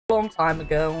long time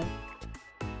ago.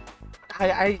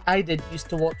 I did used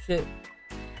to watch it.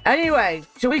 Anyway,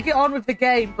 shall we get on with the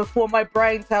game before my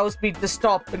brain tells me to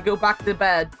stop and go back to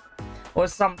bed? Or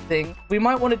something. We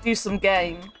might want to do some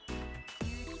game.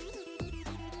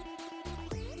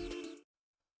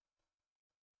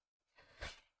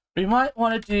 We might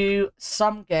want to do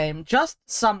some game. Just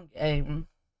some game.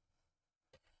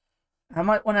 I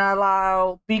might want to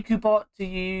allow BQBot to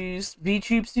use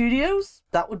VTube Studios.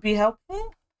 That would be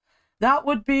helpful. That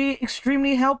would be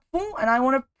extremely helpful. And I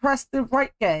want to press the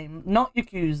right game, not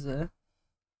Yakuza.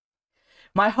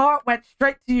 My heart went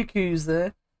straight to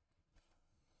Yakuza.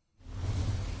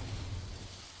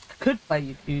 I could play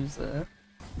Yakuza.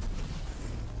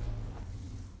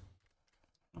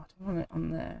 I don't want it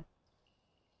on there.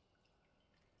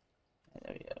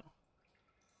 There we go.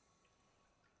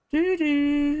 Do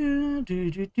do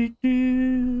do do do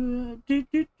do do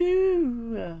do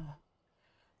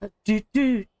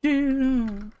do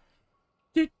do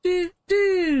do do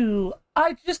do.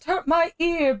 I just hurt my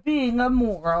ear being a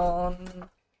moron.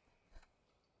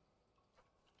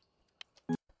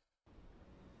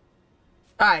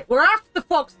 Alright, we're after the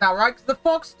fox now, right? Because the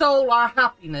fox stole our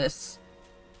happiness.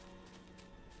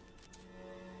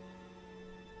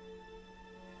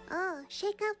 Oh,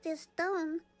 shake out this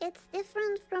stone. It's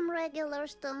different from regular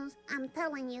stones, I'm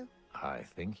telling you. I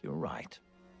think you're right.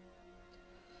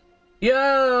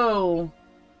 Yo!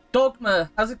 Dogma,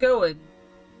 how's it going?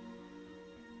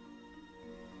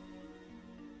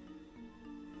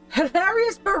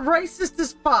 Hilarious but racist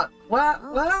as fuck.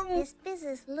 Well... This piece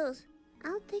is loose.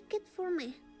 I'll take it for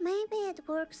me. Maybe it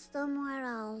works somewhere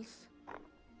else.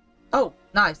 Oh,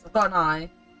 nice. I've got an eye.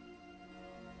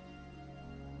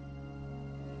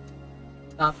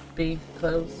 Be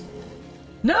close.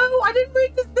 No, I didn't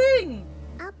read the thing!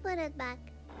 I'll put it back.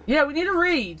 Yeah, we need to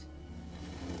read.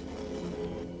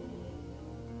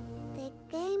 The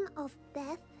game of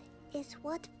death is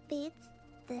what feeds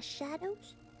the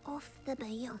shadows of the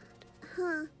beyond.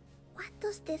 Huh? What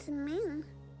does this mean?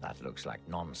 That looks like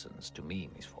nonsense to me,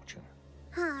 Misfortune.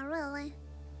 Huh, really?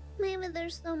 Maybe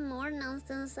there's some more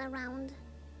nonsense around.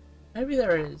 Maybe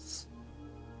there is.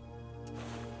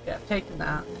 Yeah, I've taken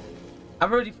that.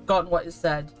 I've already forgotten what it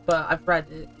said, but I've read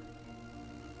it.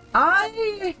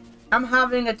 I am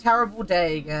having a terrible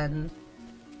day again.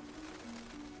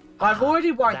 I've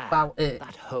already worried about it.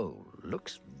 That hole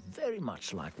looks very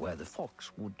much like where the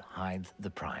fox would hide the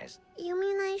prize. You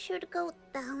mean I should go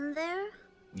down there?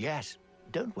 Yes,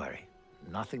 don't worry.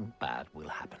 Nothing bad will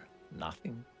happen.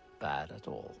 Nothing bad at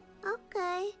all.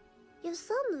 Okay. You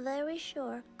sound very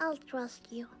sure. I'll trust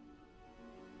you.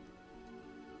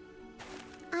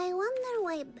 I wonder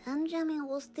why Benjamin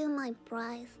will steal my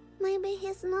prize. Maybe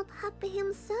he's not happy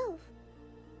himself.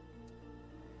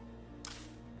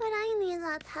 But I need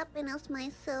that happiness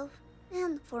myself.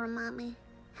 And for Mommy.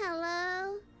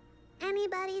 Hello?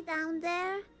 Anybody down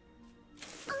there?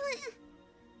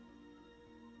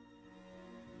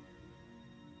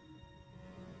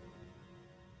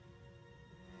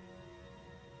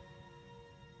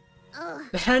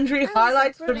 The Henry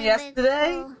highlights from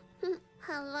yesterday?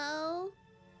 Hello?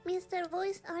 Mr.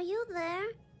 Voice, are you there?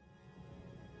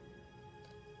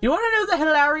 You want to know the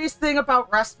hilarious thing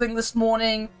about wrestling this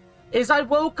morning? Is I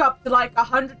woke up to like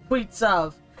 100 tweets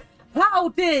of, how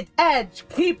did Edge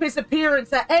keep his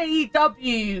appearance at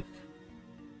AEW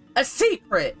a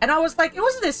secret? And I was like, it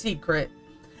wasn't a secret.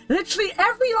 Literally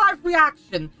every live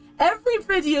reaction, every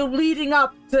video leading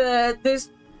up to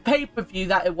this pay-per-view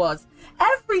that it was,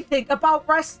 everything about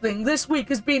wrestling this week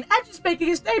has been Edge is making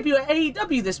his debut at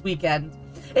AEW this weekend.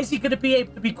 Is he going to be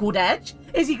able to be called Edge?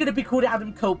 Is he going to be called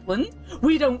Adam Copeland?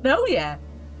 We don't know yet.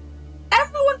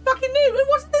 Everyone fucking knew. It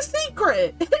wasn't a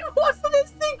secret. It wasn't a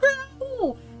secret at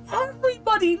all.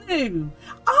 Everybody knew.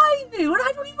 I knew, and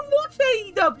I don't even watch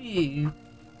AEW.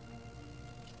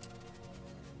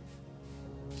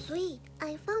 Sweet,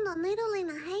 I found a needle in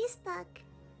a haystack.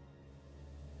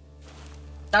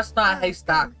 That's not a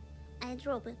haystack. I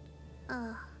dropped it.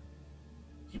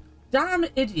 You damn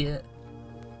idiot.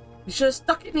 You should have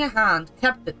stuck it in your hand,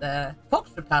 kept it there. Fox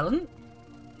repellent.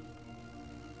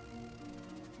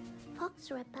 Fox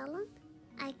repellent?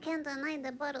 I can't deny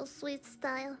the bottle sweet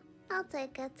style. I'll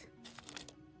take it.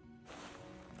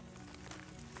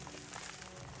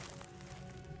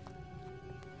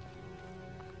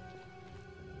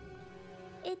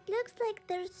 It looks like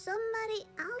there's somebody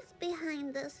else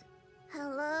behind us.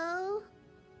 Hello?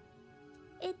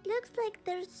 It looks like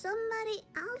there's somebody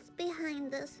else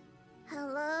behind us.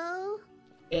 Hello?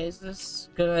 Is this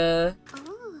gonna...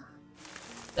 Oh.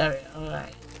 There we go,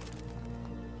 alright.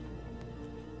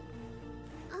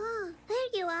 Oh, there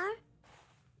you are.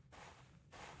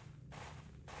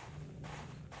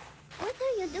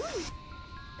 doing?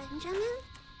 Benjamin?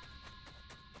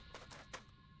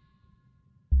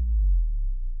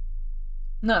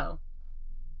 No.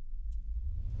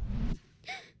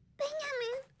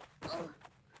 Benjamin!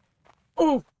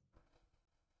 Oh.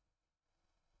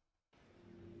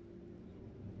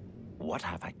 What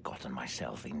have I gotten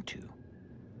myself into?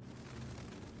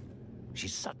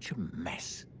 She's such a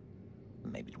mess.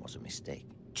 Maybe it was a mistake,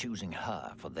 choosing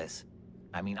her for this.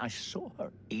 I mean, I saw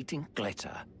her eating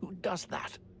glitter. Who does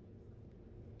that?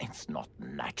 It's not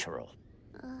natural.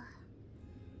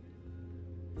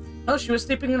 Oh, she was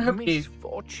sleeping in her puke.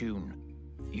 Misfortune.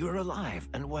 You're alive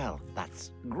and well.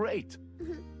 That's great.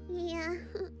 Yeah,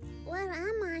 where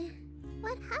am I?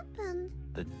 What happened?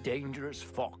 The dangerous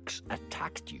fox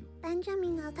attacked you.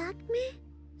 Benjamin attacked me?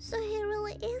 So he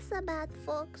really is a bad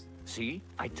fox. See?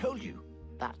 I told you.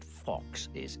 That fox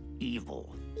is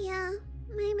evil. Yeah,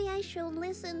 maybe I should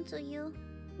listen to you.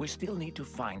 We still need to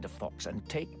find the fox and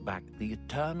take back the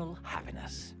eternal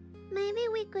happiness. Maybe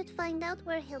we could find out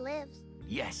where he lives.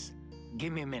 Yes.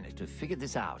 Give me a minute to figure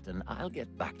this out and I'll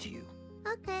get back to you.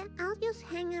 Okay, I'll just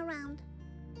hang around.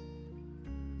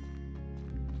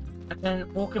 I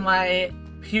can walk in my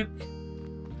puke.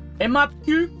 In my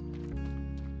puke.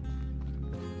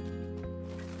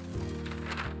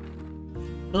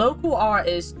 Local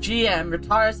artist GM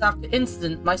retires after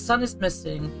incident. My son is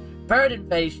missing. Bird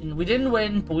invasion. We didn't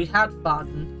win, but we had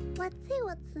fun. Let's see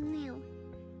what's new.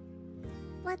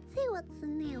 Let's see what's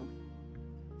new.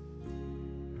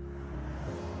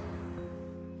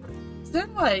 Is there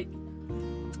like...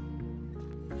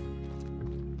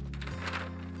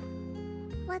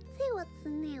 Let's see what's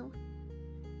new.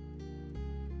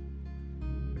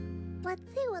 Let's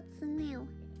see what's new.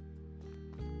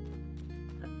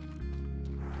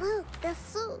 Look, the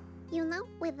zoo. You know,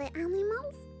 with the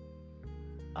animals?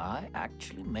 I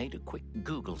actually made a quick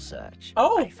Google search.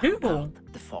 Oh, I found Google.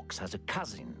 out the fox has a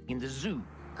cousin in the zoo.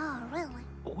 Oh, really?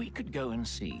 We could go and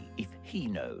see if he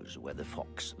knows where the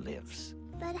fox lives.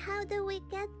 But how do we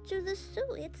get to the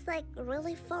zoo? It's like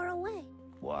really far away.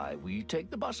 Why, we take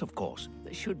the bus, of course.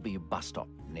 There should be a bus stop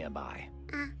nearby.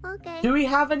 Ah, okay. Do we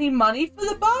have any money for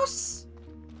the bus?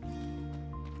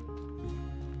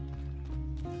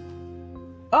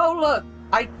 Oh, look.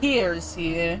 IKEA is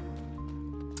here.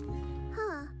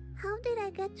 Huh, how did I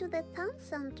get to the town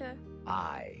center?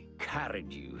 I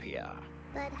carried you here.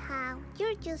 But how?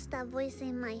 You're just a voice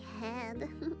in my head.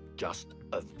 Just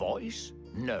a voice?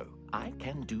 No, I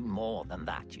can do more than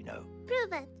that, you know.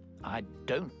 Prove it. I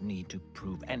don't need to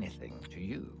prove anything to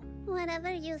you.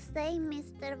 Whatever you say,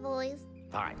 Mr. Voice.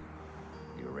 Fine.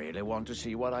 You really want to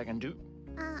see what I can do?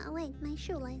 Wait, my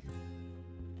shoelace.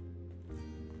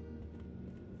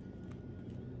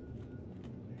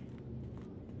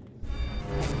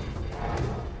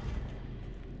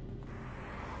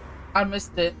 I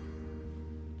missed it.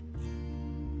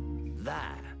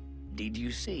 There. Did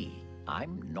you see?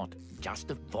 I'm not just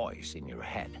a voice in your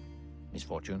head.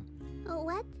 Misfortune. Oh,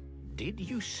 what? Did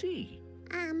you see?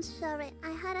 I'm sorry,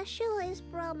 I had a shoelace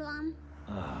problem.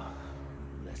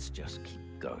 Let's just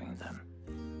keep going then.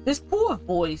 This poor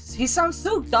voice. He sounds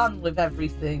so done with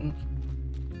everything.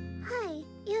 Hi,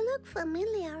 you look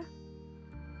familiar.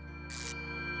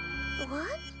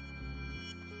 What?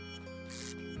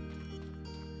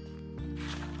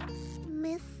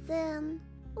 Miss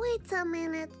wait a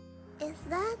minute. Is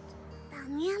that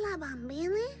Daniela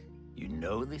Bambini? You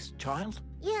know this child?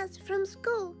 Yes, from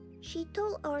school. She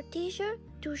told our teacher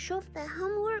to shove the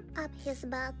homework up his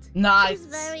butt. Nice. She's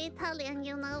very Italian,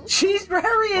 you know. She's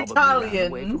very Probably ran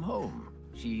away Italian. from home.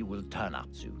 She will turn up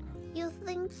soon. You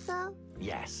think so?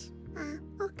 Yes. Ah,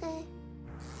 okay.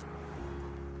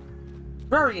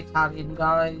 Very Italian,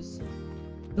 guys.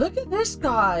 Look at this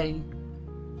guy.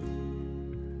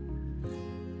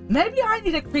 Maybe I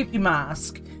need a creepy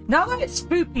mask. Now that it's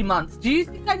spooky month, do you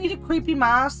think I need a creepy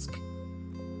mask?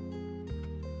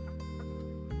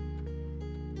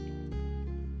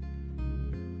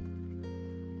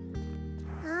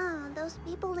 Ah, those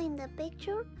people in the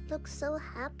picture look so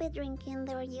happy drinking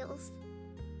their juice.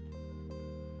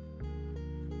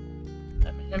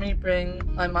 Let me bring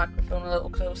my microphone a little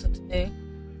closer to me.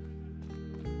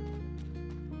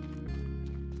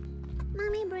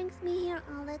 Mommy brings me here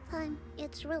all the time.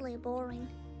 It's really boring.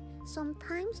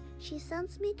 Sometimes she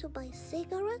sends me to buy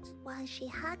cigarettes while she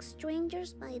hugs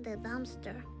strangers by the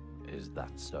dumpster. Is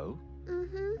that so?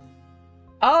 Mm-hmm.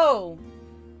 Oh,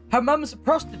 her mum's a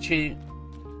prostitute.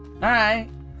 Alright.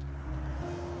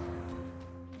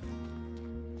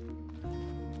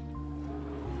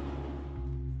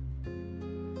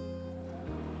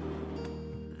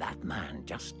 That man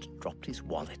just dropped his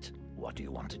wallet. What do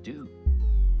you want to do?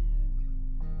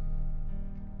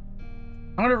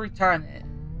 I'm gonna return it.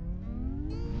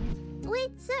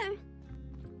 Wait, sir.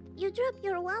 You dropped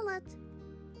your wallet.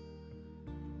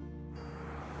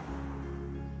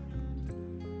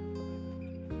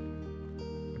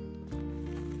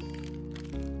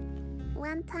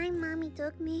 One time, Mommy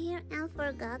took me here and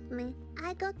forgot me.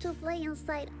 I got to play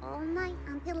inside all night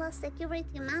until a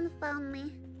security man found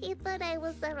me. He thought I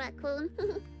was a raccoon.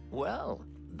 Well,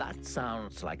 that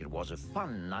sounds like it was a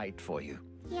fun night for you.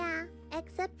 Yeah,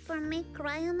 except for me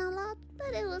crying a lot,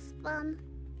 but it was fun.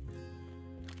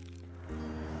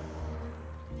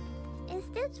 Is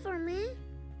this for me?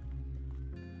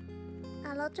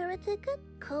 A lottery ticket?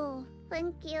 Cool,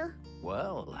 thank you.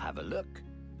 Well, have a look.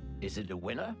 Is it a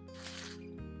winner?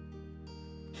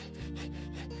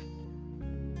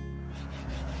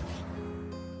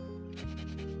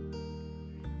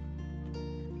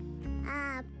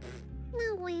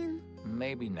 No win.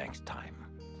 Maybe next time.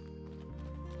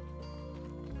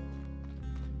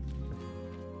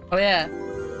 Oh yeah.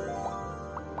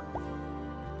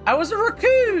 I was a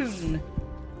raccoon!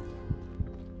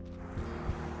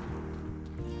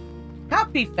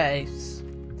 Happy face.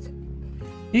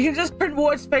 You can just print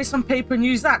Ward's face on paper and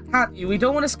use that, can't you? We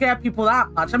don't want to scare people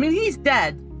that much. I mean, he's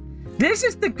dead. This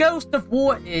is the ghost of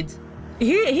Warded.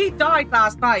 He died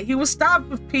last night. He was stabbed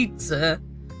with pizza.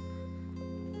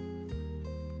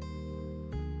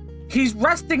 He's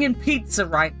resting in pizza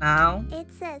right now.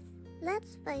 It says,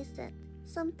 let's face it,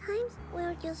 sometimes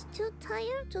we're just too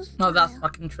tired to smile. No, that's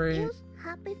fucking true. Use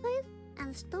happy face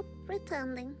and stop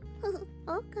pretending.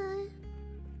 Okay.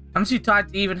 I'm too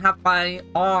tired to even have my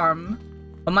arm.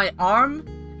 My arm?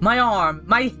 My arm.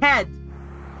 My head.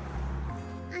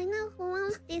 I know who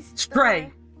owns this Stray.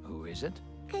 store. Who is it?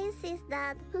 Casey's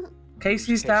dad.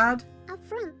 Casey's dad? A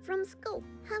friend from school.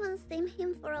 Haven't seen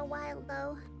him for a while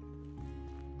though.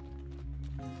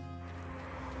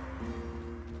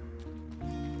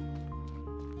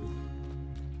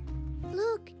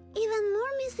 Look, even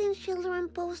more missing children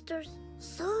posters.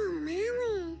 So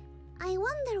many. I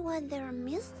wonder what they're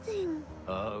missing.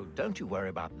 Oh, don't you worry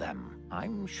about them.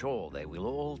 I'm sure they will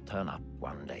all turn up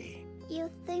one day. You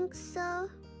think so?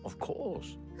 Of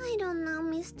course. I don't know,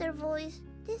 Mr. Voice.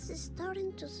 This is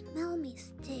starting to smell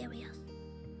mysterious.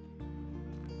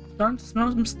 Starting to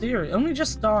smell mysterious. Only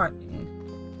just starting.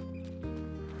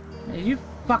 Yeah, you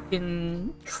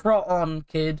fucking trot on,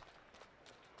 kid.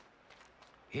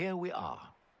 Here we are.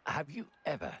 Have you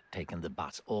ever taken the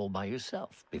bus all by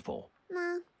yourself before?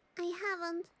 Nah, I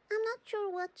haven't. I'm not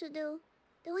sure what to do.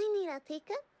 Do I need a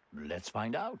ticket? Let's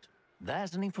find out.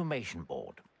 There's an information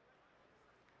board.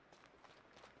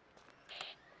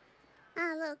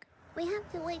 Ah, look. We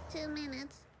have to wait 2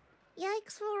 minutes.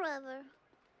 Yikes forever.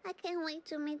 I can't wait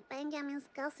to meet Benjamin's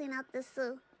cousin at the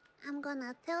zoo. I'm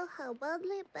gonna tell how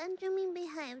badly Benjamin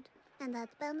behaved, and that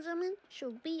Benjamin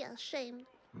should be ashamed.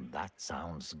 That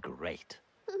sounds great.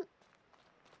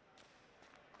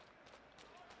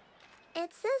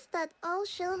 It says that all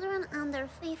children under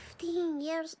 15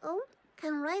 years old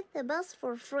can ride the bus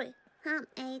for free. I'm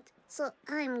 8, so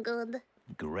I'm good.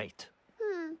 Great.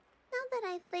 Now that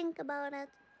I think about it,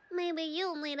 maybe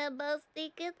you'll need a bus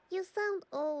ticket. You sound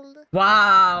old.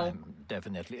 Wow. I'm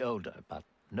definitely older, but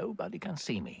nobody can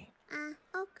see me.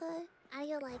 Okay. Are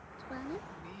you like 20?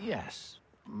 Yes,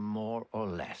 more or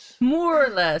less. More or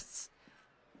less.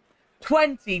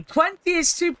 20. 20 is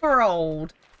super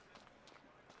old.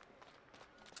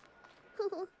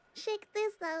 Check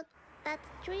this out. That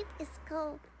street is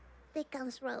called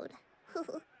Dickens Road.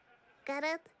 Got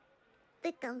it?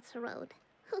 Dickens Road.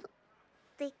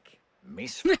 Dick.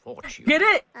 Misfortune. Get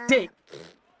it? Dick.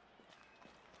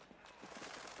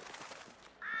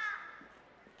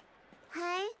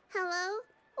 Hey, hello?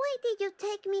 Why did you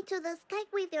take me to the sky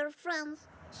with your friends?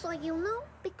 So you know,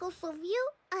 because of you,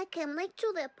 I came late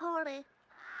to the party.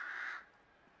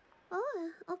 Oh,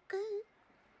 okay.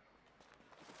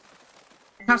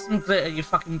 Have some glitter, you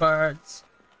fucking birds.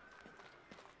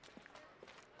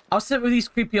 I'll sit with these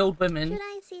creepy old women. Should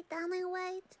I sit down and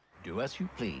wait? Do as you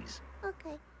please.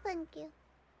 Okay, thank you.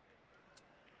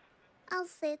 I'll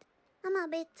sit. I'm a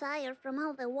bit tired from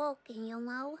all the walking, you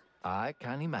know. I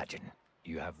can imagine.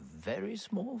 You have very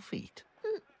small feet.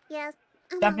 Yes,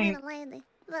 I'm That a mean- little lady.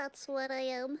 That's what I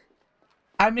am.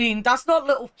 I mean, that's not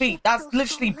little feet. That's Those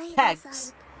literally old ladies pegs.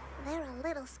 out, they're a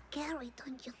little scary,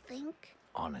 don't you think?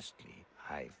 Honestly,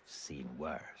 I've seen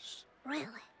worse.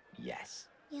 Really? Yes.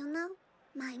 You know,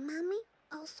 my mommy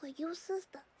also uses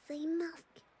that same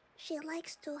mask. She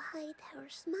likes to hide her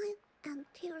smile and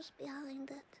tears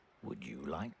behind it. Would you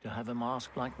like to have a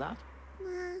mask like that?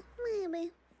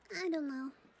 Maybe. I don't know.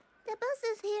 The bus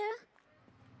is here.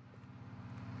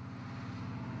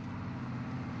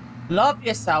 Love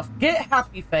yourself. Get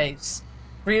happy face.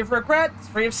 Free of regrets,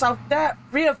 free of self-doubt,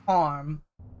 free of harm.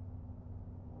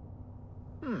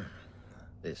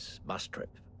 This bus trip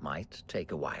might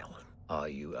take a while. Are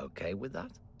you okay with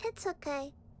that? It's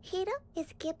okay. Hiro is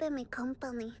keeping me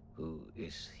company. Who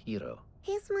is Hiro?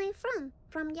 He's my friend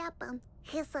from Japan.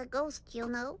 He's a ghost, you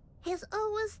know. He's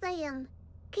always saying,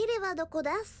 "Kiri wa doko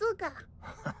desu ka?"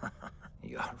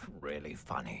 You're really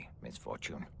funny,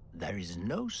 Misfortune. There is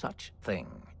no such thing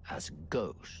as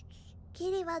ghosts.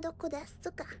 Kiri wa doko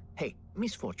desu ka? Hey,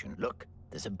 Misfortune, look.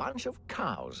 There's a bunch of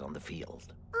cows on the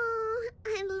field. Oh,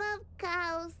 I love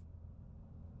cows.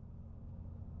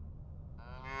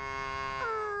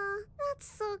 Oh, that's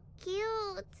so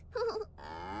cute.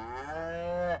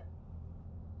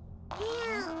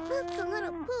 Yeah, that's a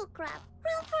little poo crap.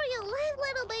 Run for your life,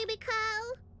 little baby cow.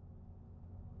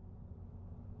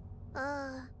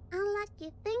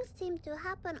 Unlucky things seem to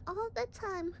happen all the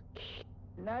time.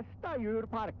 Nästa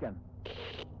djurparken.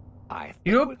 I think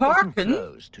You're we're getting parking?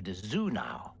 close to the zoo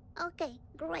now. Okay,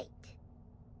 great.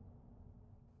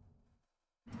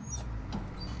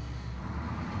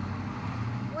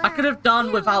 I could have done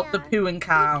Here without we the are. pooing I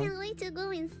cow. can't wait to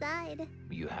go inside.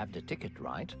 You have the ticket,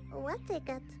 right? What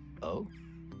ticket? Oh?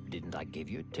 Didn't I give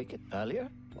you a ticket earlier?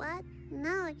 What?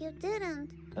 No, you didn't.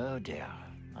 Oh dear.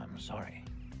 I'm sorry.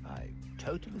 I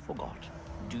totally forgot.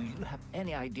 Do you have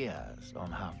any ideas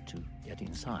on how to get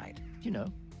inside? You know,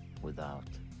 without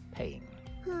paying.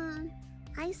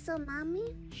 I saw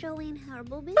Mommy showing her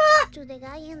boobies to the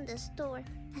guy in the store,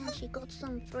 and she got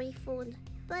some free food.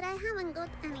 But I haven't got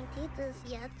any titties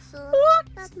yet, so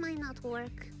that might not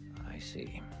work. I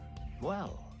see.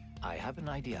 Well, I have an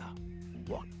idea.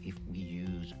 What if we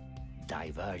use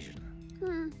diversion?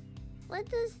 What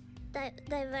does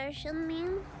diversion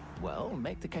mean? Well,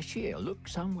 make the cashier look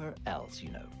somewhere else,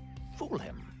 you know. Fool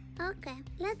him. Okay,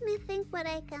 let me think what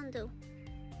I can do.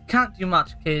 Can't do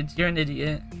much, kids. You're an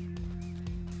idiot.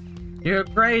 You're a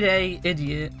grade A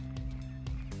idiot.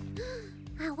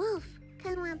 A wolf.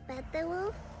 Can we pet the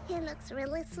wolf? He looks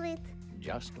really sweet.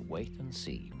 Just wait and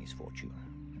see, Misfortune.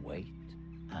 Wait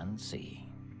and see.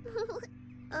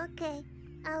 Okay,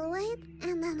 I'll wait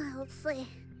and then I'll see.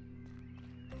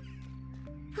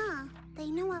 They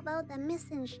know about the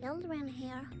missing children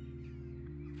here.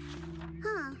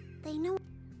 They know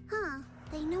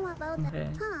about the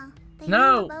Okay. they No.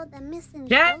 know about the missing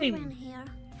Game. children here.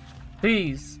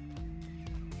 Please.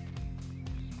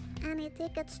 Any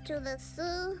tickets to the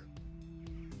zoo?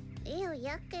 Ew,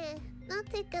 yucky. No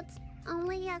tickets,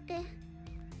 only yucky.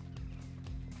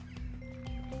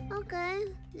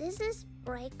 Okay, this is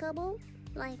breakable,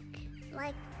 like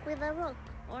with a rock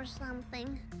or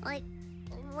something,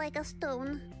 like a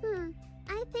stone.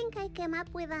 I think I came up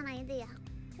with an idea.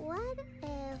 What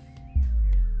if...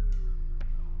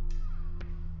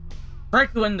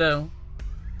 Break the window.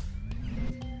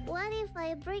 What if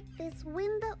I break this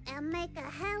window and make a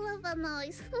hell of a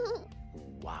noise?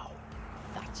 Wow,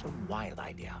 that's a wild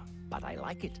idea, but I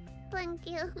like it. Thank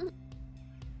you.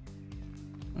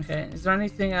 Okay, is there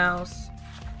anything else?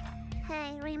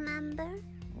 Hey, remember?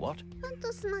 What?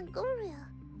 Phantasmagoria.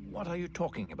 What are you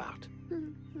talking about?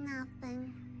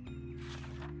 Nothing.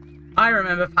 I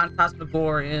remember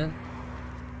Phantasmagoria.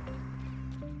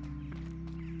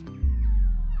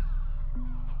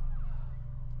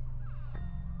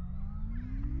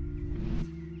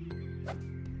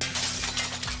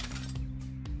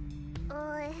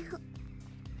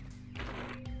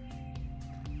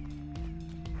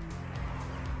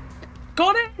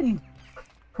 Got in!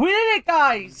 We did it,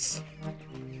 guys!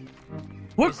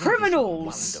 We're Isn't this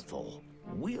criminals! Wonderful.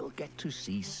 We'll get to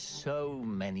see so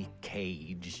many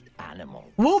caged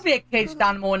animals. We'll be a caged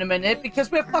animal in a minute because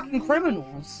we're fucking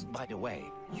criminals. By the way,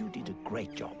 you did a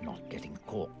great job not getting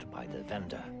caught by the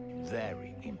vendor.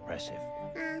 Very impressive.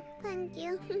 Thank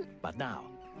you. But now,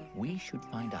 we should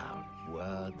find out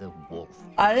where the wolf...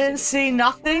 I didn't see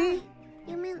nothing.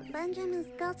 You mean Benjamin's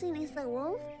cousin is a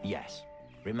wolf? Yes.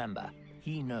 Remember,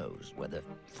 he knows where the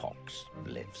fox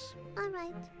lives.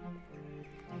 Alright.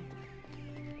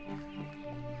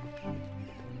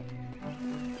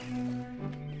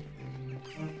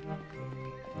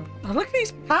 Oh, look at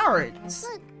these parrots.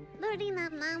 Look, birdie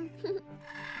nut mom.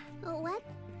 What?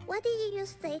 What did you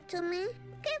just say to me?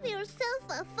 Give yourself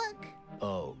a fuck.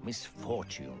 Oh,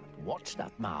 Misfortune, watch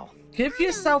that mouth. Give I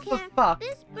yourself don't a care. fuck.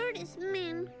 This bird is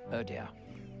mean. Oh dear.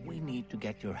 We need to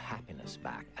get your happiness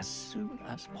back as soon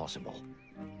as possible.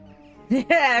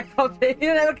 Yeah, copy.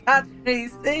 You never catch me,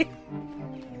 see?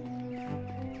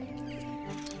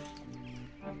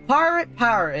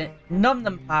 Parrot,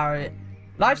 num parrot.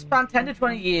 Lifespan 10 to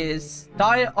 20 years.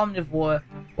 Diet omnivore.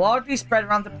 widely spread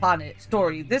around the planet.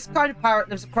 Story. This kind of parrot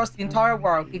lives across the entire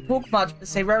world. They talk much but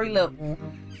say very little.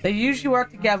 They usually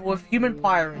work together with human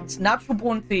pirates,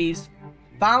 natural-born thieves,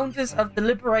 founders of the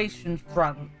Liberation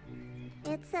Front.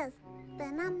 It says,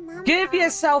 Give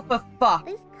yourself a fuck.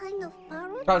 This kind of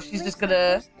parrot Bro, she's just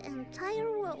gonna... the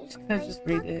entire world. She's gonna just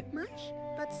read it. Much,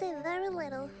 but say very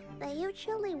little. They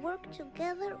usually work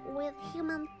together with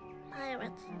human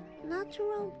pirates,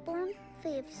 natural-born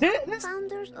thieves,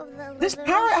 founders of the This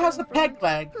parrot has a peg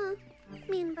leg. Huh.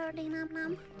 Mean birdie num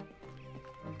num.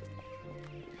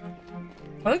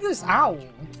 Look at this owl.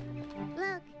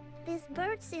 Look, this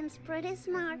bird seems pretty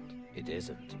smart. It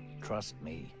isn't. Trust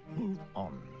me. Move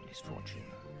on, Misfortune.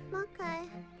 Okay.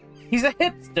 He's a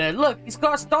hipster. Look, he's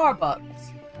got a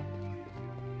Starbucks.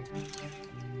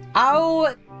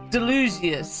 Owl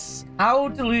Delusius. Owl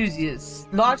Delusius.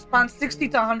 Lifespan 60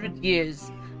 to 100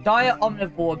 years. Diet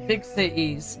omnivore. Big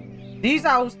cities. These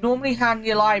owls normally hang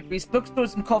near libraries,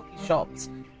 bookstores, and coffee shops.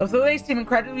 Although they seem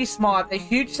incredibly smart, their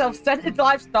huge self-centered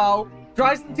lifestyle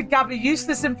drives them to gather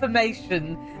useless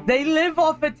information. They live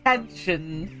off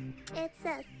attention. It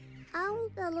says, Owl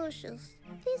Delicious.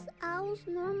 These owls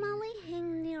normally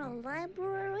hang near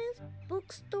libraries,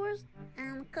 bookstores,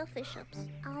 and coffee shops.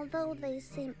 Although they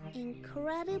seem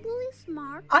incredibly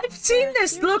smart, I've seen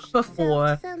this look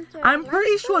before. I'm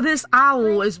pretty sure this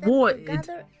owl is watered.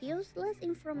 Useless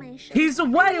information. He's a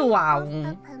whale owl.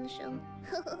 Attention.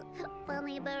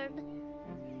 Funny bird.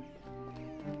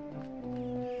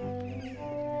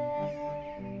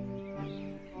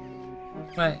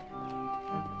 Right.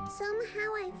 Somehow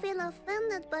I feel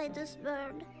offended by this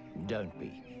bird. Don't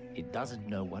be. It doesn't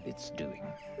know what it's doing.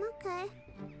 Okay.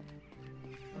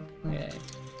 Okay.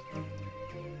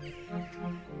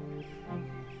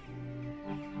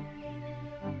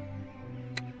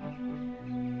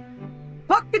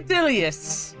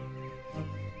 Fuckadilius.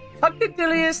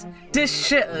 Fuckadilius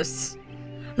dishitus.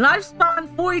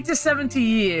 Lifespan 40 to 70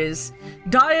 years.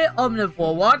 Diet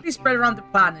omnivore, widely spread around the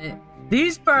planet.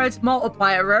 These birds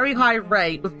multiply at a very high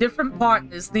rate with different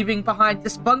partners, leaving behind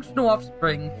dysfunctional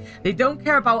offspring. They don't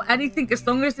care about anything as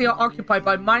long as they are occupied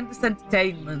by mindless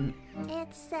entertainment. It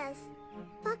says,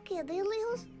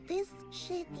 Fuckadilius, this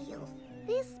shittiest.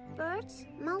 These birds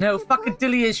multiply No,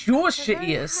 Fuckadilius, you're at a very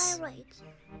shittiest. high rate,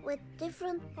 with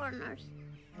different partners,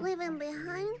 leaving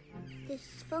behind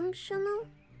dysfunctional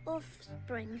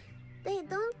offspring. They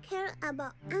don't care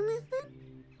about anything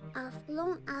as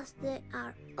long as they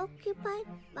are occupied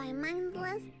by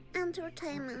mindless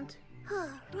entertainment. Oh,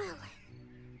 really?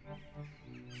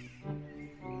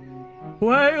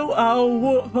 Whale owl,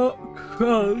 woodhawk,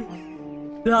 crow.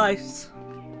 Nice.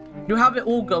 You have it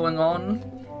all going on.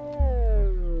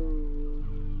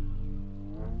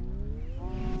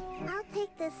 I'll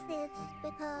take the seeds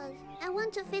because I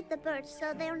want to feed the birds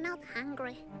so they're not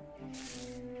hungry.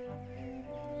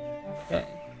 Okay.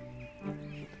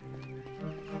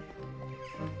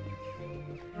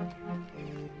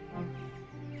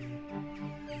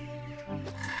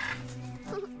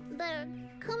 Bird,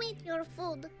 come eat your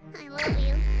food. I love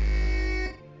you.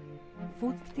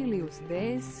 Fuctilius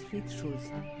des hitchus.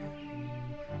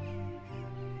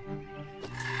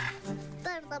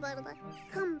 Berda, Berda.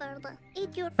 Come, Berda.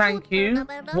 Eat your Thank food, you. Berda,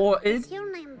 Berda. What Is is?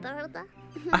 your name Berda?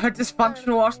 I had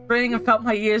dysfunctional offspring and felt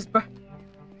my ears burn.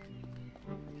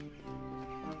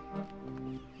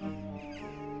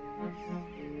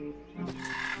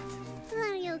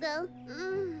 There you go.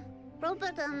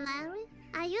 Robert and Mary,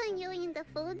 are you enjoying the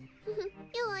food?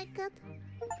 You like it?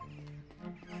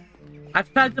 I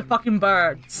fed the fucking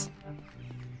birds.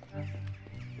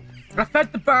 I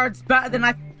fed the birds better than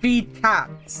I feed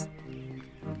cats.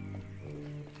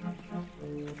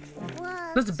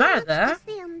 What? There's a bear there. To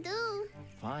see and do.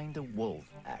 Find a wolf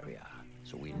area,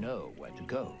 so we know where to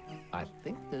go. I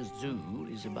think the zoo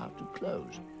is about to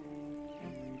close.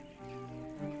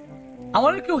 I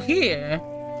want to go here.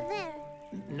 There,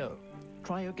 No,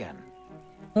 try again.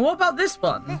 What about this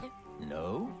one? there,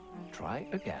 No, try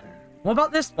again. What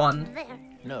about this one? there.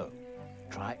 No,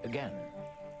 try again.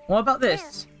 What about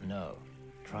this? No,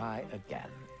 try again.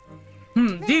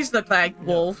 These look like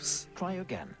wolves. Try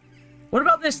again. What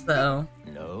about this though?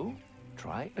 No,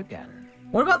 try again.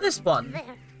 What about this one?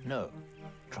 There, No,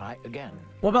 try again.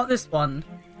 What about this one?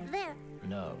 there,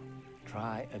 No,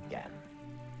 try again.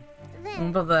 What there.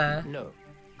 about there? No,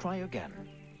 try again.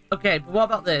 Okay, but what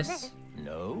about this?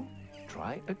 No,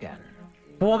 try again.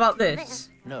 But what about this?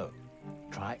 No,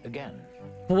 try again.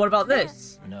 But what about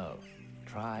this? No,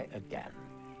 try again.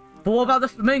 But what about the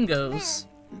flamingos?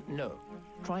 No,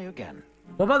 try again.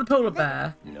 What about the polar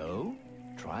bear? No,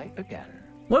 try again.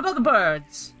 What about the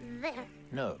birds? There,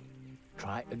 No,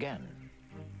 try again.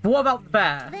 But what about the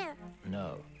bear? There,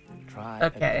 No. Try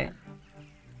Okay. again.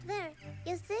 there.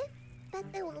 You see?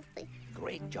 Pet the Wolfie.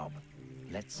 Great job.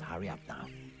 Let's hurry up now.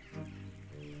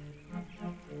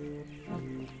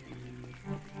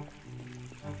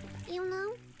 You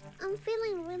know, I'm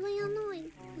feeling really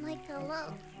annoyed. Like a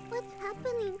lot. What's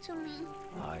happening to me?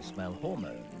 I smell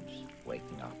hormones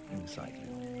waking up inside you.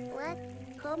 What?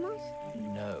 Homos?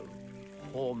 No.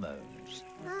 Hormones.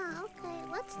 Ah, okay.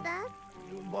 What's that?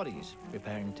 Your body's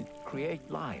preparing to create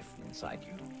life inside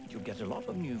you. You'll get a lot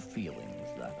of new feelings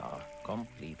that are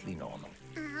completely normal.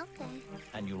 Ah, okay.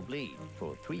 And you'll bleed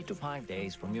for 3 to 5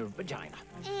 days from your vagina.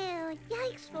 Ew,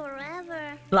 yikes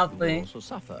forever. You will Lovely. also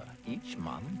suffer each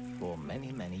month for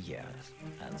many, many years.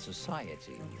 And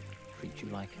society will treat you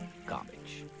like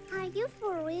garbage. Are you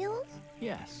for real?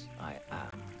 Yes, I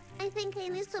am. I think I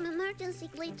need some emergency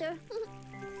glitter.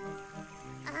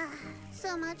 Ah,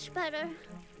 so much better.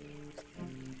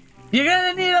 You're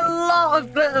gonna need a lot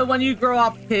of glitter when you grow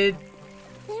up, kid.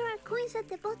 There are coins at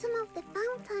the bottom of the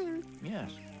fountain.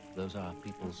 Yes, those are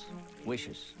people's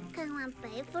wishes. Can one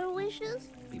pay for wishes?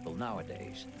 People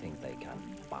nowadays think they can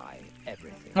buy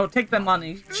everything. Oh, take their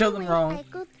money. Show I them wish wrong. I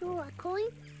could throw a coin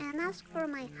and ask for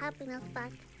my happiness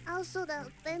back. Also that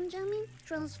Benjamin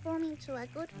transform into a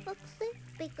good foxy,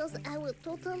 because I would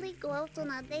totally go out on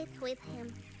a date with him.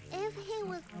 If he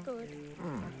was good.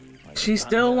 She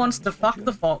still wants to fuck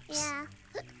the fox.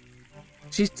 Yeah.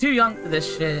 She's too young for this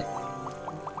shit.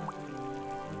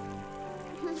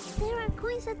 There are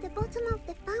coins at the bottom of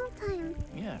the fountain.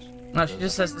 Yes. No, she those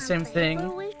just are says the same thing.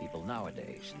 people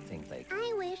nowadays think they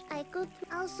I wish I could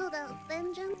also that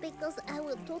Benjamin, because I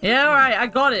would totally. Yeah, alright, I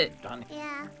got it. done.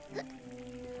 Yeah.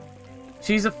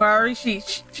 She's a furry.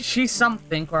 She's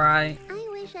something, alright. I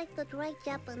wish I could write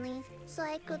Japanese, so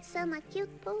I could send a cute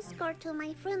postcard to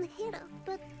my friend Hiro.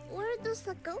 But where does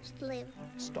a ghost live?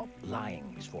 Stop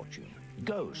lying, Misfortune.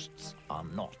 Ghosts are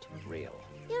not real.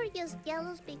 You're just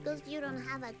jealous because you don't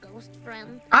have a ghost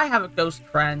friend. I have a ghost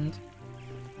friend.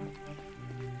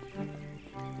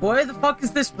 Where the fuck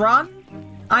is this run?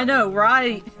 I know,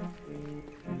 right?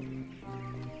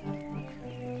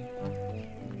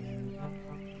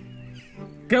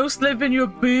 Ghosts live in your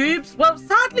boobs? Well,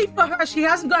 sadly for her, she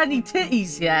hasn't got any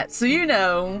titties yet. So, you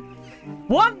know,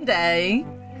 one day...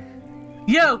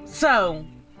 Yo, so...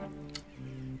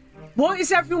 What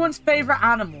is everyone's favorite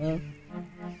animal?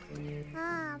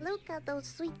 Ah, look at those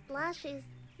sweet blushes.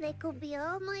 They could be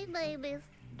all my babies.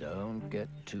 Don't get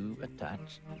too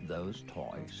attached to those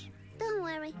toys. Don't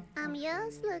worry, I'm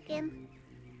just looking.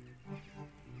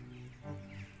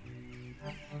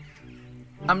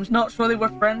 I'm not sure they were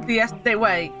friendly yesterday.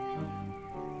 Wait.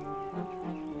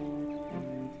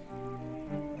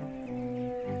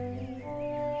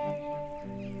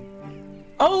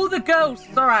 Oh, the ghosts.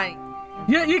 All right.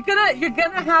 You're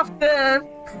gonna have to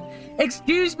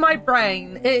excuse my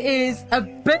brain. It is a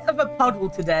bit of a puddle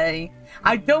today.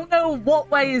 I don't know what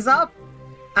way is up,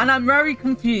 and I'm very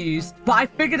confused. But I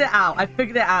figured it out.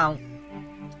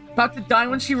 About to die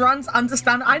when she runs.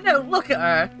 Understand? I know. Look at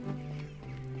her.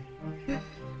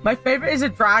 My favorite is a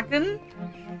dragon.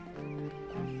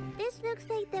 This looks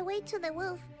like the way to the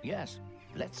wolf. Yes,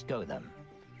 let's go then.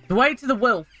 The way to the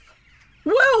wolf.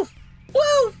 Wolf!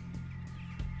 Wolf!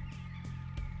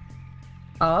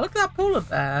 Oh, look at that polar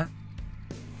bear.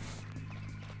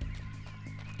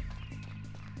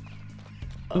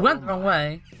 We went the wrong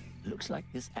way. Looks like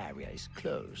this area is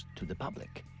closed to the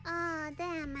public. Ah,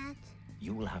 damn it.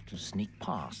 You will have to sneak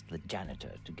past the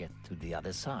janitor to get to the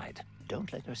other side.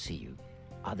 Don't let her see you.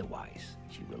 Otherwise,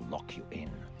 she will lock you in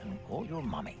and call your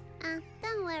mommy.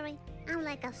 Don't worry. I'm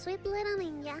like a sweet little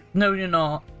ninja. No, you're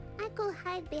not. I could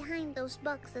hide behind those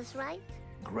boxes, right?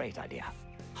 Great idea.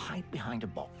 Hide behind a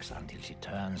box until she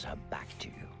turns her back to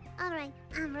you. Alright,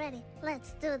 I'm ready.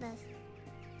 Let's do this.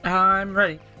 I'm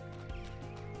ready.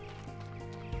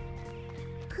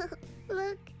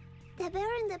 Look, the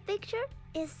bear in the picture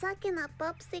is sucking a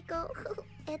popsicle.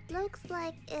 It looks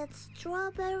like it's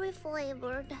strawberry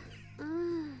flavored.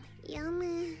 Mmm,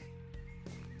 yummy.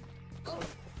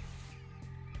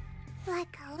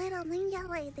 Like a little ninja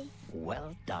lady.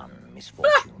 Well done,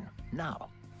 Misfortune. Now,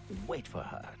 wait for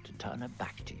her to turn her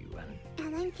back to you and...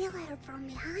 And then kill her from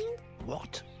behind?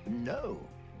 What? No.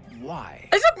 Why?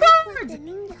 It's a That's what the bird!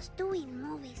 ninjas do in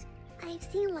movies. I've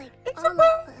seen like It's a all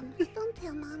of them. Don't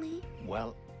tell mommy.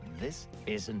 Well, this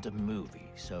isn't a movie,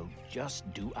 so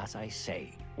just do as I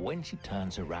say. When she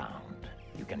turns around,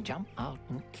 you can jump out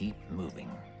and keep moving.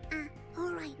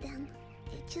 Alright then.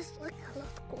 It just looked a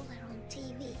lot cooler on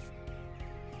TV.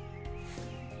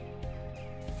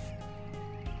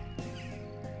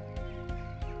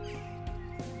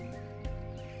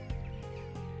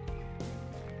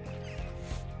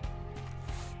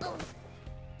 Oh.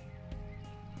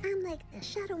 I'm like the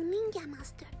Shadow Ninja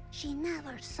Master. She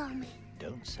never saw me.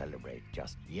 Don't celebrate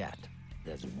just yet.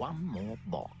 There's one more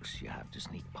box you have to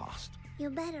sneak past. You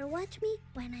better watch me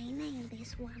when I nail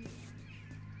this one.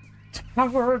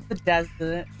 Tower of the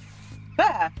Desert.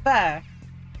 Fair, fair.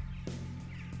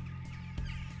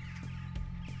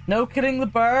 No killing the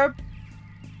burb.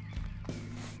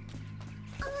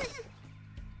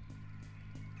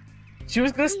 She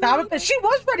was gonna stab a bitch. She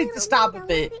was ready to stab a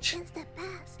bitch.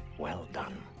 Well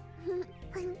done.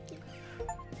 Thank you.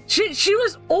 She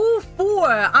was all for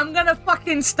it. I'm gonna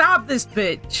fucking stab this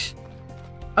bitch.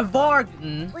 A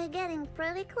bargain. We're getting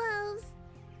pretty close.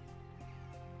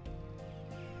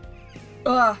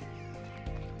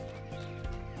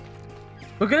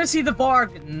 We're gonna see the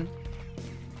bargain.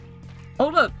 Oh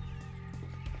look.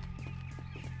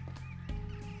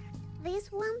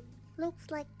 This one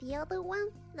looks like the other one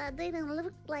that didn't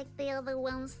look like the other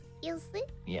ones. You see?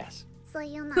 Yes. So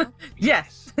you know.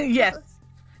 Yes, yes.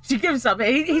 She gives up.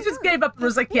 He just gave up and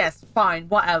was like, yes, fine,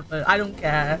 whatever. I don't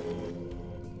care.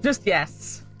 Just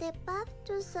yes. The path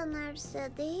to Sonar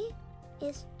City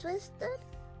is twisted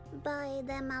by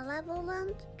the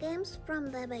malevolent games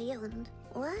from the beyond.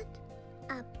 What?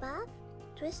 A path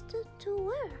twisted to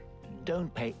where?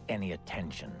 Don't pay any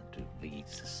attention to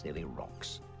these silly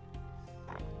rocks.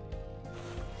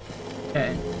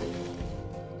 Okay.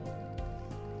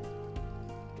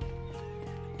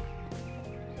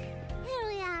 Here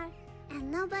we are,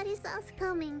 and nobody saw us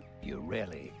coming. You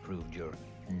really proved your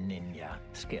ninja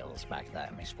skills back there,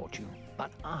 Misfortune.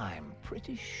 But I'm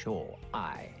pretty sure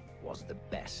I was the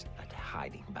best at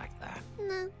hiding back there.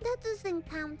 No, that doesn't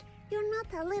count. You're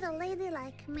not a little lady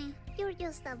like me. You're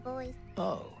just a boy.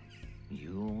 Oh,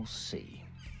 you'll see.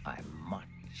 I'm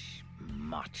much,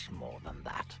 much more than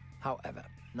that. However,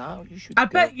 now you should I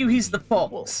go bet you he's the meet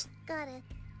fox. wolf. Got it.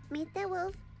 Meet the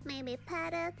wolf, maybe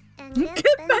pet it, and Get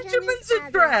get Benjamin's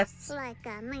address. like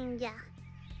a ninja.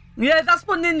 Yeah, that's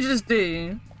what ninjas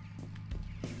do.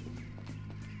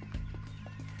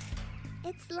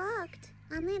 It's locked.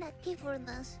 I need a key for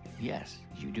this. Yes,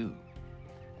 you do.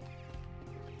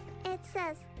 It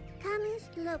says Canis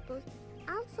lupus,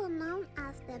 also known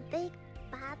as the Big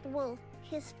Bad Wolf.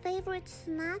 His favorite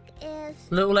snack is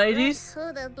Little ladies?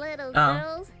 red-hooded little Oh.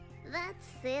 girls. That's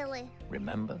silly.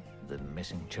 Remember the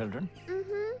missing children?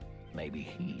 Mm-hmm. Maybe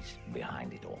he's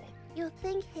behind it all. You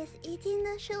think he's eating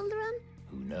the children?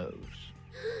 Who knows?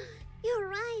 You're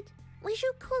right. We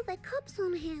should call the cops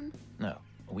on him. No,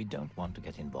 we don't want to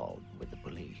get involved with the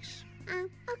police.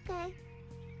 Okay.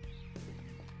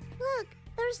 Look,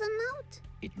 there's a note.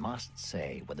 It must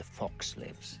say where the fox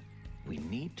lives. We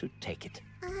need to take it.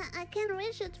 I can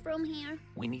reach it from here.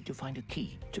 We need to find a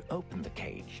key to open the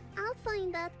cage. I'll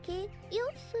find that key.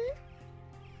 You'll see.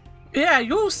 Yeah,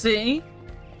 you'll see.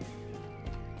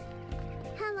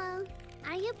 Hello.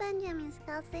 Are you Benjamin's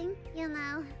cousin? You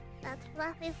know, that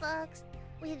fluffy fox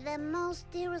with the most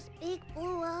dearest big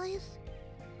blue eyes?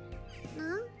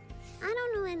 No? I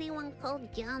don't know anyone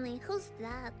called Johnny. Who's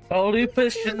that? Oh,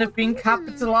 lupus shouldn't have been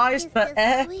capitalized, but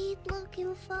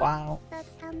Sweet-looking fox Wow. that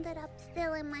ended up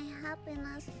stealing my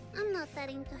happiness. I'm not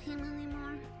that into him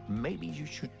anymore. Maybe you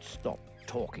should stop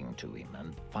talking to him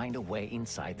and find a way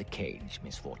inside the cage,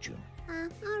 Misfortune.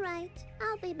 Alright.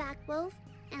 I'll be back, Wolf,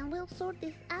 and we'll sort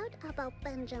this out about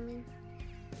Benjamin.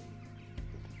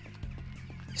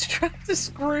 He's trying to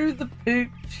screw the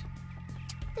pooch.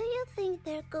 Do you think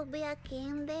there could be a key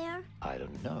in there? I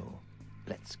don't know.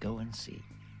 Let's go and see.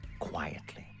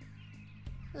 Quietly.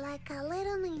 Like a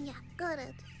little ninja, got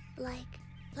it. Like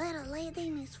little lady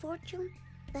Misfortune,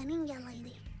 the ninja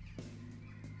lady.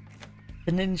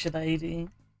 The ninja lady.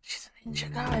 She's a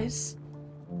ninja, guys.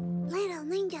 Little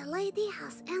ninja lady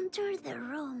has entered the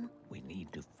room. We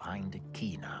need to find a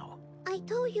key now. I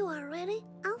told you already.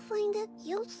 I'll find it.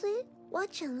 You'll see.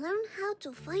 Watch and learn how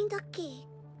to find a key.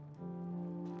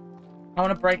 I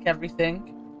want to break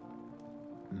everything.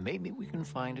 Maybe we can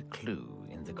find a clue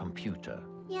in the computer.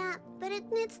 Yeah, but it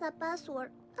needs a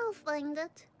password. I'll find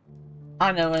it.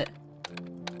 I know it.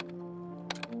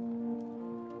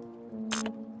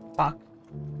 Fuck.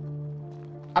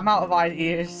 I'm out of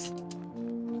ideas.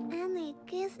 Any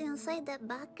keys inside the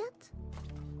bucket?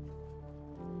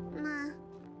 Nah.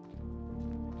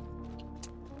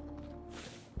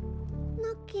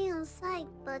 No key inside,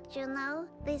 but you know,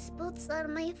 these boots are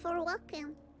made for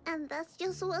walking. And that's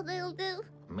just what they'll do.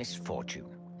 Misfortune.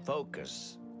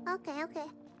 Focus. Okay.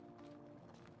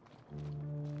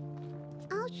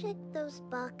 I'll check those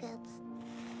buckets.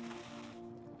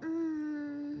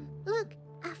 Look,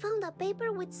 I found a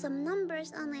paper with some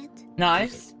numbers on it.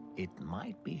 Nice. It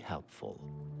might be helpful.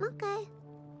 Okay.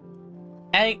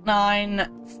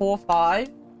 8945.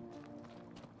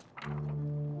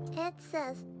 It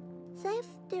says,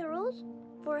 safety rules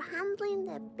for handling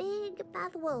the big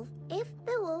bad wolf. If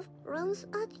the wolf runs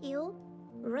at you,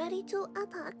 ready to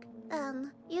attack,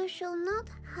 then you shall not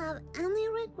have any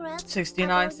regrets.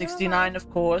 6969, of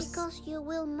course. Because you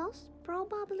will most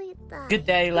probably die. Good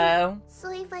day, Leo.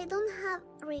 So if I don't have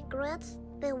regrets,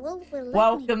 the wolf will let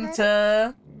Welcome me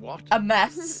to What? a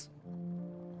mess.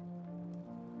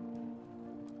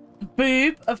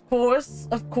 Boob, of course,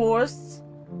 of course.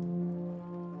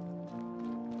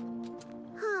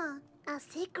 Huh, a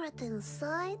secret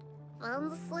inside?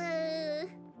 Fancy.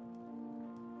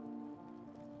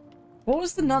 What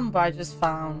was the number I just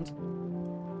found?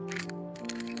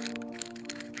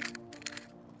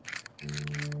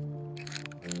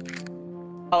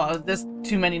 Oh, there's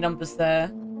too many numbers there.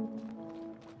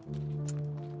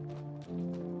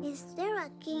 Is there a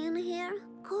key in here?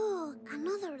 Oh,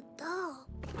 another doll.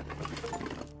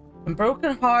 When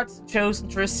broken hearts are chosen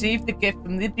to receive the gift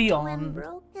from the When beyond.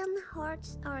 broken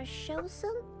hearts are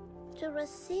chosen to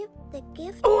receive the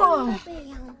gift Oh. from the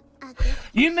beyond. A gift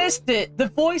You missed it. The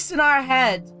voice in our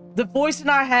head. The voice in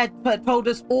our head told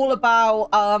us all about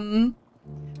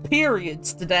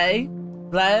periods today.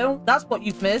 Leo, that's what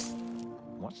you've missed.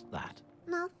 What's that?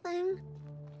 Nothing.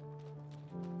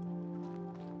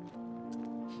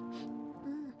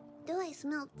 Do I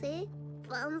smell tea?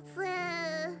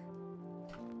 Fancy.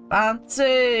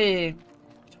 Fancy.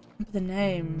 Remember the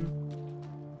name.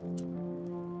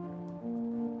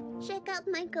 Check out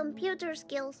my computer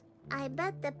skills. I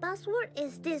bet the password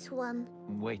is this one.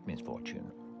 Wait,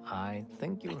 Misfortune. I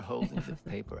think you're holding the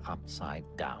paper upside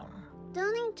down.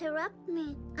 Don't interrupt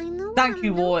me. I know what Thank I'm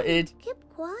you, doing. Wanted. Keep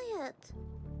quiet.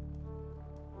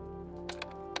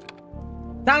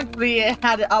 Thankfully, it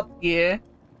had it up here.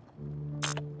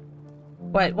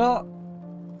 Wait, what?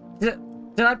 Did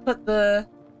I put the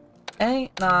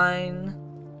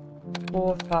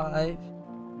 8945?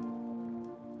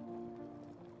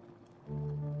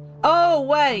 Oh,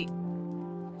 wait.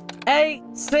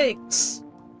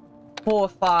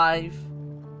 8645.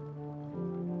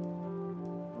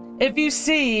 If you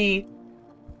see,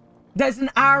 there's an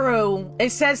arrow.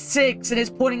 It says 6 and it's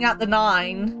pointing at the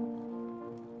 9.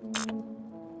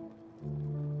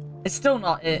 It's still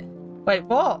not it. Wait,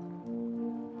 what?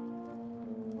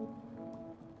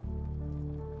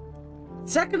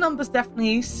 Second number's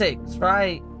definitely 6,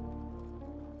 right?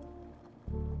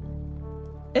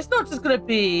 It's not just gonna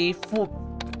be 4,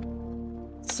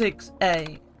 6,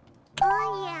 8.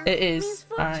 Oh yeah. It is.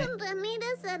 Misfortune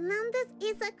Ramirez Hernandez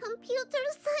is a computer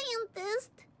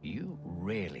scientist. You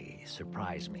really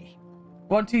surprise me.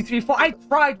 1, 2, 3, 4. I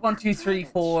tried 1, 2, 3,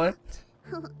 4.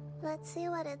 Let's see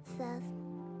what it says.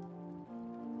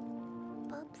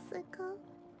 Popsicle?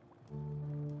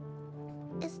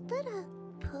 Is that a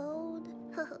code?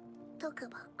 Talk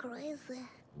about crazy.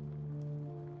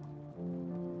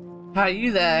 Hi,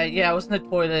 you there? Yeah, I was in the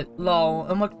toilet. Lol.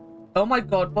 Oh my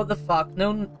god, what the fuck?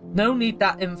 No need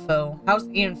that info. How's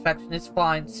the ear infection? It's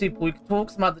fine. Super, we can talk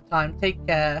some other time. Take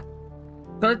care.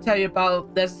 Gotta tell you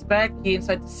about, there's a spare key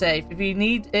inside the safe. If you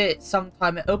need it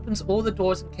sometime, it opens all the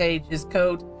doors and cages.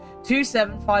 Code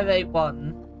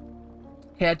 27581.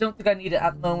 Okay, I don't think I need it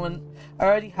at the moment. I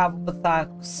already have the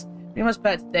thanks. Be much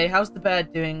better today. How's the bear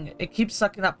doing? It keeps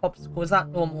sucking that popsicle. Is that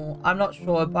normal? I'm not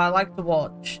sure, but I like to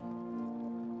watch.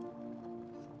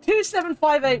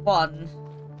 27581.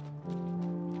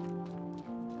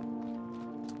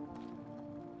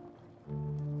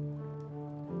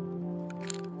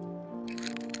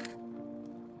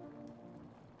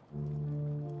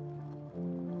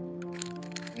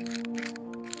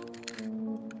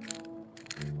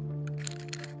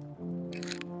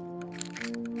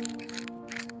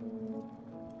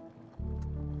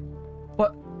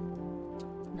 What?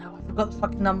 No, I forgot the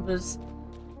fucking numbers.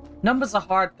 Numbers are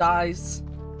hard, guys.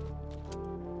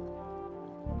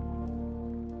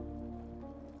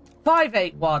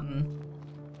 581.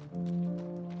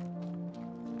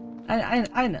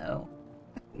 I know.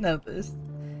 I know this.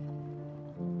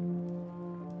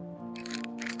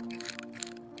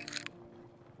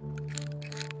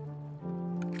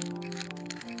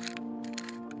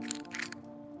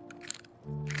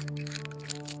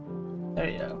 There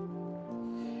you go.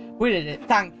 We did it.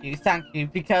 Thank you,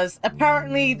 because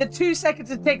apparently the 2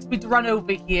 seconds it takes me to run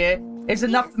over here is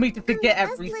enough for me to forget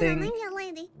everything. Little ninja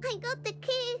lady, I got the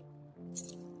key.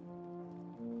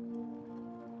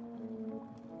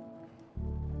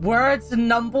 Words and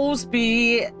numbers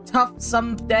be tough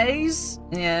some days.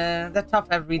 Yeah, they're tough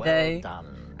every day. Well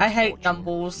done, I hate Fortune.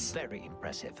 numbers. Very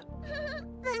impressive.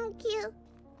 Thank you.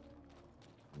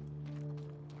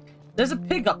 There's a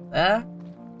pig up there.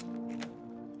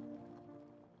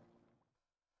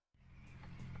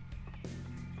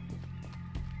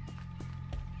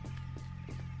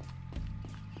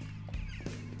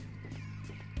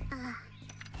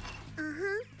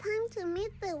 to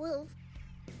meet the wolf.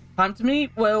 Time to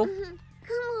meet Will. Come,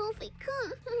 Wolfie,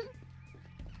 come.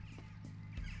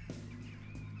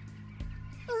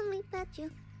 Let me pet you.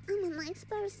 I'm a nice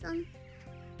person.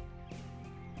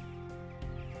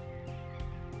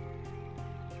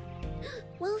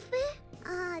 Wolfie?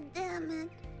 Ah, damn it.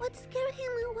 What scared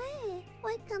him away?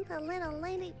 Why can't a little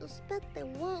lady just pet the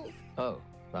wolf? Oh,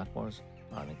 that was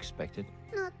unexpected.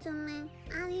 Not to me.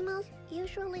 Animals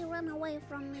usually run away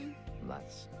from me.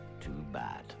 That's too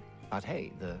bad. But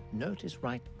hey, the note is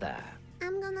right there.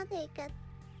 I'm gonna take it.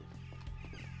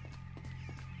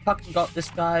 Fucking got this,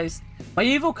 guys. My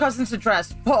evil cousin's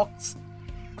address, Fox.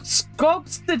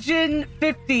 Skogstagin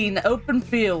 15, Open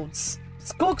Fields.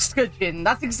 Skogstagin.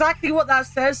 That's exactly what that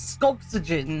says,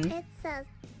 Skogstagin. It says,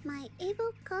 my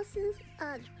evil cousin's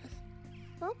address.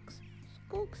 Fox,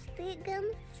 Skogstagin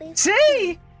 15.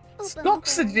 See? Open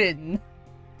Skogstagin.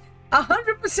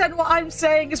 100% what I'm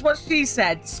saying is what she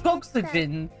said.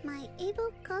 Skogstagin. My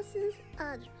evil cousin's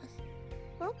address.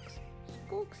 Fox,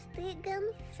 Skogstagin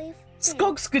 15.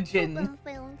 Skogstagin. Open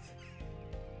Fields.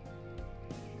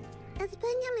 It's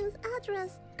Benjamin's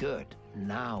address. Good.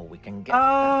 Now we can get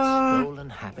that stolen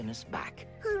happiness back.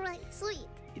 Alright, sweet.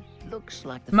 It looks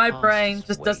like the My fastest brain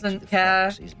just way to doesn't the care.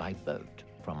 Fox is by boat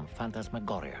from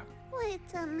Phantasmagoria. Wait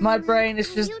a minute. My brain is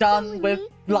Are just you done telling with me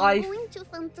life. You're going to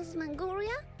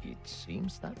Phantasmagoria? It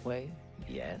seems that way,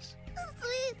 yes.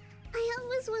 Sweet. I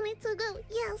always wanted to go.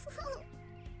 Yes.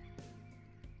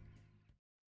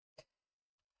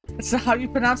 That's how you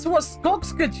pronounce it. What? Are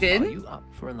Skogstagin? you up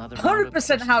for another round of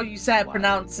 100% how you say it, questions?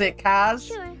 pronounce it, Kaz.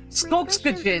 Sure. My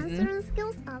Skogstagin. question answering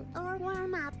skills are all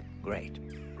warm up. Great,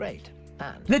 great.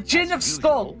 And The gin as of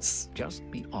usual, Skogs. just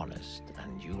be honest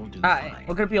and you'll do Alright, fine.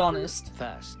 we're gonna be honest.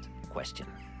 First question.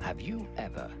 Have you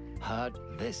ever heard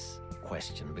this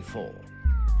question before?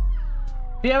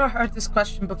 Have you ever heard this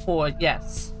question before?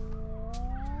 Yes.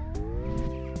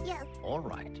 Yes. All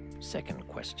right. Second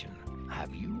question.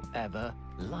 Have you ever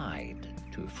lied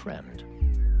to a friend?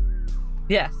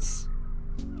 Yes.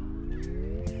 I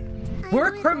We're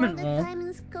a do it all criminal. the time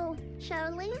in school.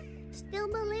 Charlene still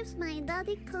believes my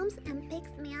daddy comes and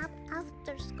picks me up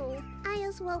after school. I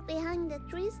just walk behind the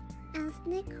trees and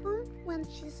sneak home when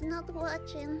she's not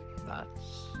watching.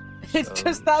 That's It's so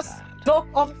just that sad. stock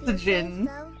If you say oxygen.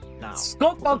 so. Now,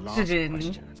 Scott for the last Oxygen.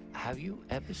 question, have you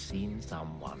ever seen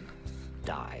someone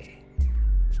die?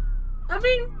 I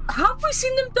mean, have we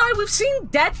seen them die? We've seen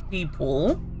dead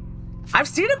people. I've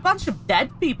seen a bunch of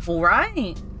dead people,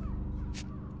 right?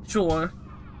 Sure.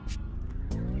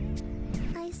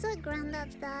 I saw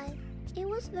Granddad die. It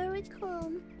was very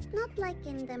calm. Not like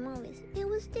in the movies. It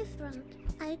was different.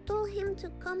 I told him to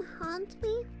come haunt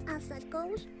me as a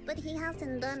ghost, but he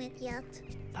hasn't done it yet.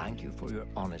 Thank you for your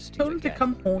honesty. Told him to again,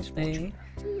 come haunt Misfortune.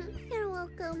 me. You're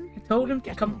welcome. I told We're him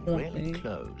to come getting haunt really me.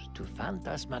 close to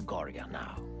Phantasmagoria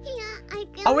now. Yeah, I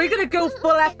can. Are we gonna go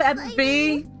full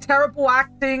FMV? Terrible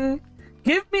acting?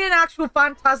 Give me an actual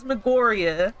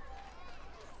Phantasmagoria.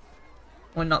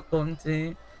 We're not going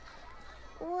to.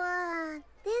 What?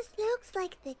 This looks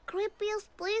like the creepiest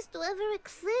place to ever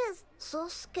exist. So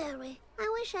scary. I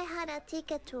wish I had a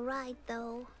ticket to ride,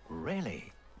 though.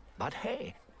 Really? But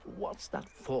hey, what's that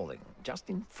falling just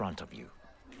in front of you?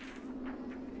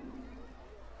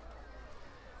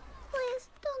 Please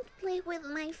don't play with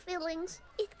my feelings.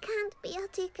 It can't be a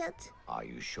ticket. Are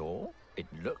you sure? It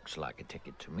looks like a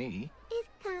ticket to me. It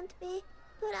can't be,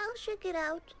 but I'll check it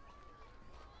out.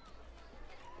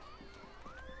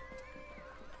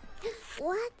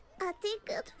 What? A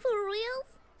ticket? For real?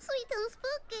 Sweet and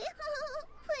spooky.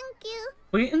 Thank you.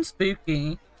 Sweet and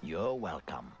spooky. You're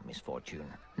welcome, Misfortune.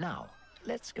 Now,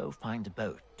 let's go find a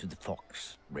boat to the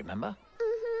Fox, remember?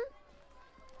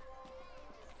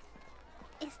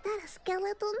 Is that a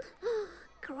skeleton?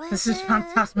 This is Creepy.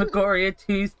 Phantasmagoria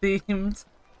 2 themed.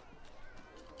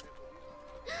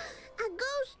 A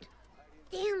ghost!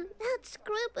 Damn, that's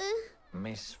creepy.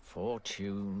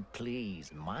 Misfortune,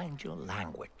 please mind your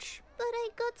language. But I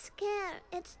got scared.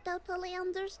 It's totally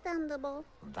understandable.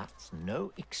 That's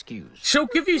no excuse. She'll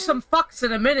give you some fucks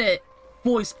in a minute,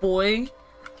 voice boy.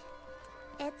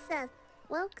 It says,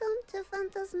 welcome to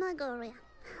Phantasmagoria.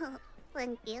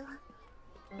 Thank you.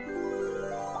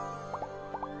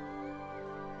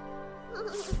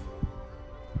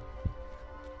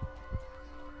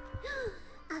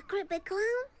 A creepy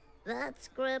clown? That's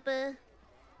creepy.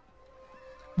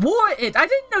 What? I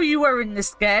didn't know you were in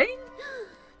this game.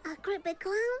 A creepy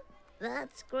clown?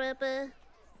 That's creepy.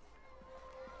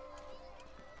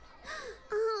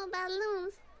 Oh,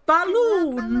 balloons. I love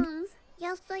Balloon. balloons.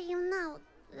 Just so you know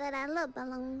that I love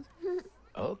balloons.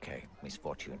 Okay,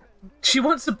 Misfortune. She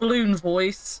wants a balloon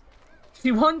voice.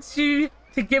 She wants you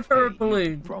to give her a Hey,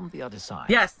 balloon. from the other side.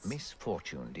 Yes.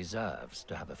 Misfortune deserves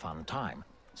to have a fun time.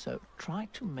 So try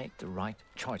to make the right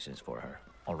choices for her.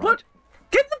 All right? What?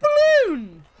 Get the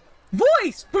balloon!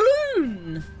 Voice!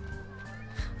 Balloon!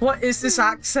 What is this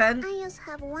accent? I just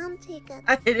have one ticket,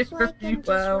 I hit it so I really can just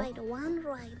well. ride one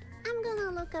ride. I'm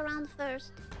gonna look around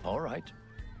first. All right.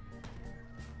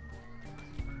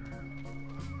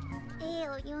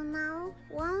 Ew, you know,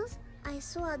 once I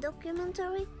saw a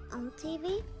documentary on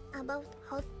TV about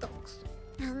hot dogs.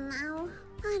 And now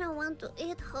I don't want to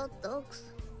eat hot dogs.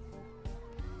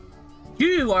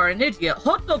 You are an idiot.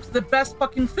 Hot dogs are the best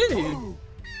fucking food.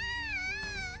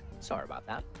 Sorry about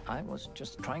that. I was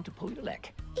just trying to pull your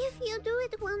leg. If you do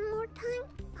it one more time,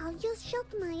 I'll just shut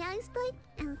my eyes tight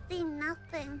and see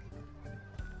nothing.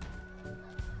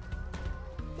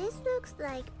 This looks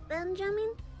like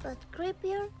Benjamin, but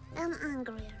creepier and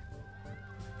angrier.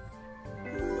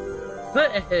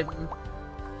 Look at him.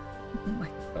 Oh my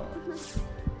god.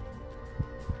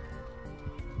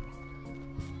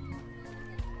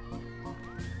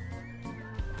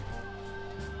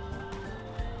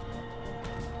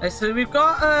 So we've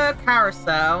got a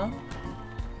carousel.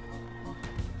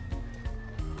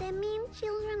 The mean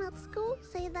children at school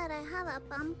say that I have a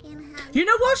pumpkin head. You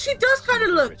know what? She does kind of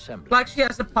look like she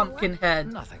has a pumpkin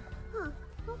head. Nothing. Huh,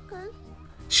 okay.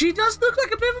 She does look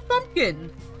like a bit of a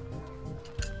pumpkin.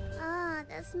 Ah,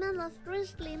 the smell of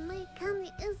freshly made candy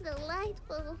is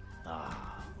delightful.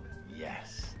 Ah,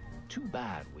 yes. Too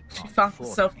bad we She can't found afford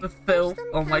herself any. the filth. Some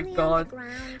Oh my candy on the god.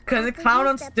 ground. Can the I could clown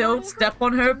on use the stilts party step hat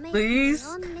on her, to make my please?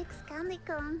 own mixed candy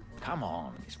cone. Come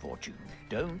on, Misfortune.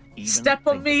 Don't even Step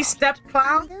on think me, about step it. I'm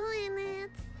clown. doing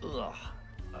it. Ugh.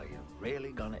 Are you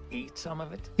really gonna eat some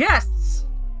of it? Yes.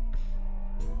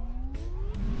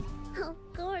 Of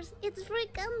course, it's free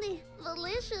candy.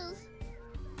 Delicious.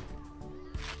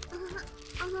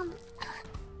 Um,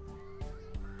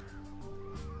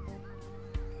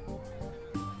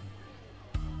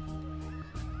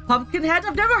 Pumpkinhead?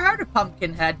 I've never heard of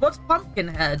Pumpkinhead. What's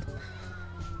Pumpkinhead?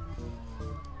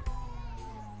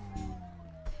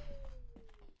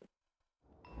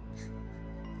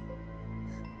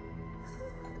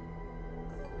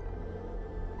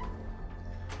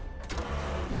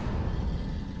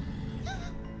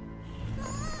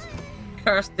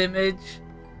 Cursed image.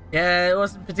 Yeah, it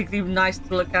wasn't particularly nice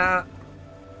to look at.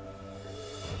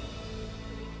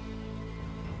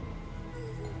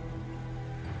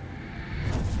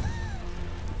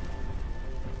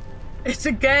 It's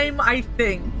a game, I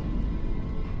think.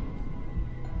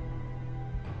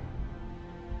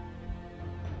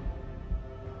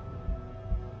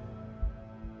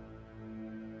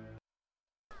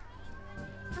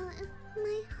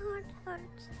 my heart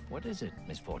hurts. What is it,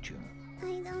 Misfortune?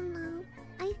 I don't know.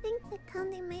 I think the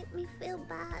candy made me feel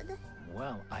bad.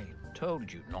 Well, I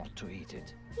told you not to eat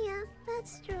it. Yeah,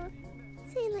 that's true.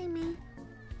 Silly me.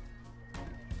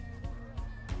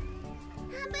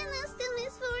 Happiness to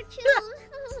Misfortune!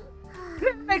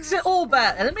 It makes it all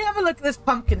better. Let me have a look at this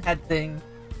Pumpkinhead thing.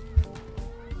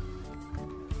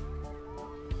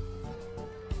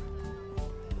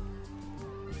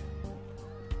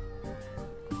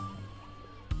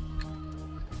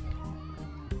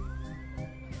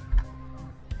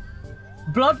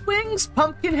 Bloodwings?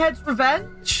 Pumpkinhead's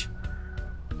Revenge?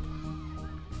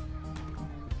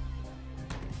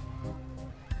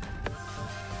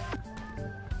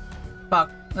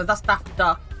 Fuck. No, that's Daffy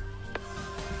Duck.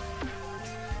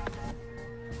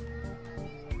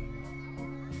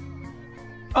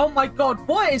 Oh my god,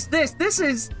 what is this? This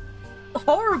is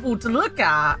horrible to look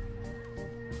at.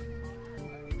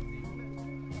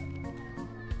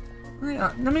 Hang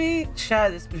on, let me share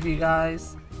this with you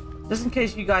guys. Just in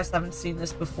case you guys haven't seen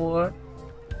this before.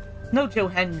 No Joe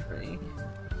Henry.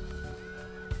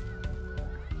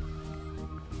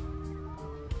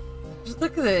 Just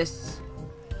look at this.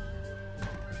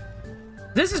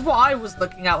 This is what I was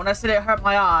looking at when I said it hurt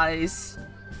my eyes.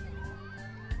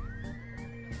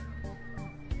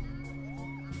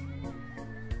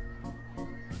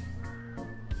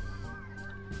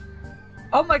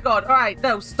 Oh my god, alright,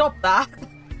 no, stop that.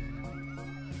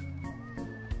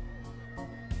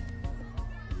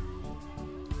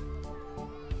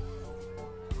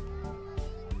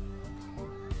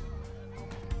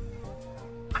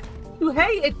 You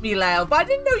hated me, Leo, but I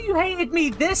didn't know you hated me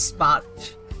this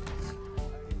much.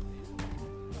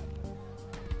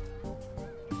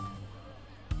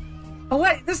 Oh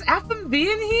wait, there's FMV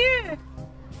in here?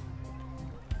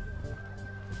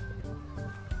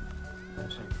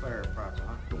 Sinclair price of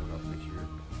hot going up this year.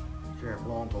 Sheriff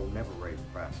Longbow never raised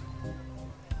prices.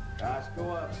 Price go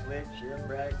up, Slick. Sheriff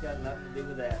Bragg's got nothing to do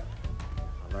with that.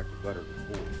 I like the butter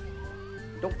before.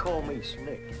 Don't call me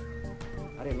Slick.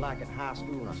 I didn't like it in high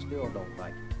school and I still don't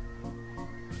like it.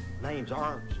 Name's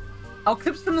Arms. Oh,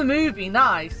 clips from the movie.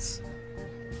 Nice.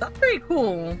 That's pretty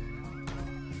cool.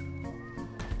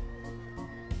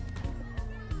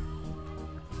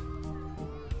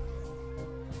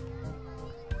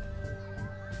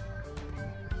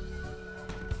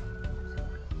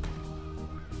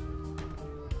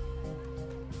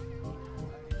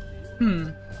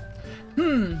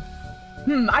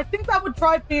 I think that would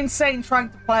drive me insane trying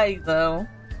to play, though.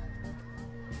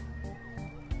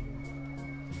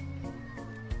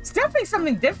 It's definitely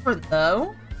something different,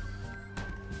 though.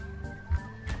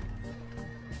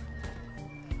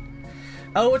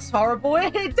 Oh, it's horrible.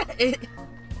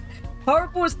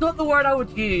 Horrible is not the word I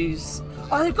would use.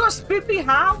 Oh, they've got a spoopy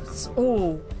house?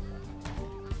 Oh.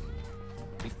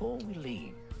 Before we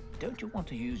leave, don't you want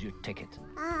to use your ticket?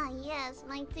 Ah, yes,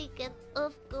 my ticket,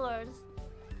 of course.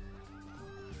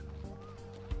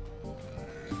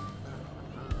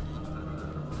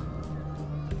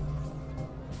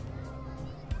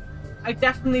 I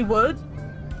definitely would.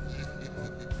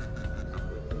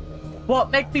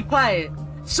 What? Make me play it?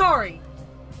 Sorry.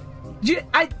 You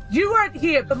weren't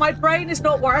here, but my brain is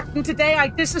not working today. I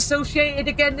disassociated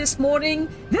again this morning.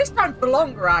 This time for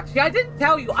longer, actually. I didn't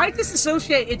tell you. I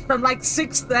disassociated from like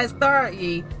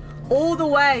 6:30 all the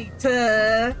way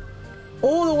to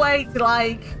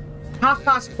like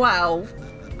 12:30.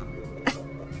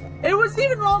 It was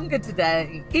even longer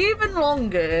today. Even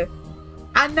longer.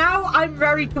 And now I'm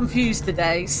very confused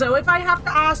today. So if I have to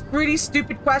ask really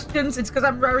stupid questions, it's because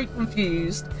I'm very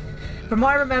confused. From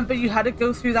what I remember, you had to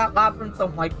go through that labyrinth. Oh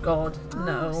my god,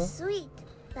 no. Oh, sweet.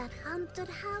 That haunted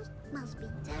house must be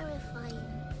terrifying.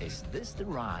 Is this the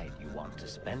ride you want to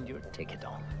spend your ticket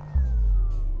on?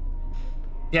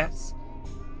 Yes.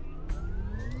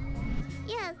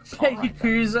 Yes. Thank you,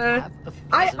 Cruiser.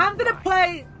 I'm gonna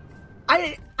play...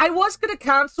 I was gonna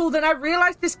cancel, then I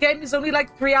realized this game is only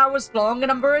like 3 hours long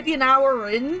and I'm already an hour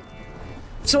in.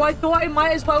 So I thought I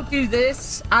might as well do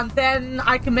this and then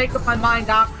I can make up my mind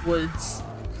afterwards.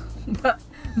 But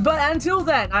until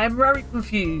then, I am very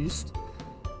confused.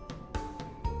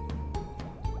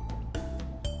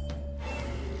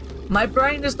 My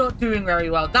brain is not doing very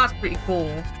well. That's pretty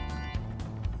cool.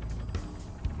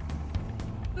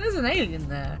 There's an alien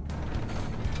there.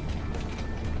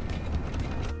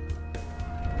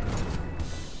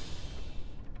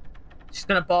 She's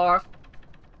gonna barf.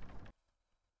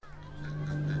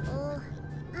 Oh,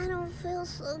 I don't feel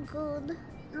so good.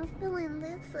 I'm feeling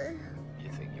dizzy. You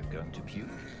think you're going to puke?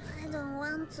 I don't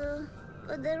want to,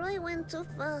 but the ride went too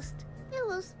fast. It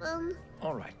was fun.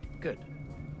 All right, good.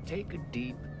 Take a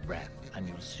deep breath and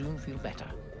you'll soon feel better.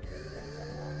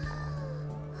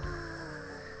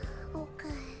 Okay.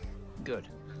 Good,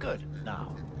 good.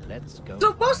 Now, let's go.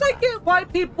 So was I get why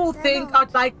people think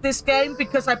I'd like this game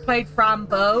because I played Fran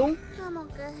Bow? I'm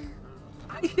okay.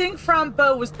 I think Fran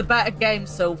Bow was the better game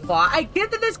so far. I get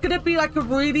that there's gonna be like a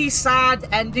really sad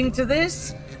ending to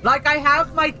this. Like I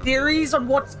have my theories on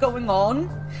what's going on,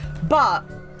 but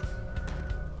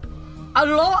a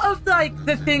lot of like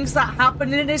the things that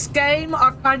happen in this game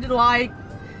are kind of like,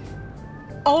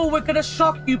 oh, we're gonna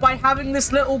shock you by having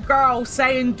this little girl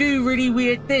say and do really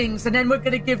weird things, and then we're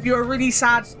gonna give you a really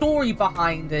sad story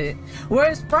behind it.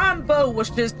 Whereas Fran Bow was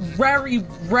just very,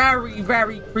 very,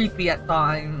 very creepy at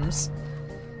times.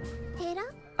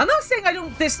 I'm not saying I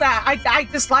don't dislike, I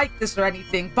dislike this or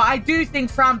anything, but I do think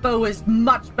Fran Bow is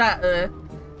much better,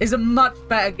 is a much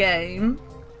better game.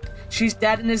 She's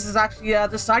dead and this is actually the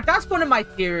other side. That's one of my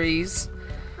theories.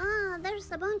 Ah,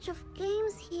 there's a bunch of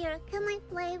games here. Can I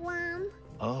play one?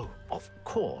 Oh, of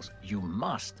course. You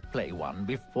must play one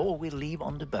before we leave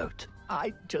on the boat.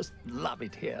 I just love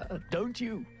it here, don't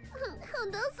you? Who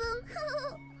doesn't?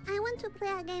 I want to play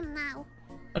a game now.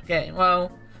 Okay,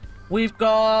 well, we've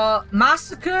got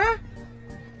Massacre.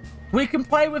 We can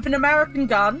play with an American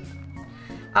gun.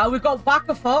 We've got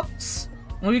Whack-a-Fox.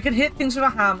 We can hit things with a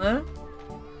hammer.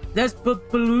 There's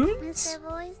balloons. Mr.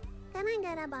 Voice, can I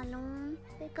get a balloon?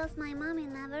 Because my mommy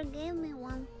never gave me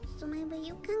one. So maybe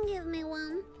you can give me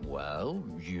one. Well,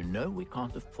 you know we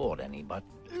can't afford any, but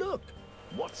look,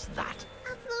 what's that?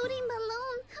 A floating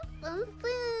balloon.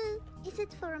 Fancy. Is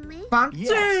it for me? Fancy.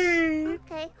 Yes.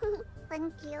 Okay,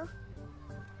 thank you.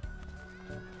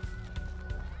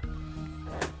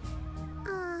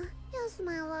 Here's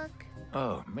my luck.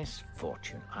 Oh,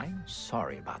 Misfortune, I'm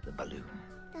sorry about the balloon.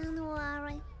 Don't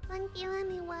worry. Thank you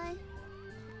anyway.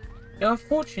 You're a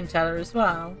fortune teller as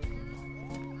well.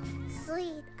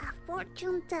 Sweet, a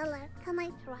fortune teller. Can I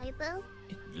try this?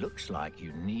 It looks like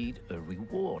you need a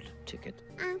reward ticket.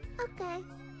 Okay.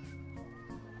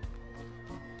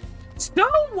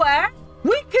 Somewhere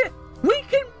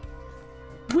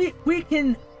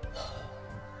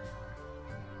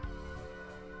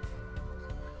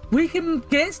we can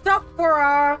get stuff for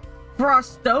our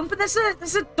stone, but there's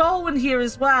a doll in here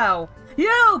as well.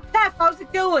 Yo, Kev, how's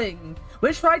it going?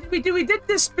 Which ride did we do? We did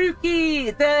the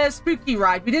spooky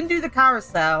ride. We didn't do the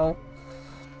carousel.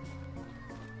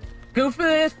 Go for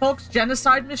the Fox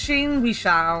genocide machine, we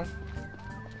shall.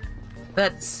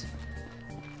 That's...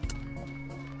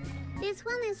 This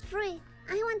one is free.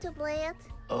 I want to play it.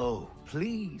 Oh,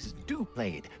 please do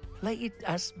play it. Play it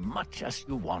as much as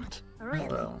you want. Really?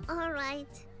 Well.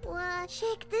 Alright. Well,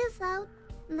 check this out.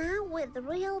 Now with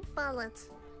real bullets.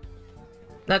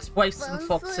 Let's waste some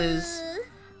foxes.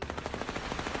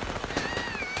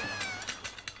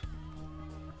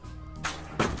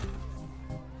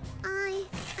 I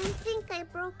think I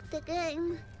broke the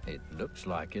game. It looks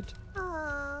like it.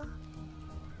 Oh.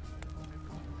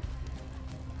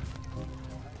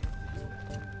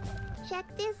 Check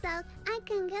this out. I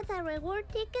can get a reward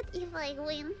ticket if I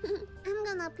win. I'm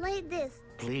gonna play this.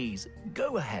 Please,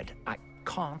 go ahead. I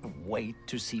can't wait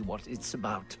to see what it's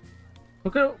about.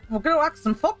 We're gonna ask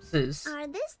some foxes. Are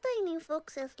these tiny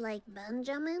foxes like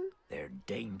Benjamin? They're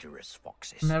dangerous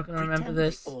foxes. I'm never gonna remember Pretend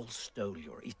this. They all stole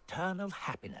your eternal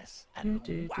happiness and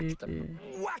whack them.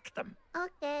 Whack them.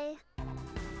 Okay.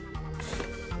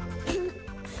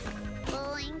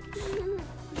 Boing.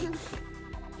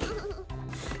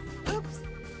 Oops.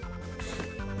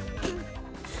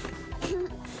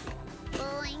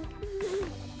 Boing.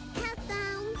 Head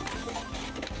down.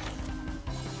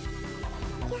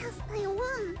 Yes, I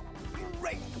won.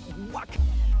 Great. Whack.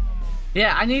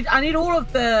 Yeah, I need all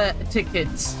of the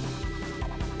tickets.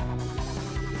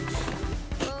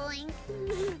 Boing.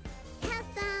 Head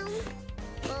down.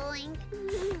 Boing.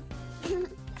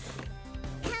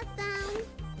 Head down.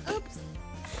 Oops.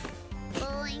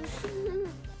 Boing.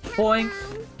 Head Boing.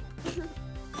 down.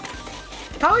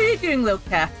 How are you doing, little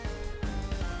cat?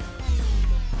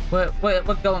 We're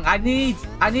going. I need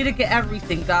to get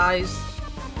everything, guys.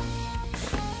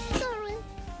 Sorry.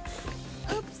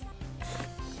 Oops.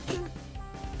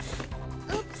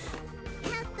 Oops.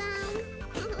 Head down.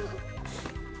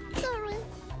 Sorry.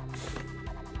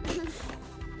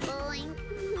 Boing.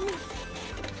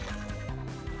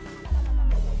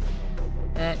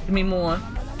 Give me more.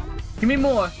 Give me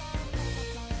more.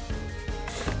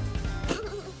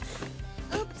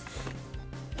 Oops.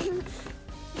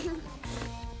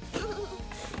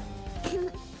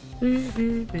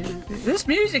 This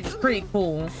music is pretty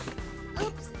cool.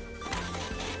 Oops.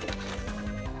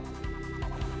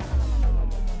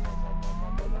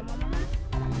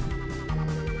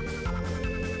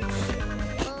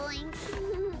 Boing.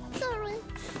 Sorry.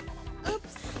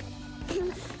 Oops.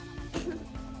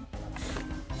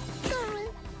 Sorry.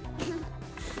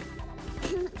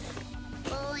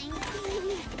 Boing.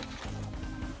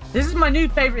 This is my new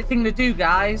favorite thing to do,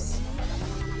 guys.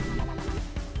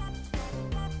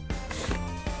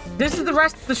 This is the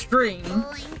rest of the stream.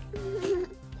 Boing.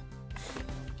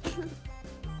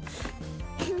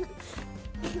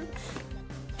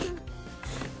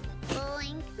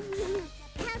 Boing.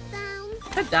 Head down.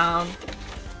 Head down.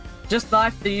 Just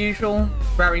life the usual.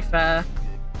 Very fair.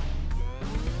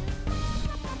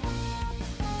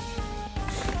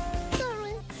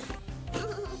 Sorry.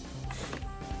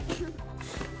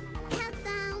 Head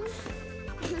down.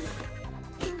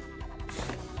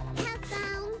 Head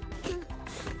down.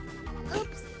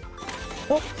 Oops.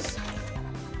 Oops.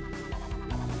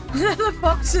 The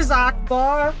fox is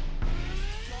Akbar.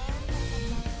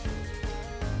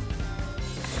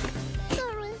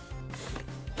 Sorry.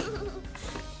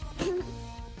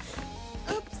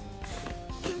 Oops.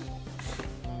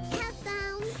 Head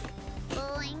down.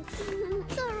 Boing.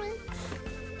 Sorry.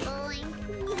 Boing.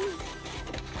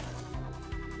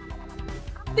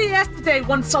 Yesterday,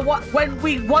 when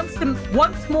we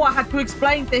once more had to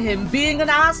explain to him being an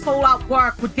asshole at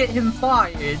work would get him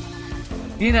fired.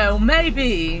 You know,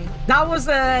 maybe that was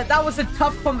a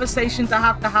tough conversation to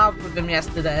have with him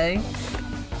yesterday.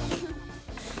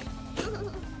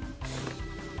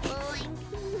 Boing.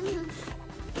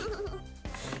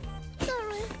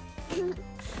 Sorry.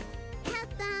 Head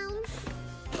down.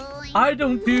 Boing. I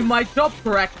don't do my job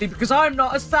correctly because I'm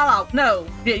not a sellout. No,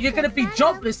 you're gonna be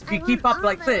jobless if you keep up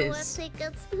like this.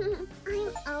 Tickets.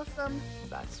 I'm awesome.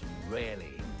 That's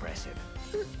really impressive.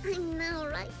 I know,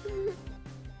 right?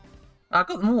 I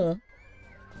got more.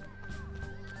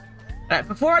 Right,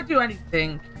 before I do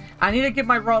anything, I need to give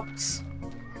my rocks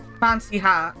fancy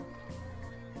hat.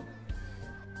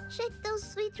 Check those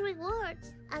sweet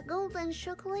rewards. A golden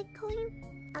chocolate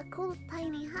coin, a cool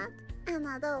tiny hat, And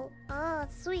a doll. Oh,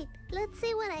 sweet. Let's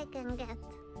see what I can get.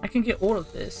 I can get all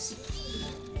of this.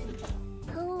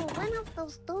 Oh, one of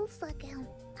those dolls again.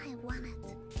 I want it.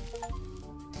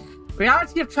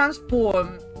 Reality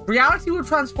will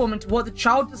transform into what the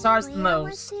child desires the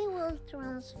most. Reality will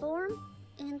transform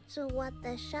into what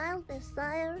the child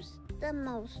desires the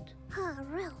most. Huh,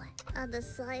 really? A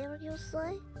desire, you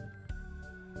say?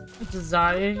 A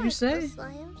desire, you Like say?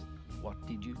 desires. What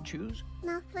did you choose?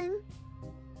 Nothing.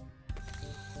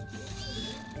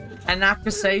 An I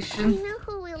accusation. know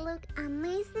who will look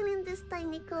amazing in this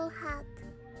tiny cool hat.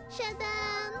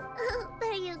 Shadam!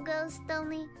 There you go,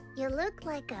 Stony. You look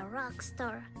like a rock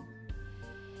star.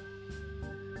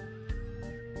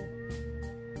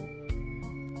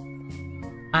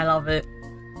 I love it.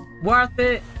 Worth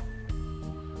it.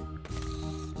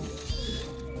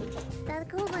 That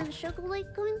golden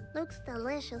chocolate coin looks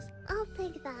delicious. I'll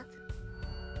take that.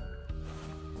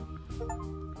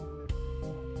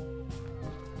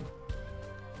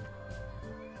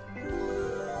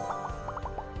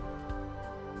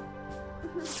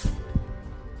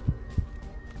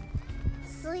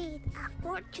 Sweet, a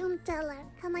fortune teller.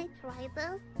 Can I try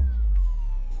this?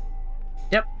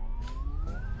 Yep.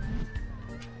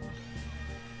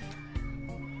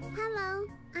 Hello,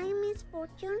 I'm Miss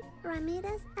Fortune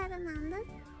Ramirez Hernandez,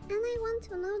 and I want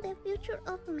to know the future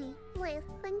of me. Please,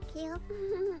 thank you.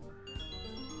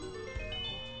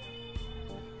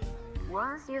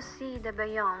 Once you see the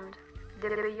beyond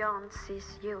sees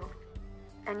you.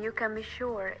 And you can be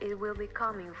sure it will be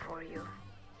coming for you.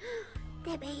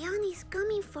 The beyond is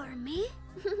coming for me?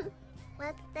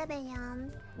 What's the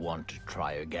beyond? Want to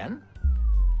try again?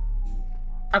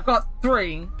 I've got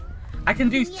 3. I can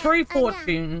do Yeah, 3 again.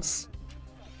 fortunes.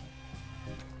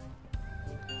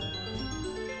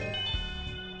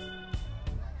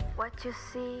 What you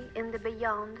see in the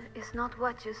beyond is not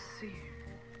what you see,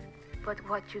 but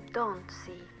what you don't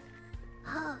see.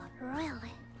 Oh,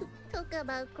 really? Talk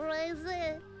about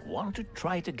crazy. Want to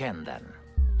try it again then?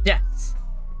 Yes.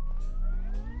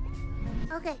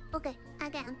 Okay,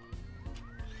 again.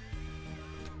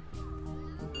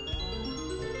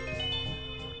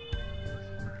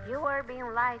 You are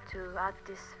being lied to at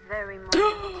this very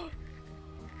moment.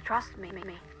 Trust me.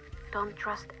 Don't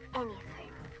trust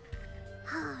anything.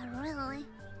 Oh, really?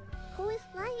 Who is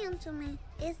lying to me?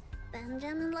 Is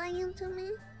Benjamin lying to me?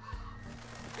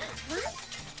 What?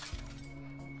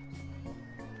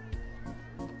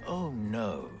 Oh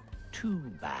no, too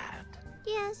bad.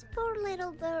 Yes, poor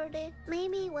little birdie.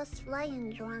 Maybe he was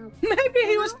flying drunk. Maybe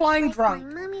he was flying like drunk.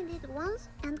 my mommy did once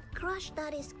and crashed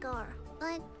Daddy's car.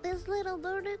 Like this little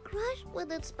birdie crashed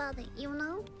with its body, you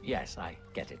know? Yes, I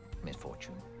get it,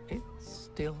 Misfortune. It's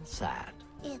still sad.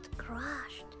 It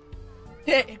crashed.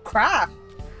 It crashed.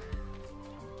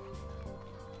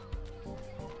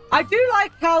 I do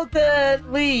like how the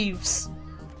leaves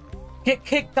get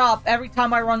kicked up every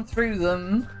time I run through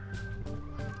them.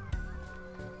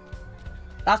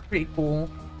 That's pretty cool.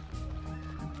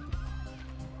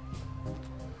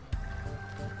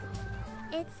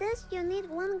 It says you need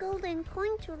 1 golden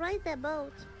coin to ride the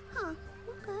boat. Huh,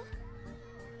 okay.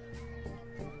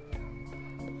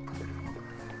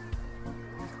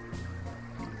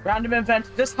 Random event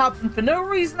just happened for no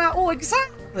reason at all.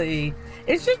 Exactly.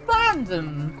 It's just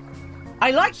random.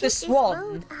 I like this Check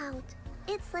swan. boat out.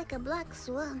 It's like a black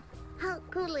swan. How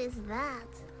cool is that?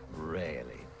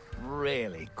 Really,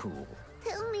 really cool.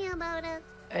 Tell me about it.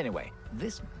 Anyway,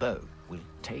 this boat will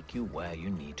take you where you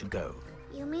need to go.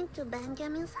 You mean to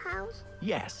Benjamin's house?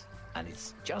 Yes, and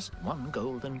it's just 1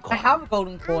 golden I coin. have a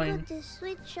golden I coin. got the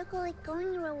sweet chocolate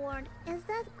coin reward. Is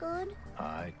that good?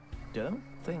 I don't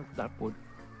think that would...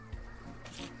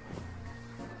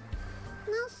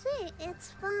 No, see,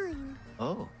 it's fine.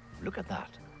 Oh, look at that.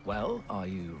 Well, are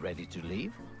you ready to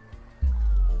leave?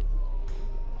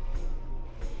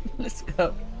 Let's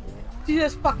go. She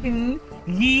just fucking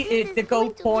yeeted This the is going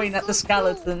gold to be coin at so the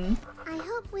skeleton. I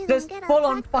hope we Just don't get full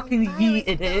on attacked by fucking pirates,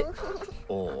 yeeted it. though.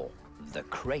 Or the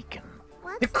Kraken?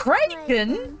 What's The a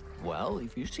Kraken? Well,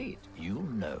 if you see it, you'll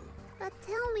know. But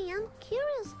tell me, I'm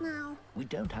curious now. We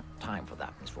don't have time for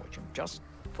that, Misfortune. Just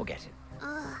forget it.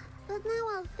 Ugh, but now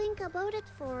I'll think about it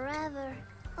forever.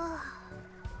 Ugh.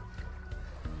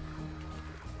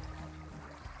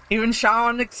 Even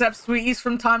Sharon accepts sweeties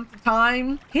from time to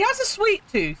time. He has a sweet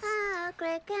tooth. Ah,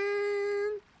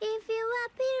 Kraken, if you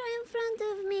appear in front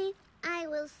of me, I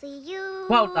will see you.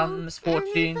 Well done,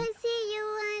 Misfortune. And if I see you,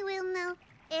 I will know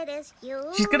it is you.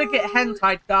 She's gonna get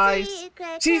hentied, guys. See,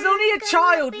 Kraken, She's only a come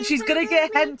child up and in she's gonna front get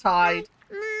of me hentied. right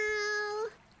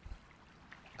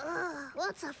now. Ugh,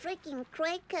 what's a freaking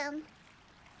Kraken?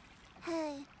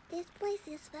 Hey, this place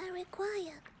is very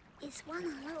quiet. Is one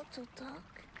allowed to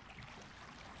talk?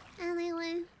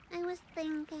 Anyway, I was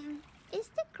thinking, is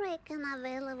the kraken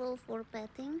available for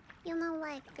petting? You know,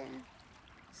 like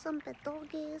some pet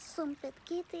doggies, some pet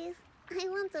kitties. I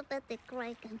want to pet the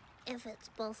kraken, if it's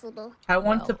possible. I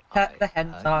want to pet the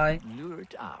hentai. Lure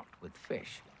it out with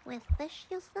fish. With fish,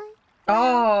 you say?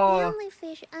 Oh. The only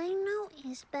fish I know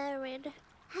is buried.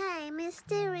 Hey,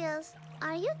 Mysterious,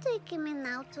 are you taking me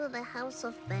now to the house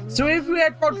of Benjamin? So if we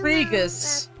had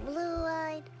Rodriguez. You know, that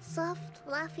blue-eyed, soft,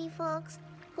 fluffy fox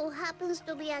who happens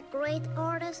to be a great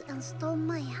artist and stole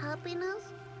my happiness?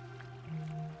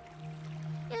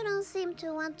 You don't seem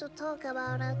to want to talk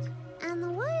about it.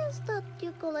 And why is that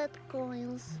you collect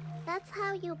coins? That's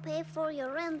how you pay for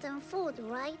your rent and food,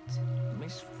 right?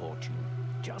 Misfortune,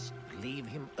 just leave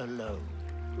him alone.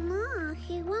 No,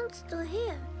 he wants to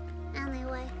hear.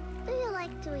 Anyway, do you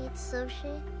like to eat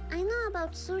sushi? I know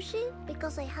about sushi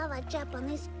because I have a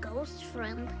Japanese ghost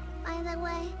friend. By the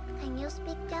way, can you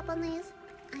speak Japanese?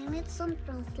 I need some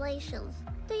translations.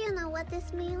 Do you know what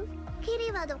this means?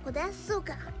 Kiri wa doko desu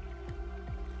ka?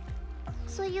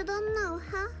 So you don't know,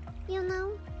 huh? You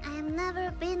know, I have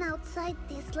never been outside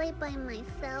this late by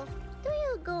myself. Do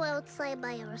you go outside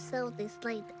by yourself this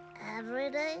late every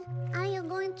day? Are you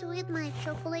going to eat my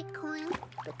chocolate coin?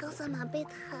 Because I'm a bit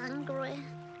hungry.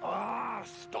 Ah,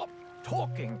 stop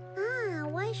talking. Ah,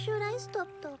 why should I stop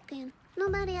talking?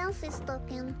 Nobody else is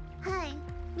talking. Hey,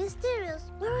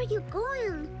 Mysterious, where are you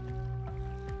going?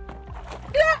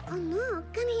 Oh no,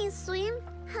 can he swim?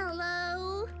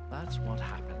 Hello? That's what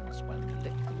happens when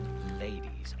little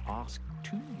ladies ask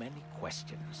too many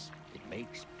questions. It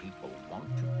makes people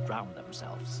want to drown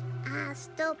themselves. Ah,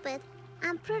 stupid.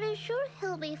 I'm pretty sure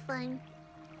he'll be fine.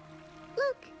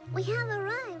 Look, we have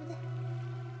arrived.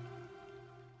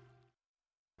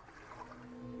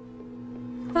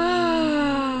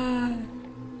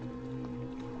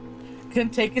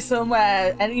 Couldn't take you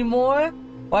somewhere anymore?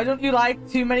 Why don't you like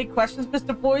too many questions,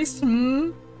 Mr. Voice?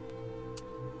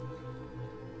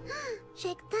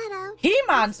 Check that out.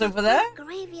 He-Man's over there.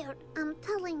 Graveyard, I'm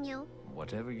telling you.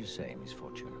 Whatever you say,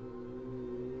 Misfortune.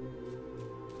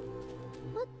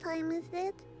 What time is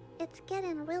it? It's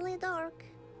getting really dark.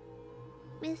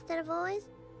 Mr. Voice,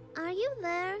 are you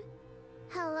there?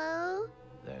 Hello?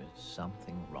 There's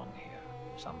something wrong here.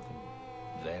 Something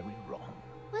very wrong.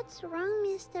 What's wrong,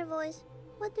 Mr. Voice?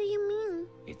 What do you mean?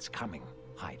 It's coming.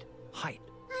 Hide. Hide.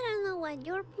 I don't know what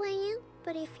you're playing,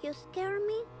 but if you scare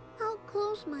me, I'll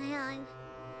close my eyes.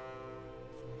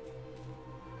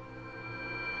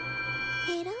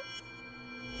 Ada?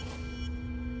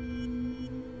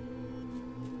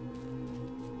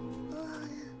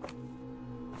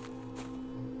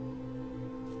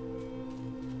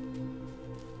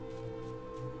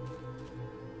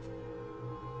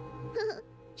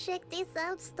 Check this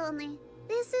out, Stony.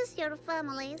 This is your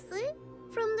family, see?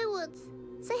 From the woods.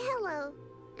 Say hello.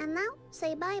 And now,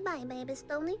 say bye-bye, baby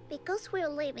Stony, because we're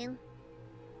leaving.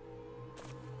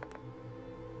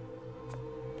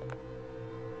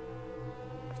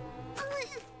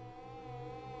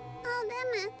 Oh,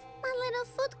 damn it. My little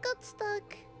foot got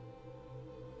stuck.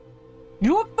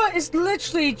 Your butt is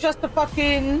literally just a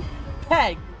fucking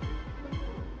peg.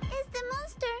 It's the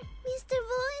monster, Mr.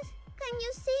 Voice. Can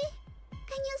you see?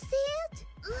 Can you see it?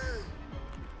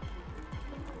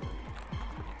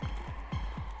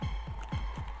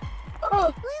 Oh.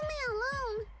 Leave me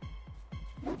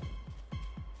alone.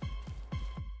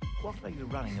 What are you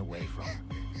running away from?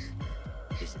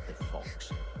 Is it the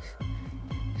fox?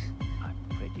 I'm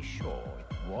pretty sure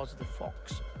it was the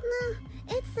fox. No,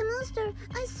 it's the monster.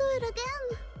 I saw it again.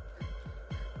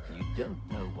 You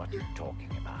don't know what you're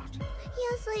talking about.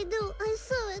 Yes, I do. I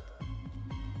saw it.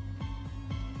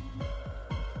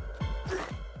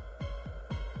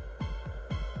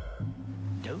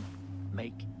 Don't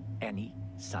make any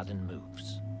sudden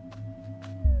moves.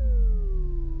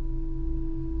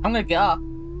 I'm gonna get up.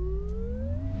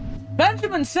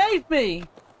 Benjamin, save me!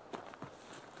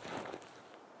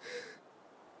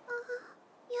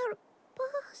 Your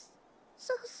paws.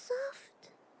 So soft.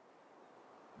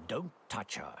 Don't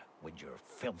touch her with your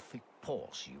filthy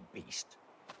paws, you beast.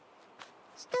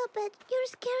 Stop it. You're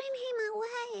scaring him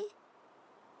away.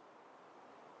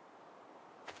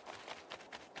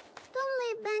 Don't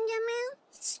leave, Benjamin.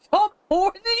 Stop,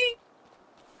 horny!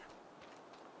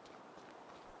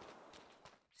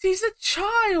 She's a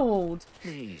child!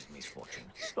 Please,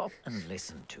 Misfortune, stop and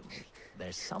listen to me.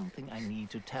 There's something I need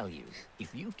to tell you.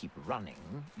 If you keep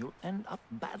running, you'll end up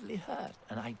badly hurt,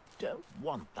 and I don't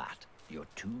want that. You're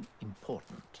too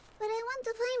important. But I want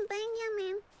to find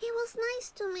Benjamin. He was nice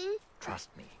to me.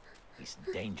 Trust me, he's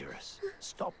dangerous.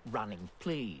 Stop running,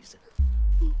 please.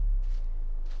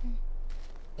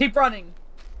 Keep running.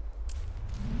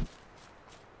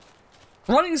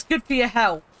 Running's good for your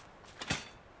health.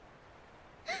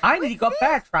 I nearly got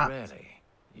bear trapped. Really?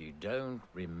 You don't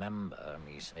remember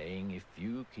me saying if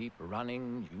you keep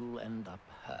running, you'll end up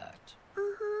hurt?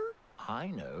 Uh-huh. I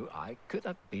know I could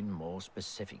have been more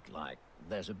specific, like,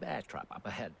 there's a bear trap up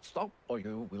ahead. Stop or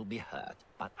you will be hurt.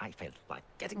 But I felt like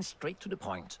getting straight to the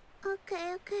point.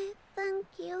 Okay, thank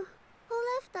you. Who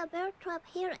left a bear trap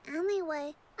here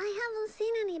anyway? I haven't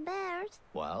seen any bears.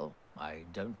 Well, I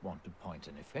don't want to point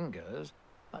any fingers,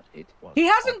 but it was... He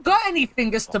hasn't got any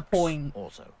fingers to fox. point.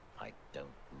 Also, I don't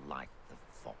like the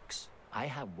fox. I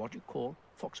have what you call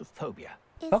foxophobia.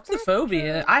 Is that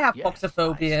Foxophobia? true? I have Yes,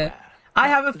 foxophobia. swear. I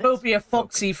Now, have a let's phobia of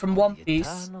focus Foxy from on One the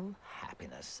Piece. Eternal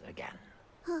happiness again.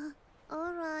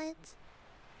 Alright.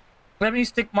 Let me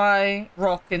stick my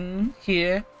rock in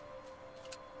here.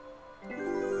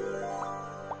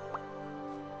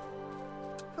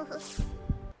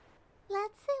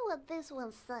 Let's see what this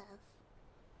one says.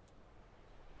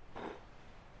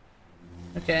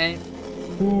 Okay.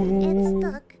 It's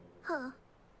stuck. Huh.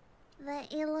 The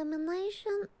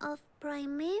elimination of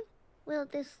Primate will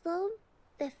dissolve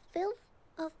the filth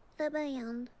of the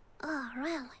beyond. Oh,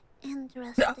 really?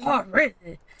 Interesting. Oh,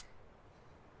 really?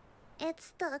 It's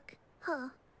stuck. Huh.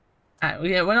 Alright,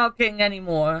 yeah, we're not getting any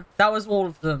more. That was all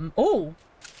of them. Oh!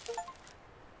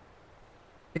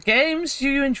 The games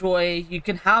you enjoy, you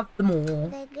can have them all.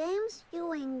 The games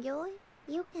you enjoy,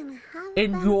 you can have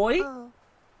Enjoy? them all.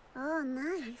 Oh,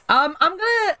 nice. I'm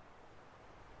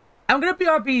gonna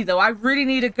BRB though. I really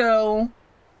need to go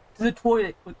to the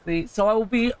toilet quickly, so I will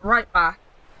be right back.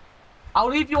 I'll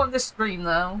leave you on this screen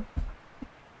though.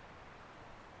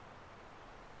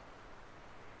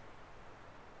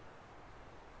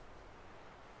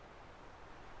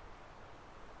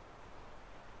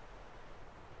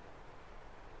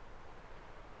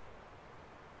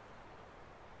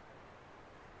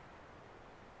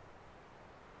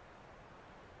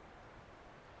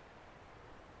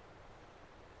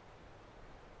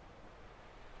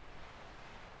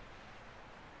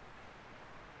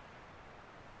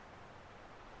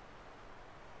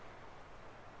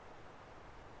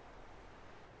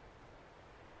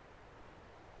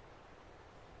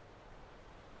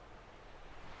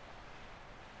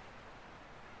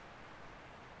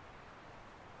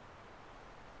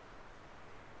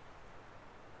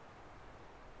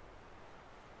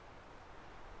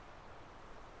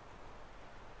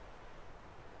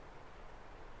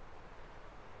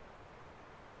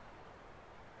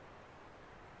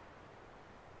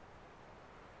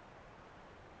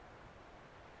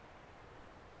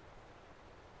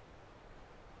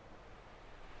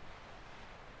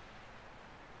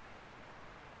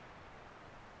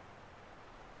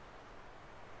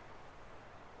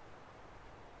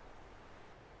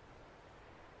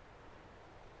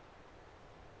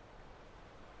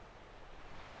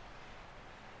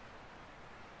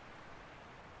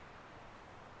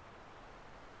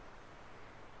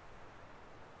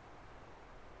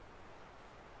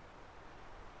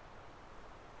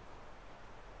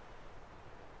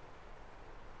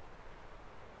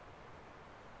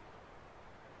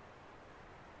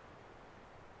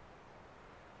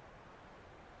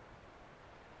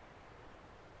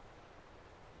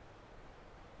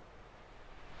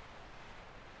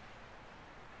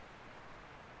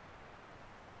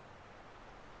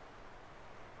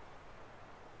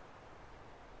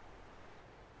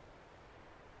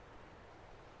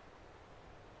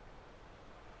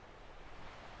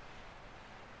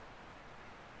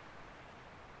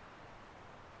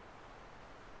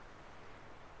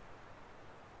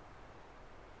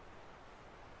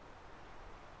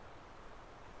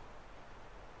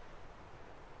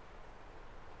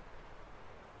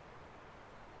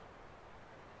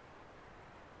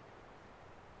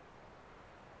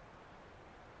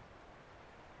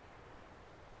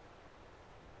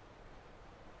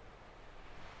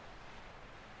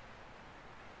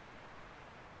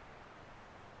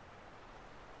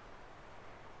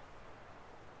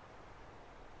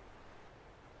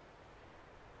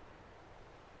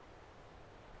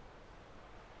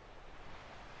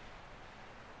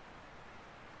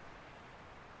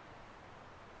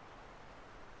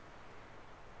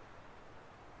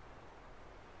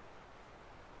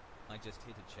 I just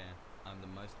hit a chair. I'm the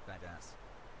most badass.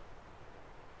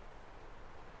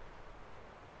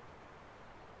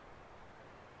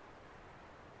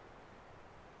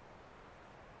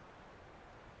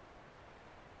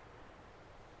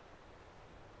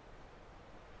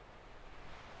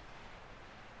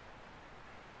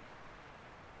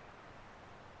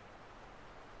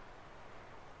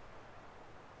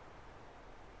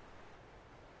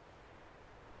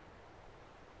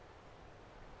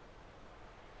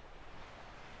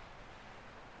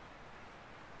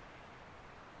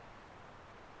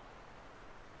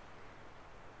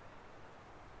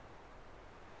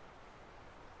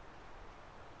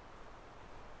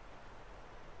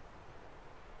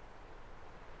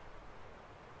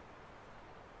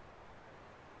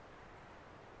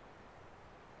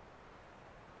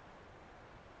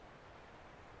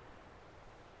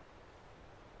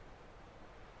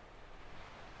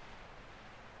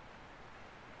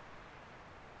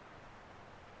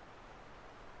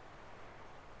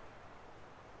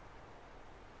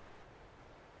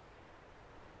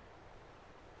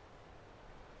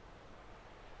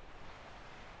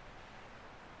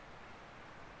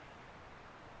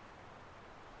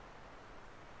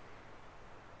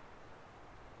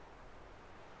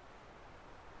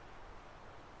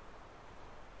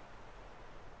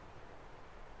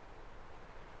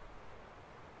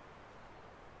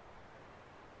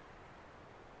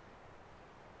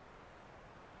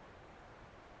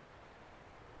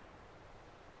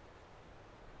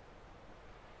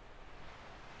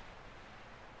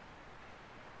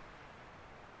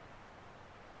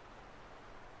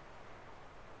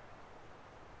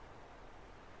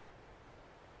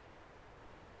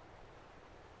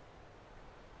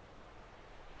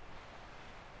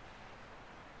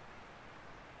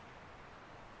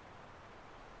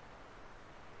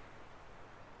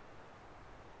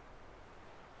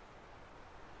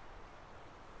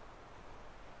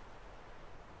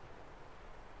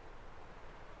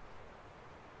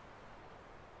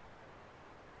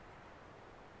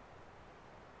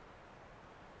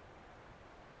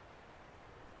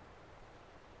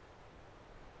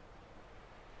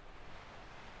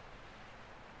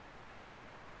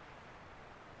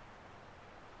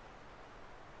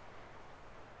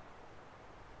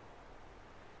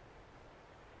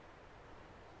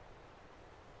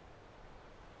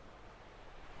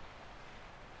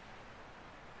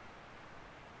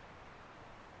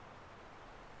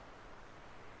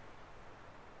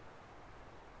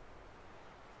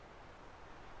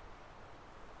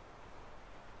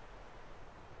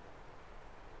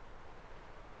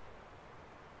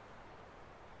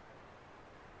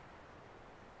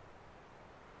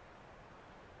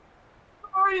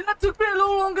 Finally, that took me a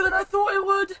little longer than I thought it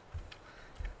would.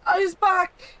 He's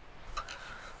back.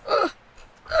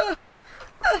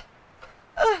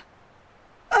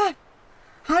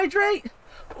 Hydrate.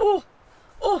 Oh.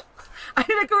 I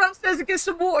need to go downstairs and get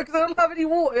some water because I don't have any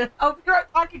water. I'll be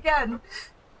right back again.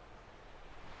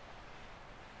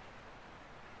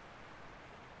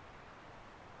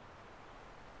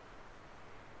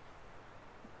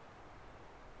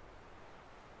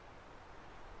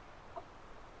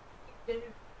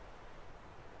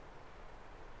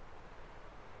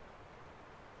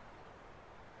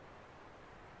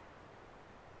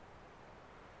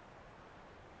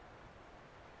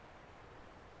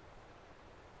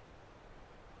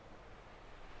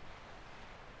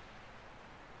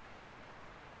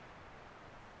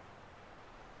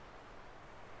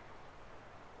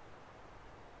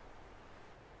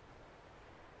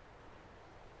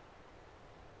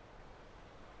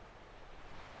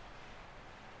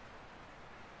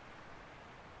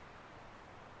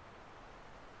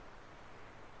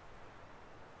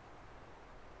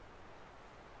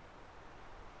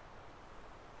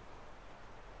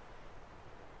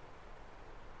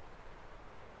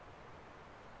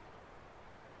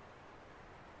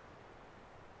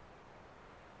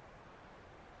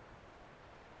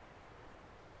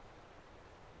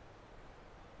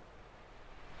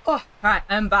 Oh, right,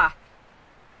 I'm back.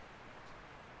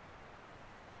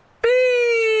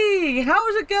 B!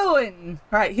 How's it going?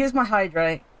 Right, here's my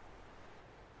hydrate.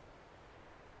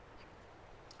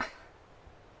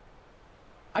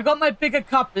 I got my bigger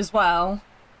cup as well.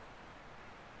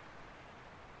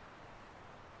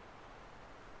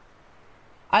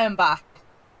 I am back.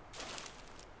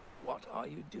 What are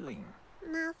you doing?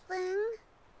 Nothing.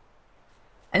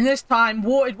 And this time,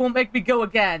 water won't make me go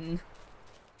again.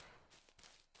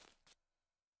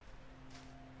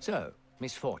 So,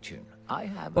 Misfortune, I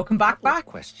have Welcome a back, couple of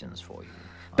questions for you.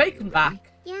 Are Bacon you ready?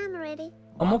 back. Yeah, I'm ready.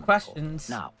 Or more Wonderful. questions.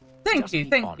 Now, Thank just you, be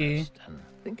thank you. honest and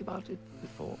think about it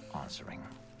before answering.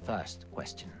 First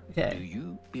question. Okay. Do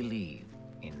you believe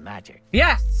in magic?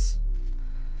 Yes!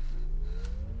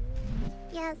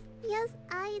 Yes,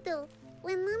 I do.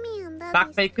 When Mommy and Daddy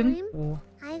Back bacon. scream, Ooh.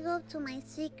 I go to my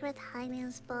secret hiding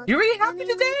spot. You're really And happy in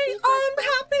my today? secret Oh, I'm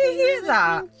spot, happy to they hear never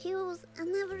that. drink juice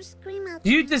and never scream at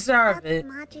You me. deserve That's it.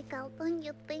 magical, don't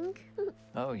you think?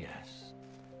 Oh, yes.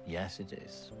 Yes, it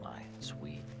is, my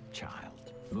sweet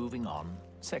child. Moving on.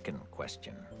 Second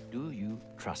question. Do you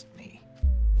trust me?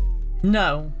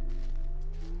 No.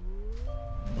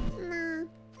 Nah,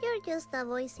 you're just a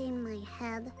voice in my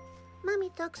head.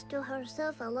 Mommy talks to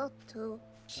herself a lot too.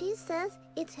 She says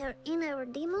it's her inner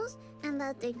demons and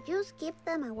that the juice keep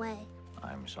them away.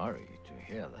 I'm sorry to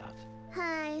hear that.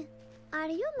 Hi, are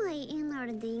you my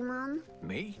inner demon?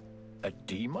 Me? A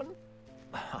demon?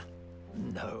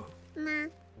 No. Nah,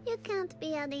 you can't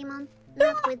be a demon.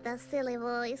 Not with that silly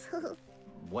voice.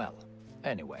 Well,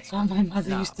 anyway. That's what my mother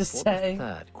now, used to for say. the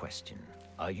third question.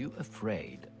 Are you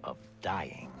afraid of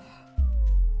dying?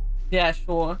 Yeah,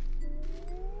 sure.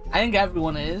 I think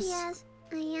everyone is. Yes,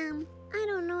 I am. I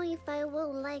don't know if I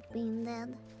will like being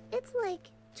dead. It's like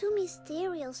too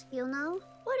mysterious, you know?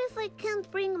 What if I can't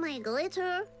bring my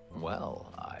glitter?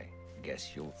 Well, I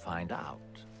guess you'll find out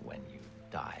when you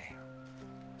die.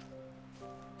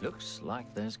 Looks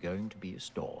like there's going to be a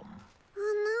storm.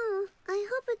 Oh no, I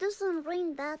hope it doesn't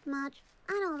rain that much.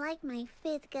 I don't like my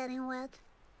feet getting wet.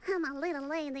 I'm a little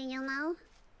lady, you know?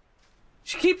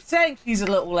 She keeps saying she's a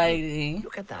little lady.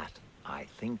 Look at that. I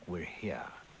think we're here.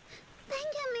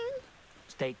 Benjamin,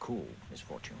 Stay cool,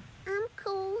 Misfortune. I'm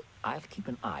cool. I'll keep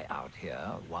an eye out here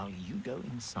while you go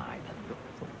inside and look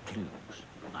for clues.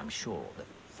 I'm sure that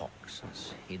Fox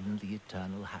has hidden the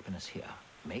eternal happiness here.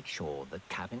 Make sure the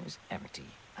cabin is empty,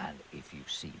 and if you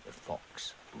see the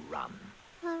fox, run.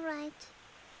 Alright.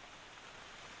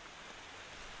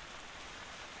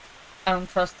 I don't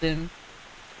trust him.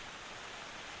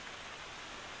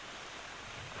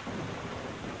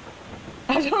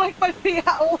 I don't like my feet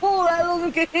at all. I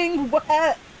don't getting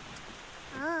wet.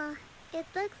 Oh, it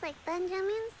looks like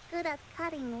Benjamin's good at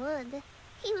cutting wood.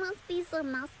 He must be so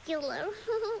muscular.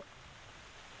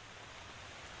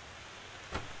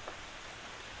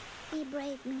 Be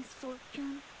brave,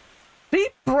 Misfortune. Be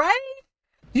brave?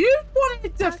 You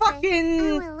wanted to I fucking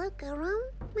will look around.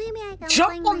 Maybe I can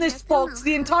jump find on my this fox eternal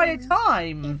the entire happiness.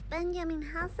 time. If Benjamin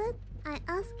has it, I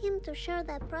ask him to share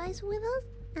the prize with us,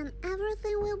 and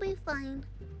everything will be fine.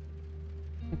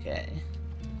 Okay.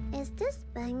 Is this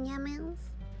Benjamin's?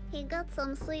 He got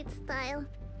some sweet style.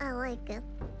 I like it.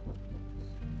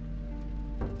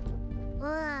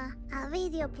 Wow, a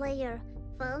video player.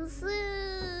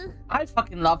 Fancy! I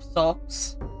fucking love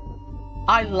socks.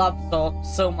 I love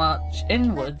socks so much.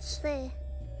 Inwards. Let's see.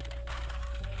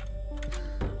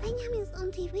 Benjamin's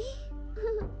on TV?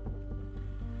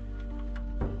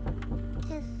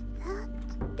 Is that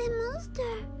the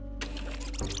monster?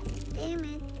 Damn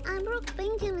it, I broke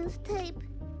Benjamin's tape.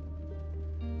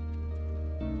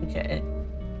 Okay.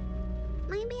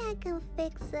 Maybe I can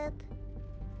fix it.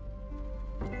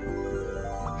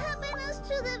 Happiness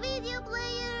to the video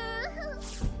player!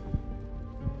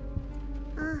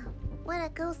 Ah, what a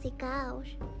cozy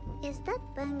couch. Is that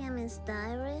Benjamin's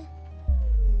diary?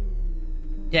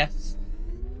 Yes.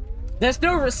 There's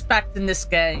no respect in this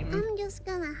game. I'm just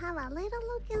gonna have a little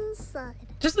look inside.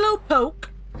 Just a little poke.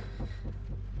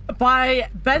 By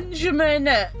Benjamin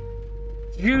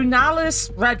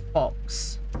Junalis Red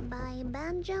Fox. By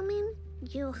Benjamin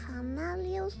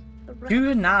Juhanalius.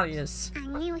 Juhanalius. I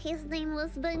knew his name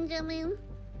was Benjamin.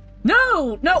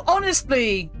 No,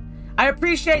 honestly. I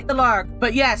appreciate the lark,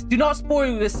 but yes, do not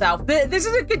spoil yourself. This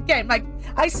is a good game. Like,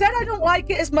 I said I don't like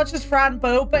it as much as Fran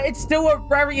Bow, but it's still a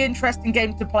very interesting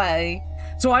game to play.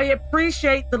 So I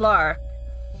appreciate the lark.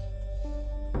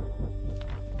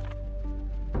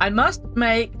 I must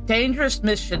make dangerous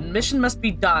mission. Mission must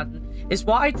be done. Is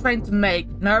what I trained to make.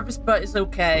 Nervous, but it's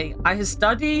okay. I have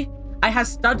study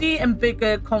and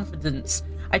bigger confidence.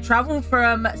 I travel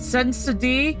from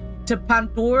Sensidy to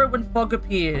Pandora when fog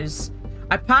appears.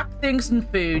 I pack things and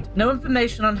food. No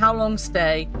information on how long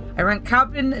stay. I rent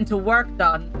cabin until work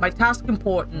done. My task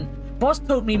important. Boss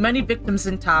told me many victims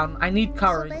in town. I need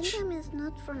courage. So Benjamin's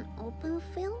not from open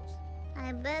fields?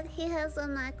 I bet he has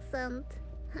an accent.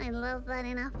 I love that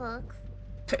in a fox.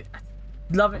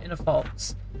 Love it in a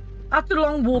fox. After a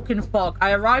long walk in fog,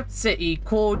 I arrived city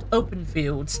called Open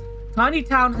Fields. Tiny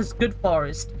town has good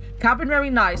forest. Cabin very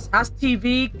nice. Has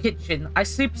TV, kitchen. I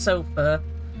sleep sofa.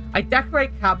 I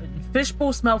decorate cabin.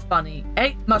 Fishbowl smell funny.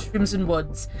 Ate mushrooms in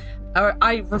woods.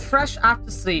 I refresh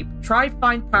after sleep. Try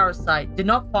find parasite. Did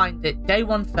not find it. Day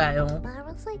 1 fail.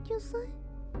 Parasite, you say?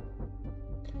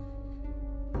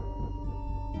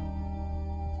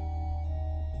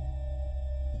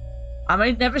 I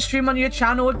may never stream on your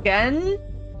channel again.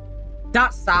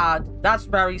 That's sad. That's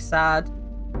very sad.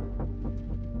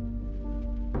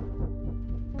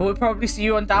 But we'll probably see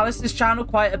you on Dallas's channel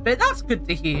quite a bit. That's good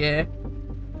to hear.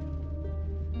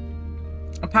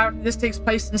 Apparently this takes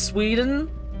place in Sweden.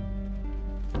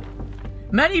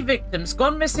 Many victims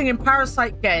gone missing in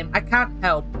Parasite game. I can't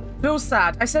help. Feel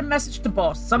sad. I sent message to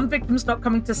boss. Some victims not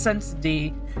coming to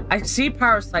Sensidy. I see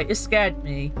Parasite. It scared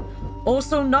me.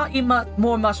 Also, not eat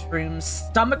more mushrooms.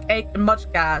 Stomach ache and much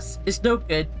gas. It's no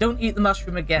good. Don't eat the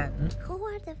mushroom again. Who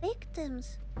are the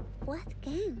victims? What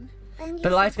game?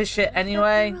 But life is shit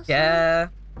anyway. Yeah.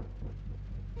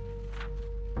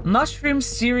 Mushroom,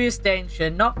 serious danger.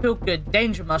 Not feel good.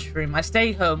 Danger mushroom. I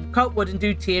stay home. Cut wood and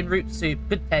do tea and root soup.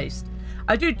 Good taste.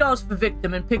 I do dolls for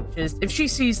victim and pictures. If she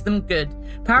sees them, good.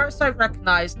 Parasite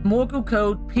recognized. Morgul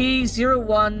code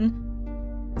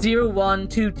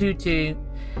P0101222.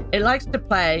 It likes to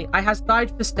play. I has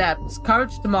died for steps.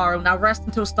 Courage tomorrow. Now rest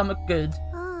until stomach good.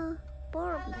 Oh,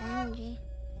 poor Benji.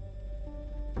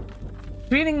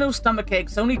 Feeling no stomach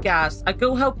aches, only gas. I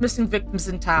go help missing victims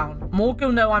in town.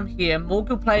 Morgul know I'm here.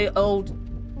 Morgul play old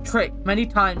trick many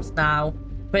times now.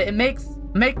 But it make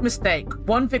mistake.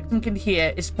 One victim can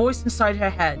hear its voice inside her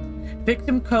head.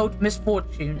 Victim code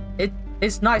Misfortune. It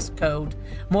is nice code.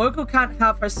 Morgul can't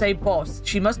have her say boss.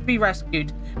 She must be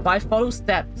rescued. But I follow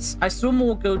steps. I saw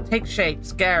Morgul take shape.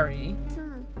 Scary.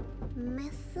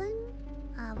 Missing?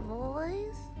 A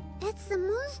voice? It's a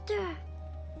monster.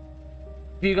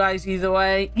 You guys either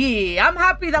way. Yeah, I'm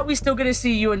happy that we're still gonna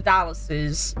see you in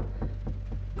Dallas's.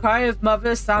 Cry of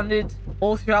mother sounded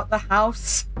all throughout the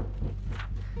house.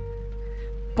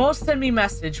 Boss sent me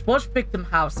message. Watch victim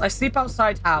house. I sleep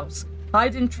outside house.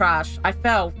 Hide in trash. I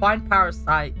fell. Find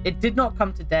parasite. It did not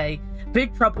come today.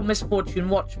 Big trouble, misfortune.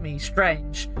 Watch me.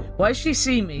 Strange. Why she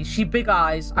see me? She big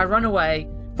eyes. I run away.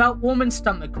 Felt warm in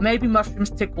stomach. Maybe mushrooms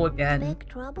tickle again. Big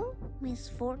trouble?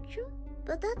 Misfortune?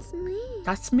 But that's me.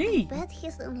 That's me. I bet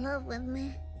he's in love with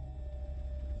me.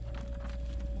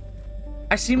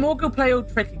 I see Morgul play old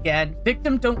trick again.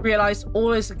 Victim don't realize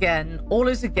all is again. All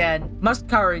is again. Must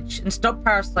courage and stop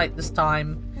parasite this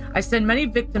time. I send many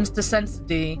victims to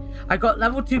Sensidy. I got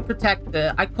level 2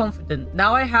 protector. I confident.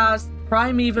 Now I has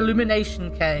primeval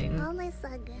illumination cane. All is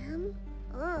again?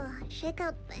 Oh, shake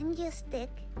out Benji's stick.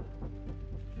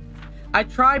 I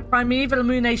try primeval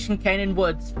illumination cane in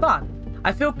woods. Fun.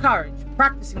 I feel courage.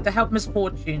 Practicing to help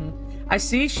misfortune. I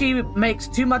see she makes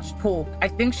too much talk. I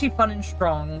think she fun and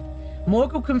strong.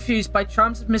 Morgul confused by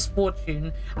charms of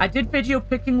misfortune. I did video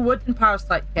picking wood and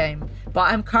parasite game, but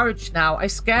I'm encouraged now. I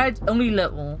scared only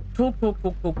little. Talk.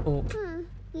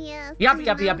 Yes.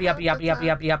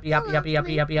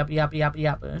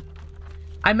 Yabba.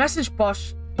 I messaged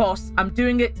boss, I'm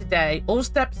doing it today. All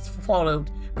steps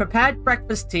followed. Prepared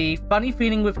breakfast tea, funny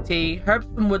feeling with tea, herbs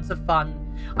from woods of fun.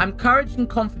 I'm encouraged and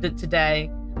confident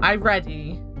today. I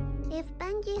ready. If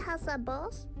Benji has a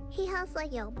boss, he has a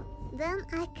job. Then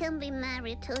I can be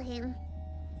married to him.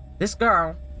 This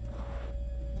girl.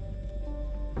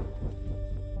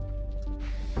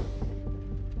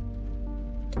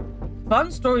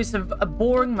 Fun stories of a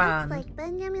boring man. Looks like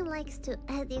Benjamin likes to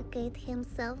educate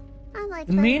himself. I like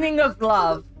The that. meaning of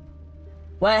love.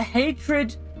 Where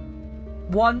hatred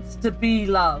wants to be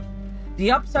love.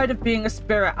 The upside of being a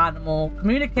spirit animal.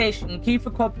 Communication, key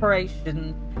for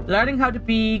cooperation. Learning how to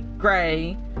be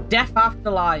grey. Death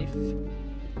after life.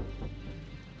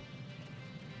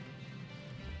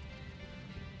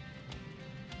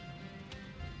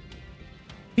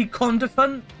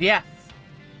 Econdifant? Yes.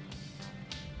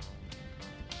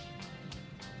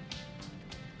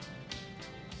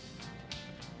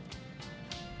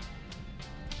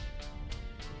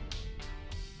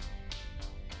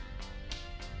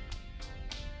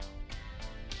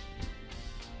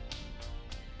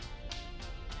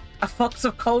 A fox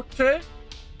of culture?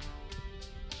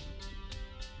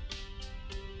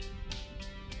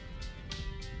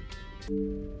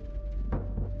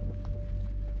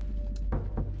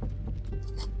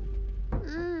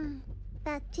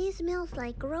 That tea smells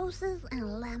like roses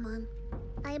and lemon.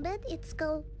 I bet it's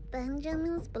called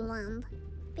Benjamin's Blend.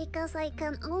 Because I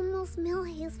can almost smell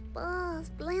his boss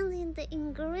blending the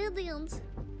ingredients.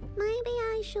 Maybe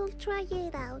I should try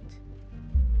it out.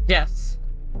 Yes.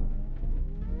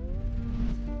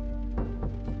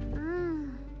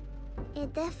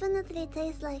 It definitely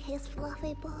tastes like his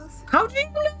fluffy balls. How do you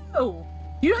know?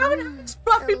 You haven't had his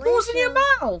fluffy balls in your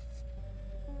mouth.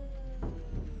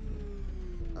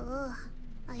 Ugh,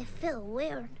 I feel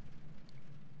weird.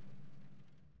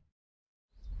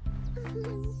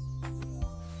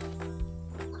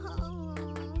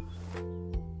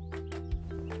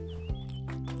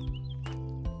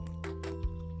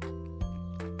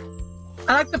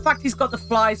 I like the fact he's got the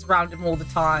flies around him all the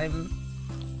time.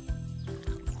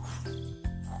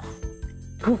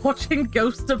 We're watching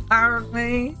Ghost,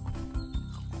 apparently.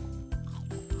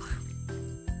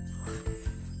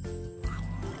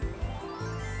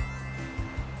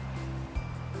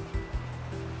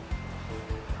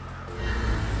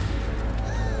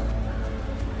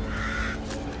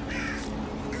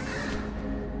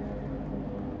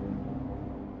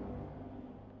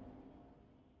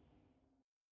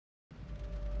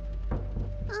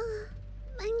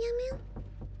 Benjamin?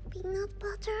 Peanut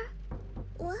butter?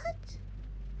 What?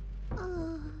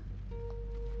 Oh.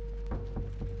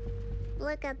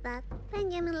 Look at that.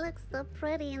 Benjamin looks so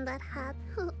pretty in that hat.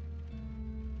 Oh,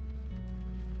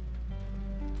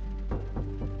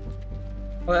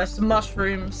 there's some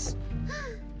mushrooms.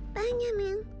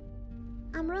 Benjamin!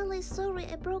 I'm really sorry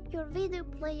I broke your video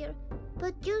player,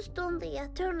 but you stole the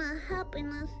eternal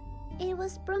happiness. It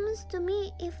was promised to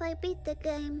me if I beat the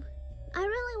game. I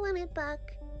really want it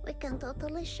back. We can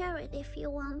totally share it if you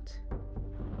want.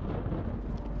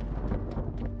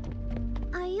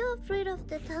 Are you afraid of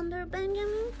the thunder,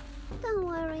 Benjamin? Don't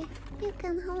worry. You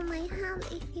can hold my hand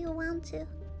if you want to.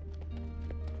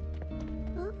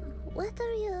 Oh, what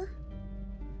are you?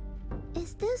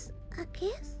 Is this a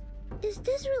kiss? Is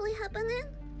this really happening?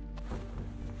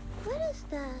 What is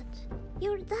that?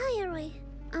 Your diary.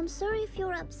 I'm sorry if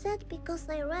you're upset because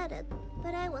I read it,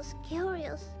 but I was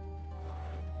curious.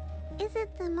 Is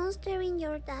it the monster in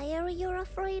your diary you're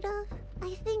afraid of?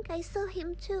 I think I saw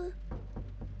him too.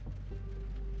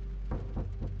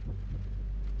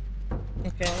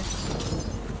 Okay.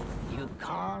 You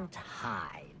can't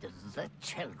hide the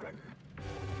children.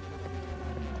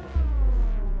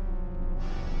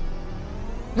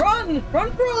 Run!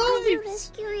 Run for our Are you lives!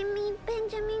 rescuing me,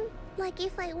 Benjamin? Like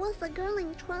if I was a girl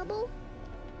in trouble?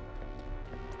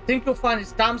 I think you'll find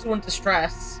it's damsel in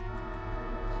distress.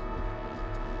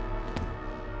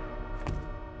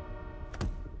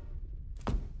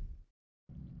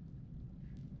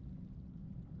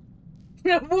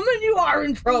 Woman, you are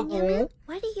in trouble. Benjamin,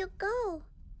 where do you go?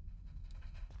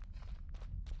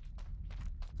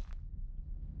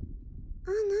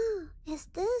 Oh no, is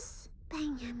this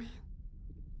Benjamin?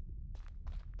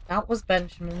 That was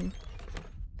Benjamin.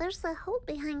 There's a hole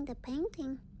behind the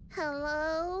painting.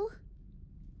 Hello?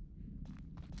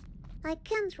 I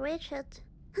can't reach it.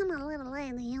 I'm a little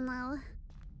lady, you know.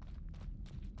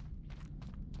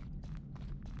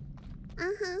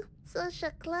 Such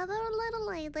a clever little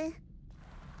lady.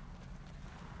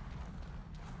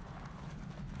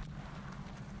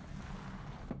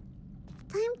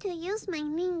 Time to use my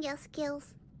ninja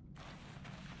skills.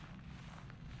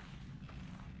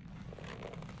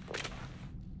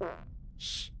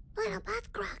 Shh, little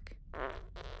butt crack.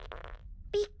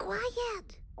 Be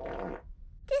quiet.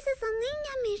 This is a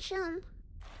ninja mission.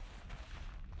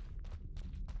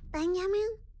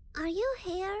 Benjamin, are you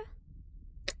here?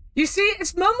 You see,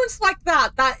 it's moments like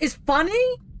that that is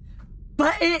funny,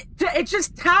 but it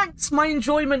just tanks my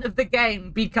enjoyment of the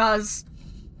game because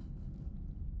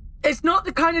it's not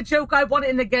the kind of joke I want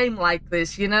in a game like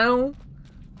this, you know?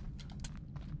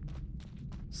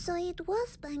 So it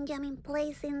was Benjamin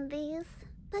placing these,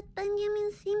 but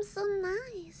Benjamin seems so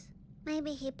nice.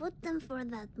 Maybe he put them for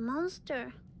that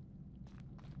monster.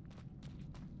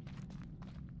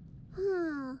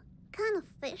 Kind of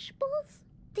fish balls?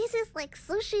 This is like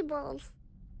sushi balls.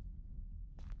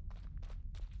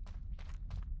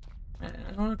 I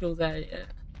don't want to go there yet.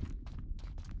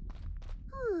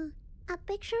 A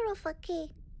picture of a key.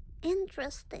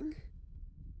 Interesting.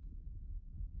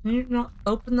 Can you not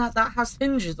open that? That has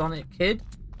hinges on it, kid.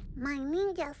 My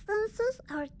ninja senses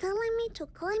are telling me to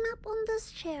climb up on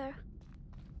this chair.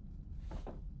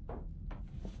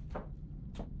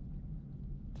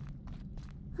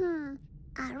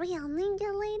 A real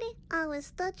ninja lady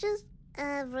always touches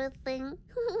everything.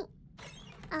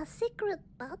 A secret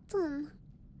button.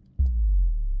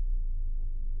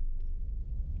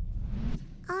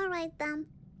 Alright then,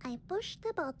 I push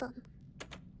the button.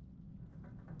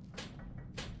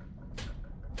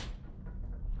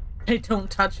 They don't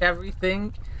touch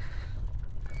everything.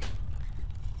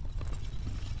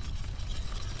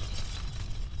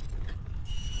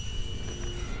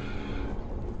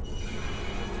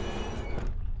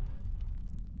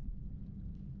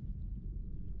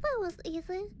 That was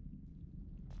easy.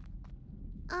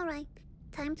 Alright,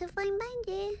 time to find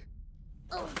Benji.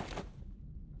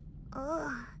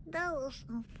 Oh, that was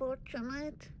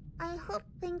unfortunate. I hope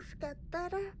things get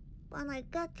better when I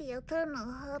get the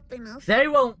eternal happiness. They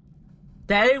won't.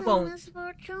 They Little won't.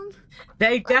 Misfortune.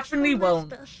 They definitely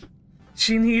won't.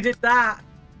 She needed that.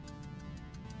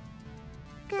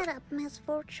 Get up,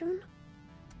 Misfortune.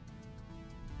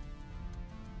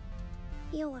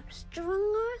 You are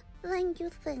stronger than you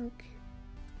think.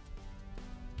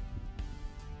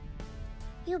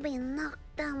 You've been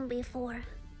knocked down before.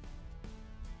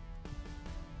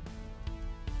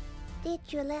 Did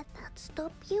you let that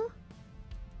stop you?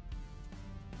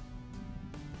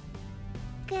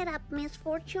 Get up,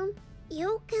 Misfortune.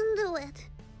 You can do it.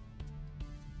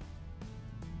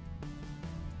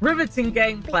 Riveting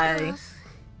gameplay.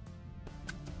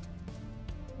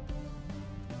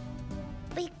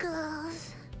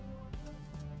 Because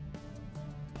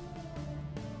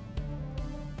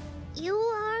you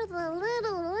are the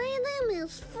little lady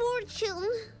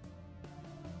Misfortune.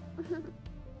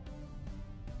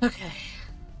 Okay.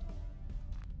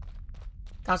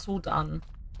 That's all done.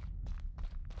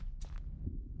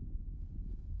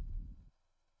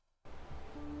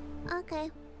 Okay,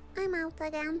 I'm out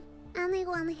again.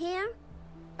 Anyone here?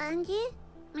 Benji?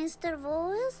 Mr.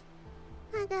 Voice?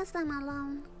 I guess I'm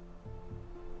alone.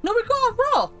 No, we got a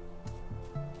rock.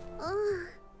 Oh,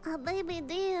 a baby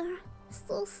deer.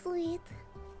 So sweet.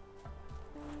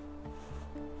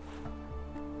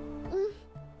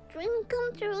 Dream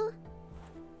come true.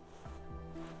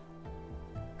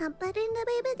 I'm petting the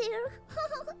baby deer.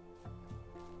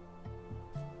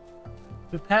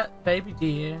 We pet baby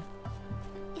deer.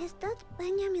 Is that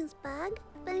Benjamin's bag?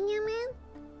 Benjamin?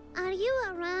 Are you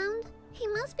around? He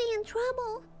must be in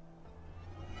trouble.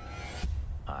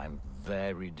 I'm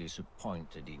very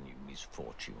disappointed in you,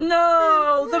 Misfortune.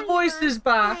 No, the There voice you are. is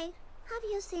back. Hi. Have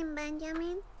you seen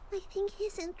Benjamin? I think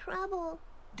he's in trouble.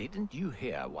 Didn't you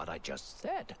hear what I just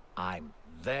said? I'm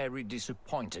very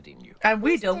disappointed in you. And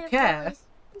we Mr. don't care. Voice,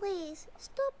 please,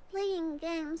 stop playing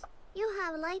games. You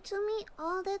have lied to me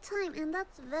all the time, and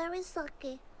that's very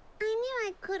sucky. I knew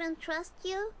I couldn't trust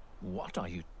you. What are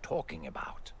you talking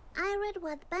about? I read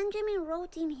what Benjamin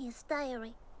wrote in his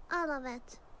diary. All of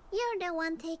it. You're the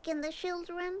one taking the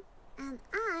children. And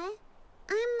I'm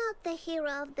not the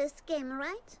hero of this game,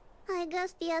 right? I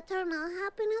guess the eternal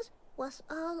happiness was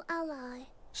all a lie.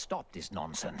 Stop this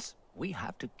nonsense. We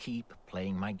have to keep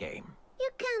playing my game. You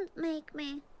can't make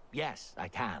me. Yes, I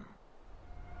can.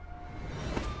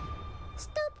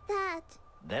 Stop that.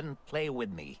 Then play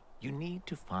with me. You need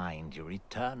to find your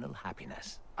eternal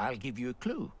happiness. I'll give you a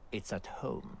clue. It's at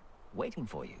home, waiting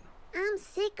for you. I'm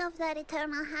sick of that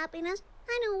eternal happiness.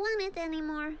 I don't want it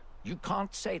anymore. You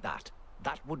can't say that.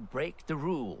 That would break the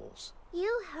rules.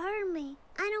 You heard me.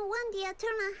 I don't want the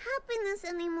eternal happiness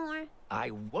anymore. I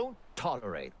won't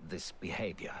tolerate this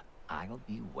behavior. I'll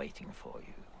be waiting for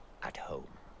you at home.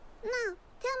 Now,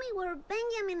 tell me where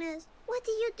Benjamin is. What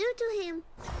did you do to him?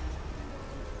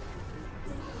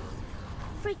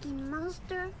 Freaking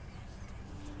monster.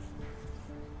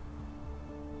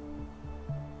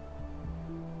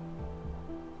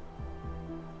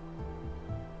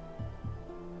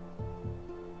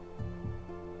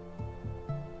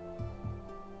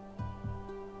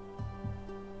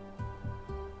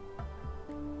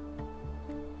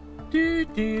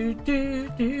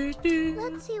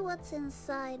 Let's see what's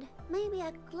inside. Maybe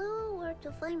a clue where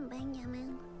to find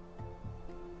Benjamin.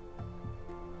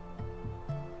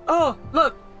 Oh,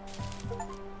 look!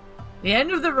 The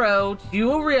end of the road, you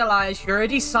will realize you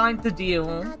already signed the deal.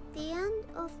 At the end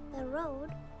of the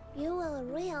road, you will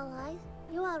realize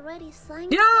you already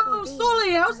signed Yo, the deal.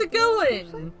 Sully, how's it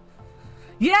going?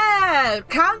 Yeah,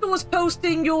 Candle was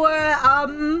posting your,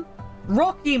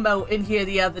 Rocky emote in here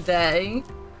the other day.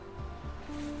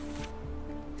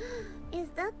 Is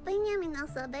that Benjamin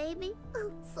as a baby?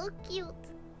 Oh, so cute.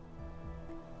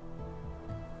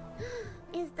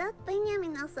 Is that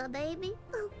Benjamin as a baby?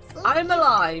 Oh, so I'm cute.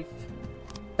 alive.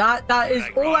 That is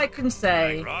all I can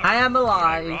say. I am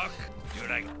alive.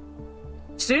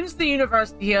 Students at the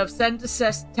University here have sent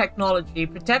assess technology,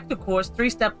 protect the course,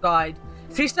 3-step guide.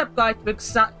 3-step guide to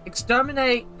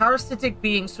exterminate parasitic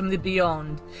beings from the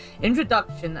beyond.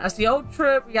 Introduction. As the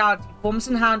ultra reality forms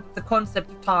in hand with the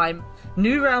concept of time,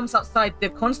 new realms outside the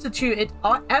constituted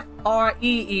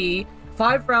FREE,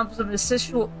 5 realms of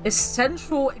essential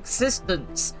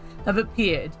existence, have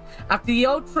appeared. After the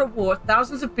Ultra War,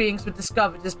 thousands of beings were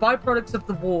discovered as byproducts of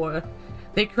the war.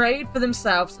 They created for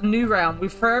themselves a new realm. We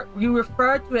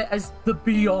refer to it as the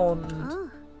Beyond. Oh,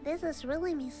 this is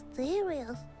really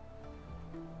mysterious.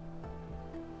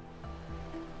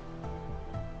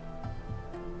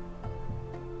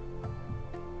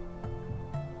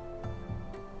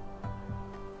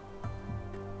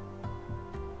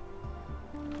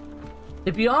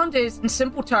 The Beyond is, in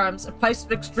simple terms, a place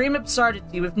of extreme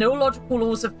absurdity with no logical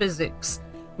laws of physics.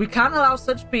 We can't allow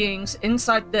such beings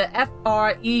inside the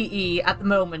FREE at the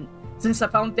moment, since the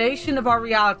foundation of our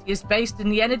reality is based in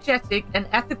the energetic and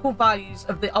ethical values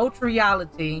of the Ultra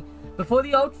Reality. Before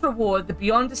the Ultra War, the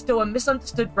Beyond is still a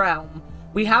misunderstood realm.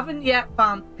 We haven't yet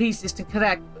found pieces to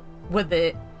connect with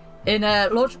it in a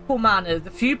logical manner. The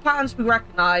few patterns we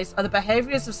recognize are the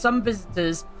behaviors of some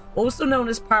visitors, also known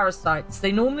as parasites.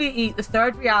 They normally eat the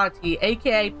third reality,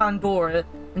 aka Pandora,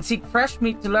 and seek fresh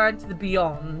meat to lure into the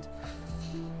Beyond.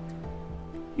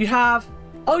 You have...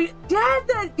 Oh,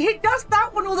 yeah, he does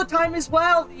that one all the time as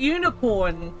well, the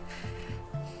unicorn.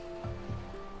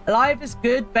 Alive is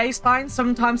good, baseline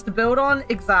sometimes to build on.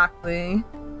 Exactly.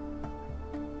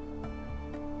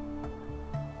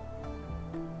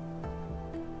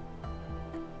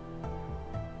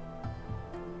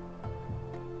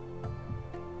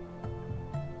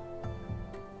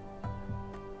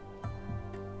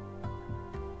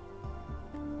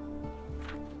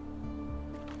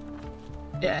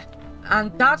 Yeah,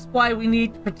 and that's why we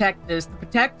need protectors. The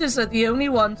protectors are the only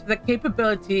ones with the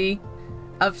capability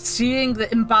of seeing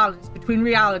the imbalance between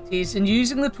realities and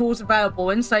using the tools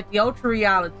available inside the Ultra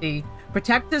Reality.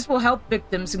 Protectors will help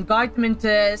victims and guide them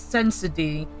into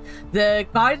sensity. The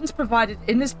guidance provided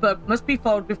in this book must be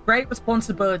followed with great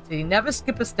responsibility. Never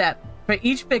skip a step. For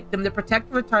each victim, the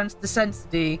Protector returns to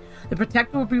sensity. The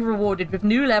Protector will be rewarded with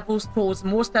new levels, tools, and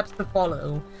more steps to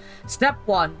follow. Step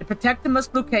 1. The Protector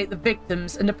must locate the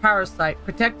victims and the parasite.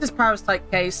 Protector's parasite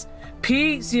case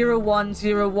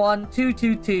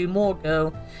P0101222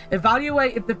 Morgo.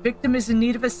 Evaluate if the victim is in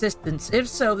need of assistance. If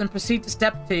so, then proceed to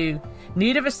Step 2.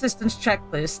 Need of assistance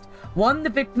checklist. 1. The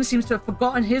victim seems to have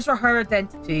forgotten his or her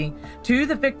identity. 2.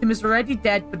 The victim is already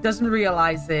dead but doesn't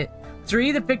realize it.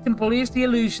 3. The victim believes the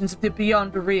illusions of the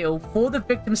beyond are real. 4. The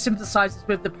victim sympathizes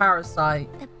with the parasite.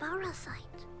 The parasite.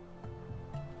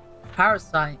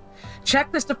 Parasite.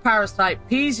 Checklist of parasite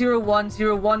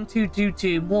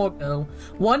P0101222 Morgo.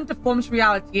 1. Deforms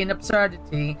reality and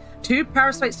absurdity. 2.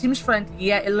 Parasite seems friendly,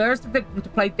 yet it lures the victim to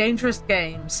play dangerous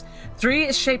games. 3.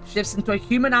 It shapeshifts into a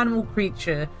human animal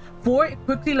creature. 4. It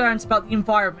quickly learns about the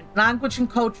environment. Language and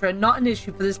culture are not an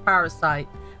issue for this parasite.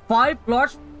 5.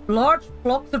 Large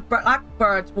flocks of black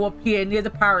birds will appear near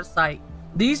the parasite.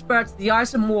 These birds are the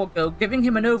eyes of Morgo, giving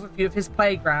him an overview of his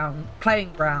playing ground.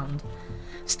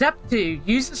 Step 2.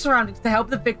 Use the surroundings to help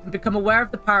the victim become aware of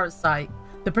the parasite.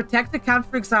 The Protector can,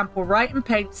 for example, write and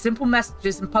paint simple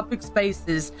messages in public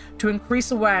spaces to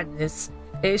increase awareness.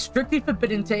 It is strictly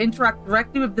forbidden to interact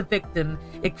directly with the victim.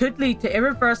 It could lead to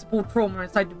irreversible trauma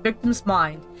inside the victim's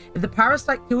mind. If the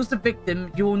parasite kills the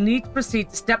victim, you will need to proceed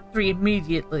to step 3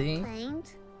 immediately.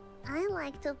 Paint? I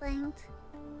like to paint.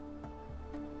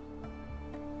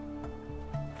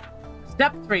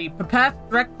 Step 3. Prepare for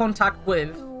direct contact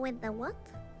with. With the what?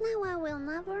 Now I will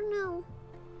never know.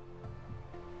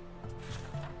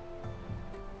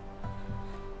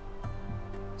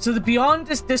 So the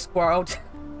Beyond is Discworld.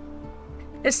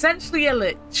 Essentially a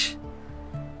lich.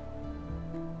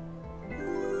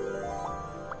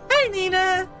 Hey,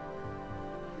 Nina!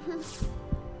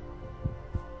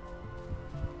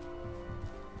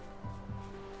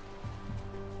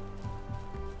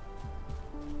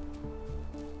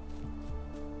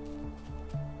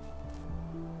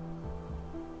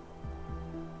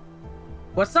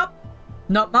 What's up?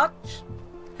 Not much.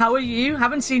 How are you?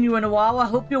 Haven't seen you in a while. I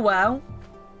hope you're well.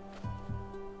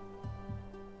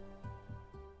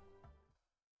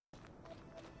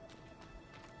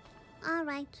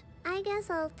 Alright, I guess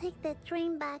I'll take the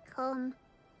train back home.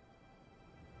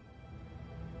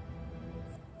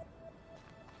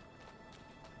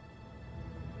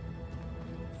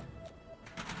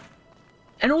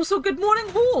 And also, good morning,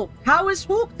 Hawk. How is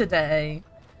Hawk today?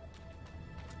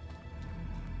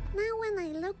 Now when I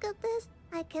look at this,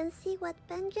 I can see what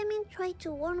Benjamin tried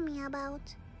to warn me about.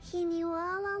 He knew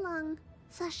all along.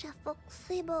 Such a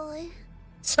foxy boy.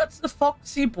 Such a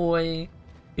foxy boy.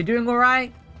 You're doing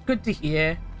alright? Good to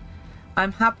hear.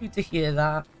 I'm happy to hear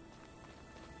that.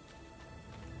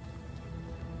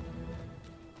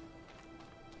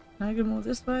 Can I go more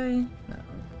this way? No.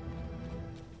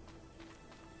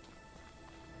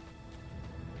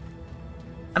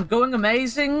 I'm going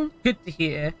amazing. Good to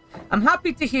hear. I'm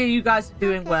happy to hear you guys are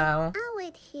doing well. I'll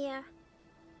wait here.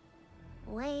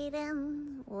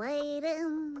 Waiting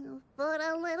for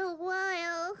a little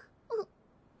while.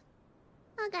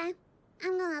 Okay,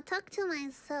 I'm gonna talk to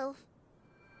myself.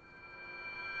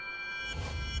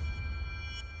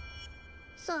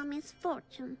 So,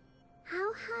 Misfortune,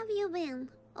 how have you been?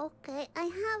 Okay, I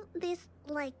have this,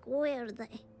 like, weird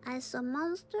day. I saw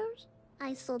monsters,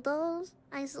 I saw dolls,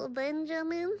 I saw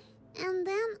Benjamin, and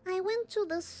then I went to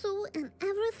the zoo and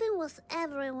everything was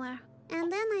everywhere.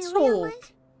 And then I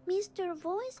realized Mr.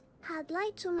 Voice had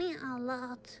lied to me a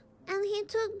lot. And he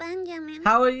took Benjamin.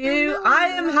 How are you? I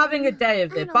am having a day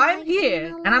of it, but I'm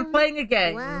here and I'm playing a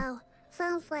game. Wow,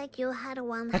 sounds like you had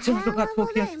one I don't know hell about of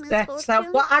a day, talking to myself.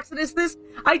 Misfortune. What accent is this?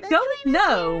 I The don't train is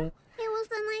know. here. It was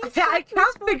a nice I trip,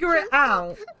 can't figure it Misfortune.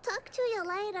 out. Talk to you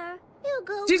later. You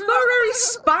go. She's got a very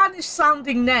Spanish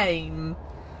sounding name.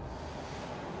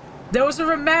 There was a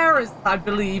Ramirez, I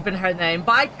believe, in her name,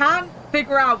 but I can't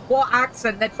figure out what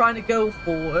accent they're trying to go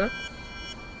for.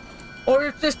 Or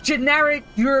if just generic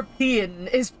European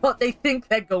is what they think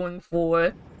they're going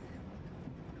for.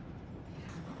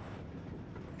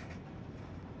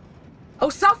 Oh,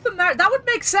 South America. That would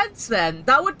make sense then.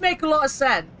 That would make a lot of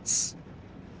sense.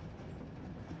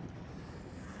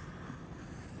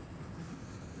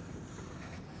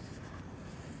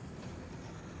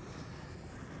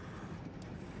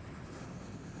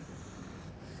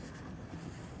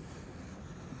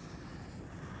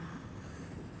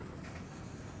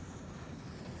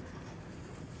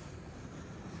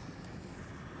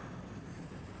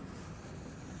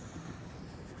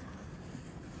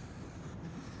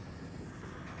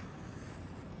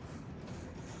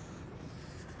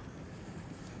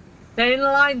 Stay in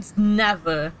the lines?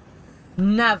 Never.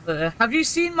 Never. Have you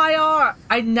seen my art?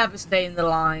 I never stay in the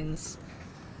lines.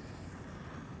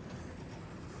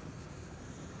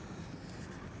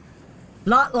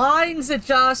 Lines are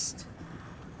just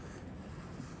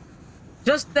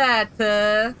there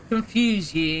to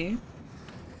confuse you.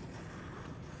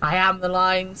 I am the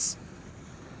lines.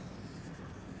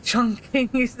 Chunking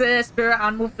is the spirit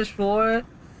animal for sure.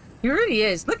 He really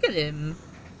is. Look at him.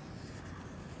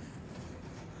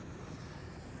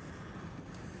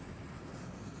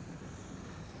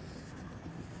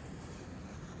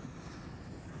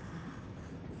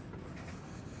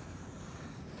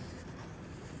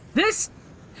 This,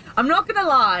 I'm not gonna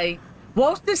lie,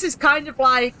 whilst this is kind of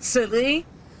like silly,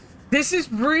 this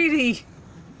is really,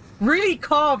 really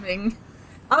calming.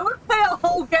 I would play a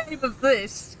whole game of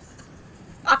this.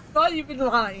 I'm not even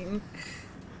lying.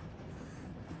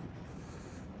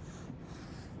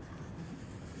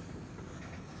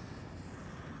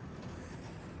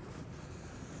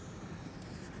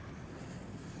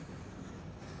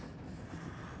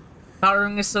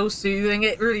 Coloring is so soothing,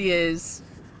 it really is.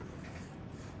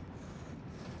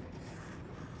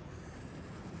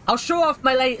 I'll show off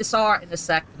my latest art in a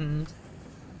second.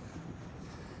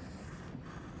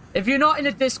 If you're not in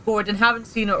a Discord and haven't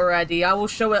seen it already, I will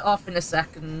show it off in a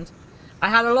second. I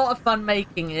had a lot of fun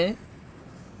making it.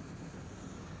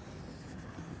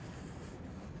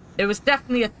 It was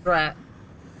definitely a threat.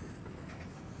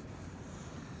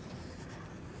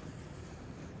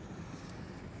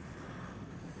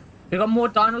 We got more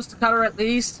dinos to color at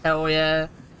least? Hell yeah.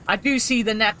 I do see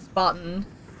the next button.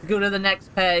 Go to the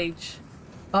next page.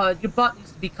 Your butt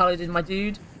needs to be colored in, my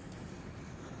dude.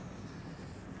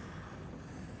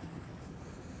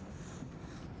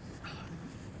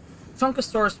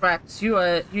 Trunkosaurus Rex, you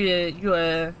are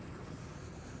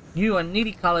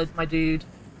neatly colored, my dude.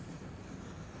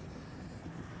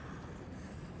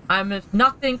 I'm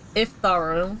nothing if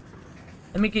thorough.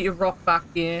 Let me get your rock back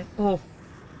here. Oh,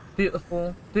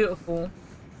 beautiful, beautiful.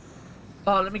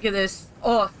 Oh, let me get this.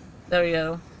 Oh, there we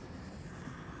go.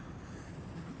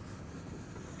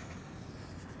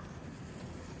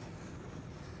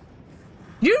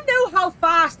 You know how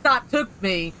fast that took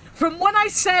me from when I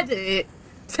said it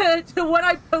to when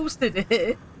I posted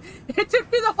it. It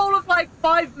took me the whole of like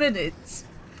 5 minutes.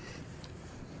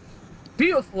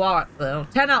 Beautiful art though.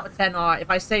 10 out of 10 art if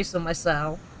I say so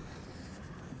myself.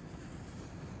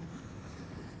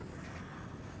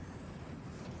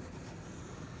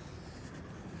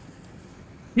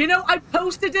 You know, I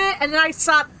posted it and then I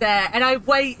sat there and I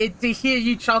waited to hear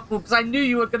you chuckle because I knew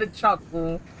you were going to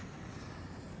chuckle.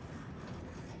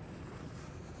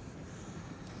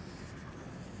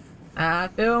 I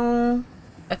feel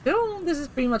this is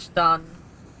pretty much done.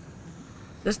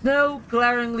 There's no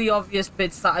glaringly obvious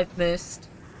bits that I've missed.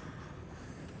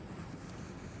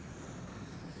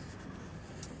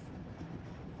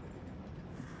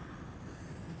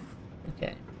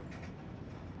 Okay.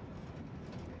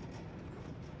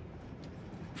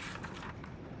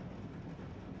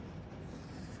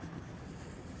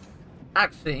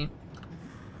 Actually,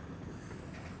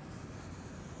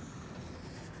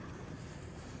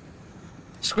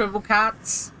 scribble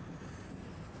cats.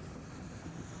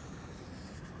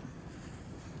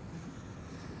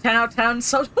 Ten out of 10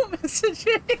 social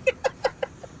messaging.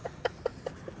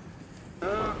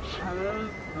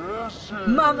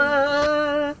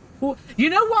 Mama. You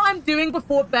know what I'm doing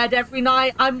before bed every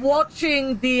night? I'm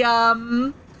watching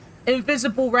the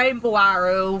Invisible Rainbow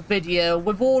Arrow video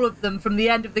with all of them from the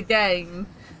end of the game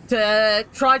to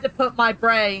try to put my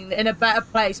brain in a better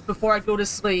place before I go to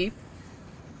sleep.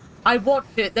 I watch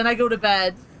it, then I go to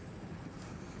bed.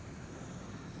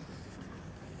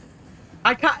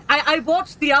 I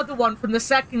watched the other one from the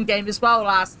second game as well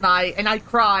last night, and I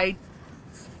cried.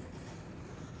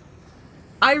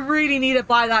 I really need to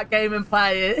buy that game and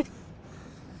play it.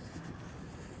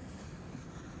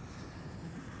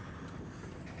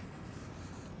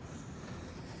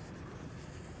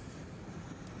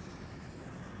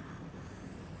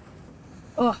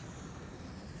 Oh.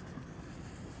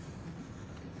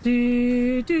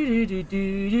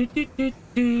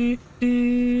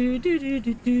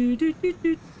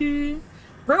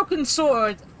 Broken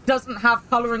Sword doesn't have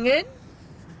coloring in.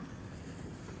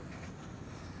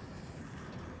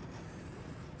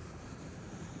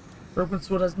 Broken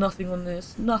Sword has nothing on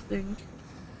this. Nothing.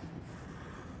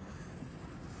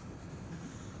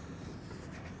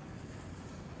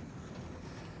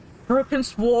 Broken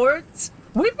Swords.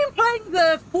 We've been playing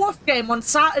the 4th game on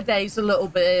Saturdays a little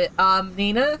bit,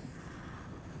 Nina.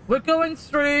 We're going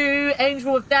through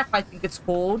Angel of Death, I think it's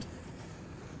called.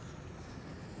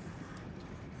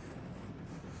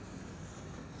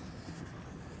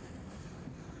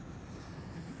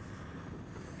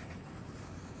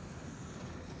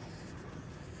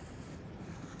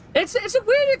 It's a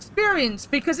weird experience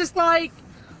because it's like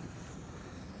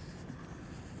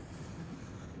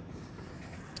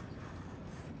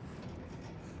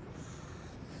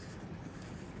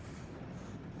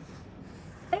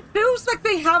it feels like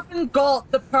they haven't got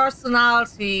the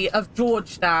personality of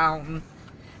Georgetown,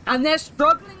 and they're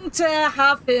struggling to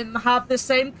have him have the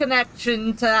same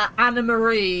connection to Anna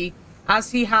Marie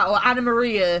as he had, or Anna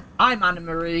Maria. I'm Anna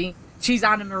Marie. She's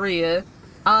Anna Maria.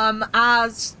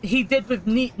 As he did with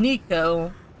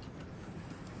Nico.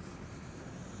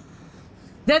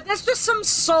 There's just some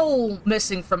soul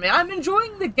missing from it. I'm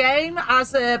enjoying the game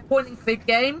as a point-and-click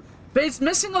game, but it's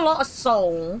missing a lot of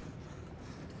soul.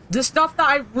 The stuff that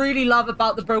I really love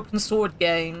about the Broken Sword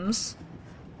games.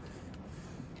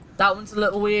 That one's a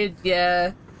little weird,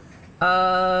 yeah.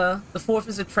 The 4th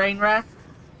is a train wreck.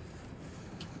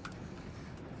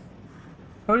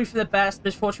 Probably for the best.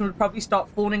 Misfortune would probably start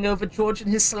fawning over George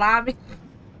and his slamming.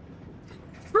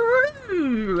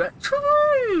 True!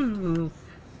 True!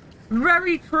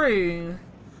 Very true.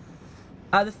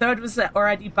 The 3rd was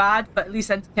already bad, but at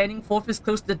least entertaining. 4th is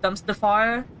close to the dumpster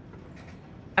fire.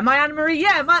 Am I Anna Marie?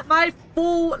 Yeah, my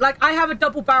full, like, I have a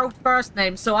double-barreled first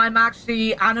name, so I'm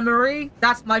actually Anna Marie.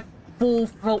 That's my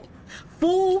full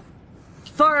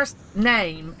first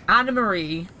name. Anna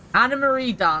Marie. Anna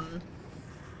Marie Dunn.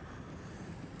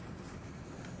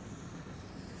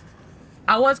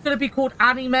 I was going to be called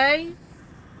Annie Mae,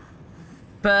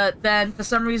 but then for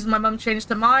some reason my mum changed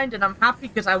her mind, and I'm happy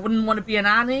because I wouldn't want to be an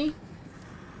Annie.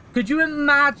 Could you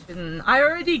imagine? I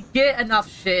already get enough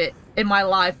shit in my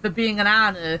life for being an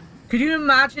Anna. Could you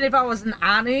imagine if I was an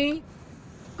Annie?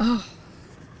 Oh,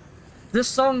 the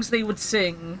songs they would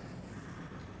sing.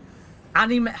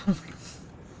 Annie Mae.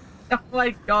 Oh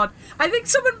my god. I think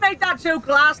someone made that joke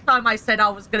last time I said I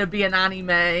was going to be an Annie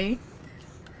Mae.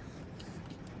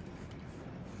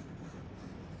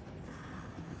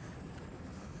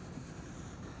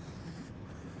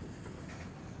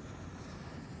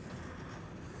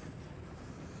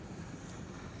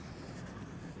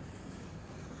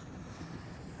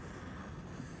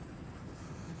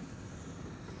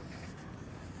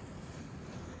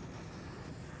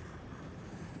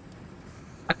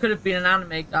 I could have been an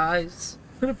anime, guys.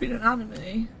 Could have been an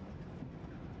anime.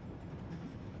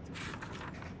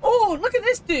 Oh, look at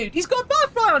this dude. He's got a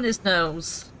butterfly on his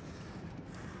nose.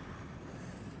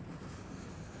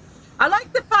 I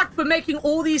like the fact we're making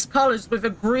all these colors with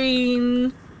a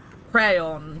green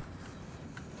crayon.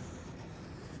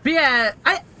 But yeah,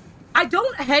 I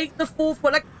don't hate the fourth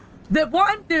one. Like,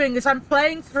 what I'm doing is I'm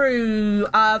playing through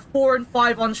 4 and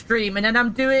 5 on stream, and then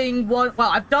I'm doing one. Well,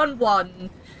 I've done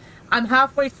 1. I'm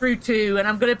halfway through 2, and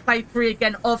I'm going to play 3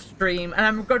 again off stream, and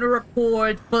I'm going to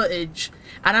record footage,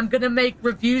 and I'm going to make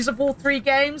reviews of all 3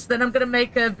 games. Then I'm going to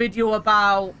make a video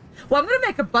about... Well, I'm going to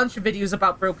make a bunch of videos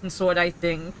about Broken Sword, I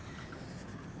think.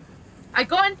 I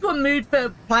got into a mood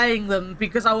for playing them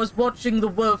because I was watching the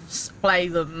Wolves play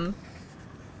them.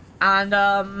 And,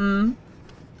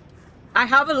 I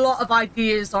have a lot of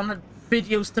ideas on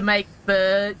videos to make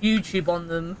for YouTube on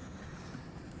them.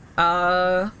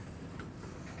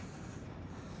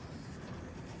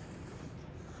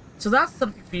 So that's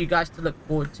something for you guys to look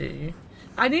forward to.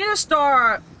 I need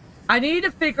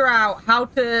to figure out how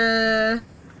to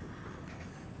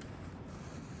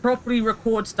properly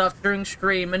record stuff during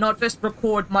stream and not just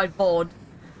record my VOD,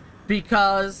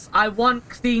 because I want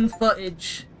clean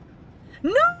footage.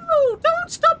 No!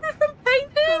 Don't stop me from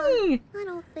painting! I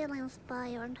don't feel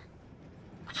inspired.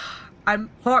 I'm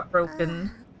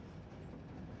heartbroken.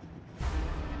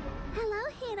 Hello,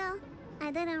 Hiro.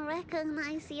 I didn't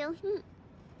recognize you.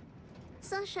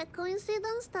 Such a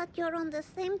coincidence that you're on the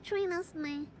same train as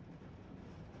me.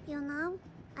 You know,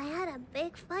 I had a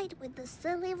big fight with the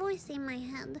silly voice in my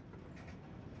head.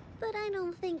 But I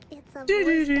don't think it's a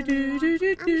voice anymore. I'm sure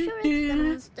it's the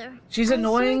monster. She's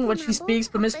annoying when she speaks,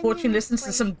 but Misfortune listens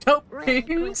to some dope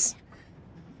things.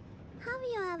 Have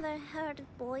you ever heard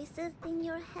voices in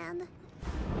your head?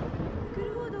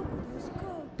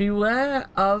 Beware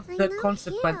of I'm the not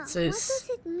consequences.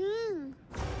 Here. What does it mean?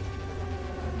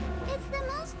 It's the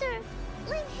monster!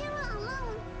 Leave Hiro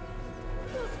alone!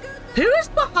 Who is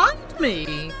behind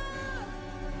me?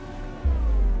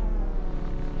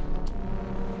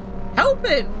 Help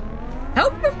him!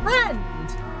 Help your friend!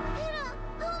 Hiro,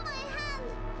 hold my hand!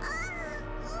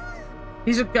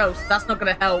 He's a ghost. That's not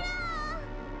gonna help.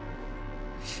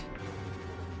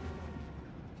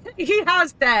 He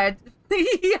has died.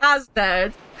 He has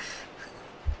died.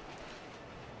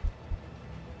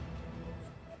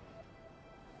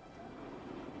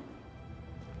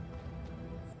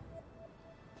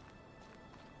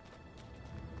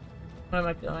 Where am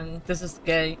I going? This is the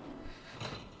gate.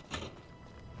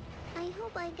 I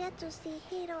hope I get to see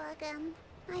Hiro again.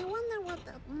 I wonder what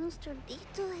that monster did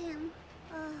to him.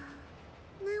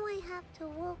 Now I have to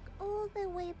walk all the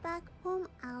way back home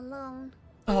alone.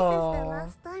 This is the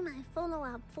last time I follow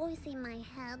a voice in my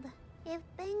head. If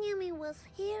Benjamin was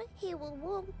here, he would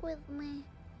walk with me.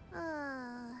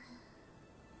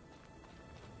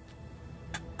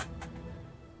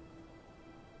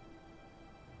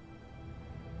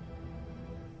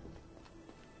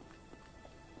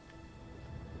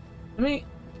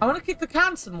 I want to kick the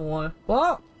can some more.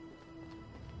 What?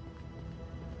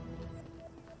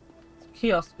 There's a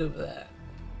kiosk over there.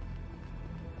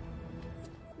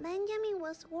 Benjamin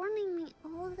was warning me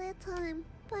all the time,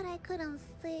 but I couldn't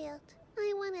see it.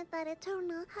 I wanted that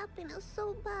eternal happiness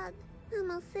so bad. I'm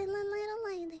a silly little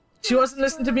lady. She wasn't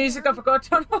listening to music, I forgot to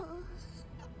turn off.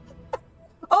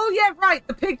 Oh yeah, right,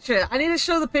 the picture. I need to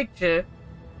show the picture.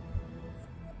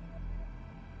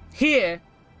 Here.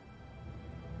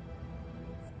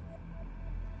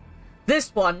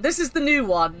 This one. This is the new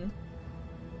one.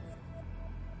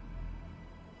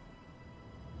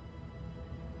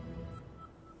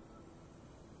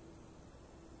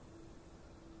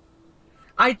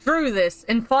 I drew this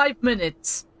in 5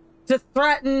 minutes to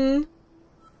threaten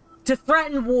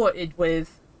Warted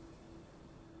with.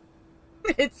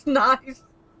 It's nice.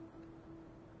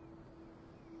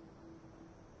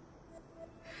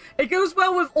 It goes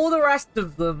well with all the rest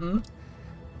of them.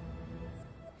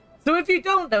 So if you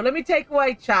don't know, let me take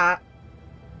away chat.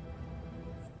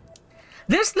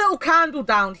 This little candle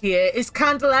down here is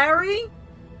Candelari.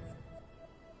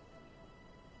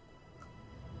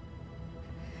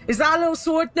 Is that a little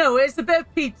sword? No, it's a bit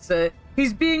of pizza.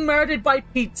 He's being murdered by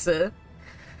pizza.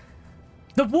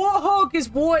 The warthog is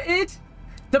Warted.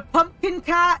 The pumpkin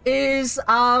cat is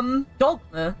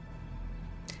Dogma.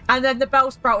 And then the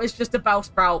bellsprout is just a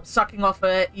bellsprout sucking off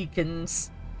her Eakins.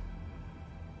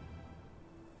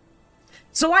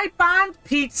 So I banned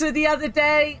pizza the other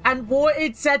day, and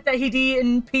Warted said that he'd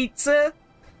eaten pizza.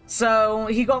 So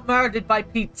he got murdered by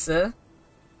pizza.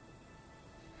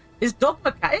 Is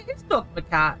Dogma Cat? It is Dogma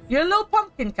Cat. You're a little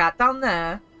pumpkin cat down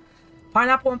there.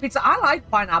 Pineapple on pizza. I like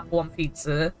pineapple on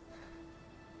pizza.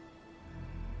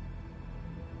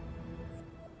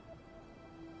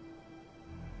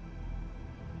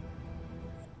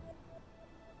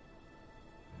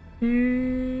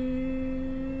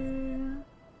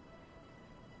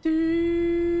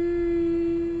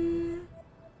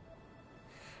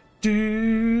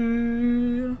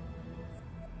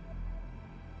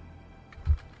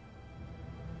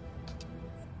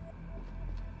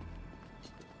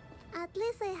 At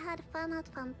least I had fun at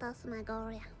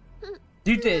Phantasmagoria.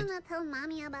 You did. I'm gonna tell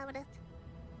Mommy about it.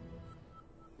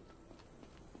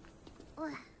 Oh.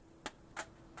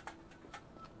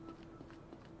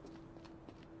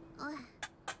 Oh.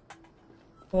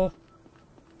 Oh.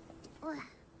 Oh.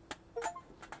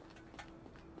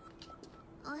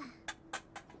 Oh.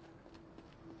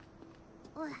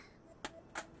 Oh.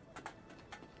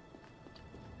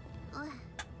 Oh.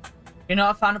 You're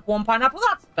not a fan of one pineapple?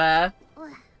 That's fair. Oh.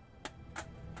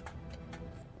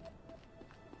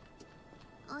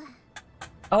 Oh.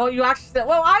 Oh, you actually said...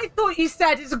 Well, I thought you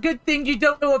said it's a good thing you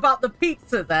don't know about the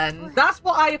pizza then. Oh. That's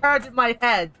what I heard in my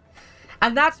head.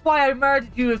 And that's why I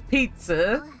murdered you with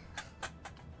pizza. Oh.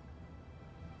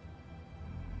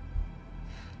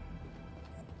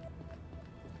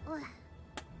 Oh.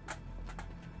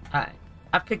 Alright.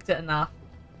 I've kicked it enough.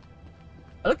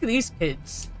 Oh, look at these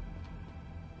kids.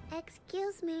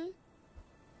 Excuse me.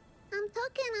 I'm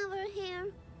talking over here.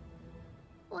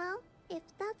 Well, if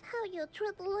that's how you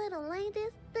treat little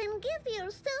ladies, then give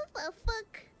yourself a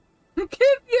fuck.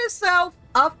 Give yourself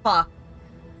a fuck.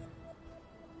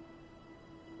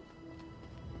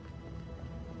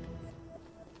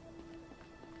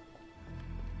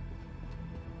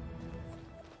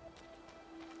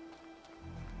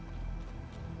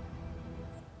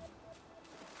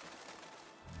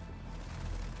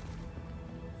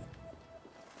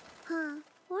 Huh?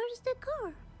 Where's the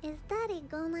car? Is Daddy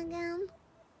gone again?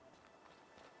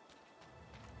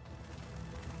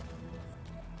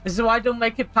 This is why I don't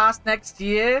make it past next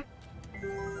year. We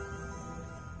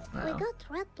Oh. got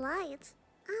red lights.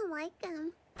 I like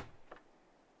them.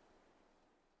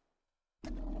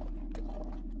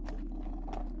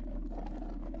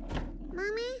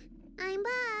 Mommy, I'm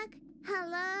back.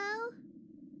 Hello?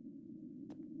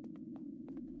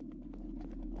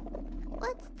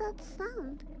 What's that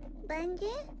sound?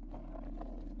 Benji?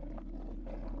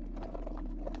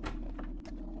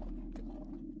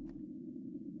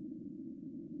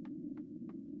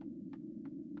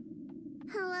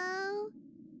 Hello?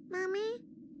 Mommy?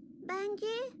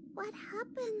 Benji? What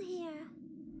happened here?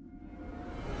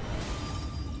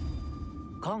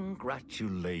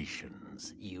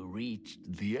 Congratulations. You reached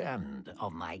the end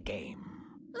of my game.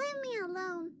 Leave me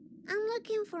alone. I'm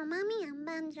looking for Mommy and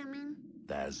Benjamin.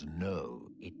 There's no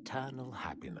eternal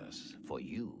happiness for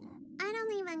you. I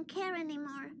don't even care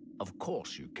anymore. Of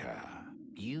course you care.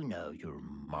 You know your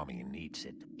mommy needs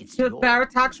it. It's Should your bear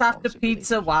attacks after responsibility.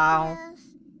 pizza? Wow. Yes,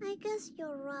 I guess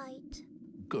you're right.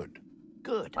 Good.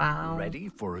 Good. Wow. Ready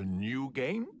for a new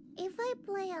game? If I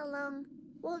play along,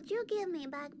 would you give me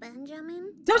back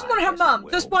Benjamin? Doesn't want I her guess I mum.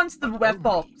 Just will, wants the but red only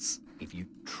box. If you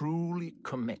truly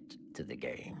commit to the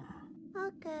game.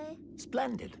 Okay.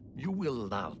 Splendid. You will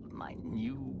love my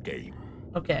new game.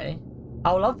 Okay.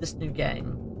 I'll love this new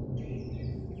game.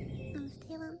 I'm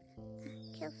Steven.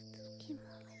 Just looking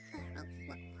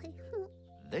for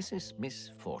This is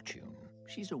Misfortune.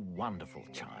 She's a wonderful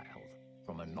child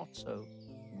from a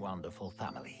not-so-wonderful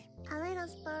family. a little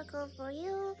sparkle for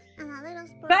you and a little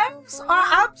sparkle Bems for are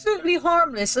you. absolutely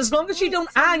harmless as long as you don't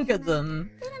anger them.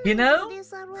 Didn't You I do know?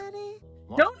 this already?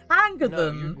 What? Don't anger No,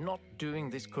 them. you're not doing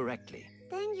this correctly.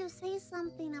 Then you say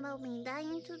something about me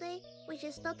dying today, which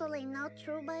is totally not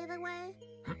true, by the way.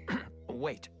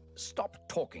 wait. Stop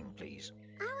talking, please.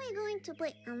 Are we going to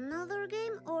play another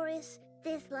game, or is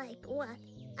this like what?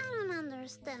 I don't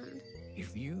understand.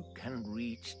 If you can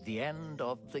reach the end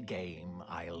of the game,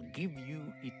 I'll give you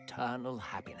eternal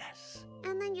happiness.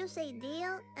 And then you say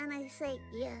deal, and I say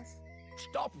yes.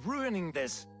 Stop ruining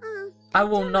this. I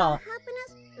will Eternal not.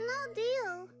 Happiness? No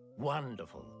deal.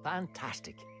 Wonderful.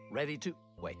 Fantastic. Ready to...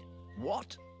 Wait.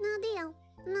 What? No deal.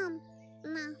 No.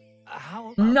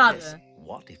 How about Nada. this?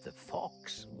 What if the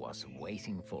fox was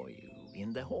waiting for you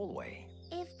in the hallway?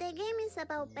 If the game is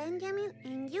about Benjamin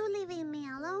and you leaving me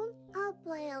alone, I'll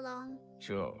play along.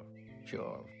 Sure.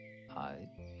 I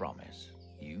promise.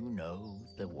 You know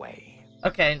the way.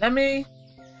 Okay, let me...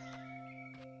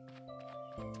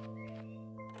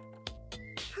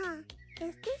 Huh,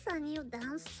 is this a new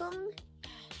dance song?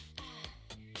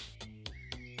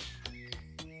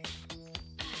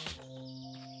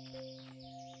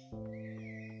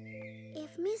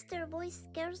 If Mr. Voice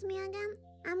scares me again,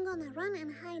 I'm gonna run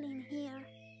and hide in here.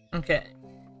 Okay.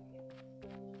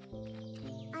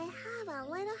 I have a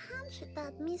little hunch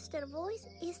that Mr. Voice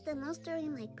is the monster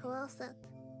in my closet.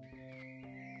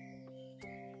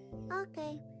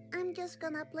 Okay, I'm just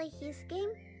gonna play his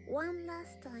game one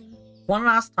last time. One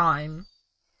last time.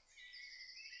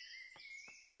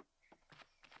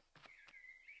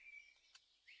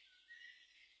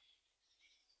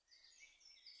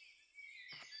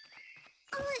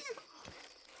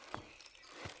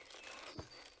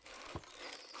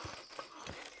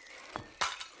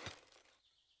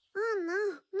 Oh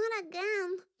no, not again.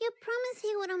 You promised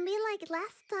he wouldn't be like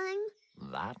last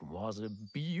time. That was a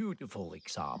beautiful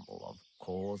example of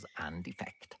cause and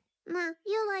effect. Nah,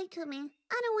 you lied to me.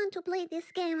 I don't want to play this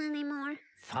game anymore.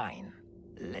 Fine.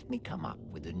 Let me come up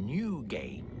with a new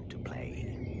game to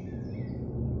play.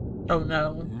 Oh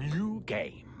no. New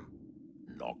game.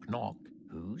 Knock knock.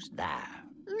 Who's there?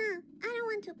 Nah, I don't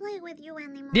want to play with you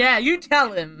anymore. Yeah, you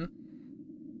tell him.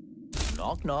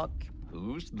 Knock knock.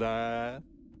 Who's there?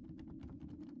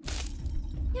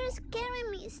 You're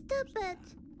scaring me. Stop it.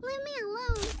 Leave me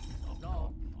alone. Knock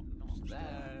knock. Who's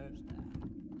there?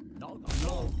 Knock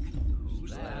knock.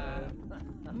 Who's there?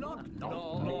 Knock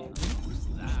knock.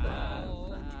 Who's there?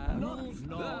 Knock knock.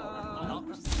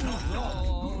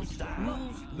 Who's there?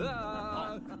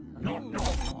 Knock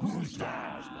knock. Who's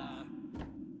there?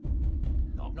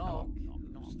 Knock knock.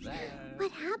 Who's there?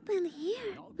 What happened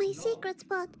here? My secret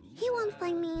spot. He won't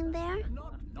find me in there.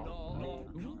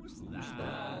 Who's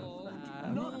there?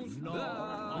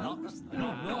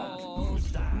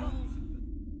 Who's there?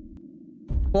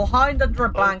 We'll hide under a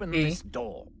Open blankie. this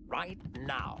door right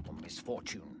now,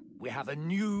 Misfortune. We have a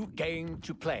new game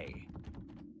to play.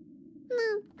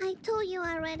 No, I told you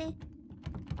already.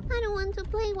 I don't want to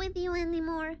play with you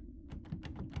anymore.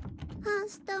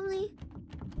 Stoney,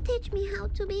 teach me how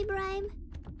to be brave.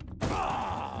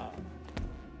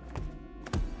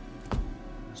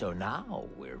 So now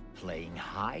we're playing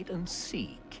hide and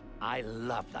seek. I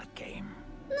love that game.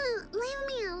 No, leave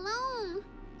me alone.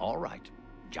 All right,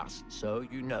 just so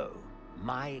you know,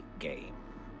 my game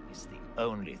is the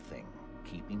only thing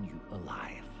keeping you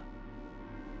alive.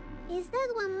 Is that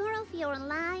one more of your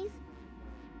lies?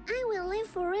 I will live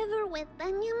forever with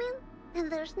Benjamin,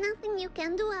 and there's nothing you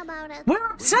can do about it. We're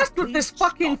obsessed with this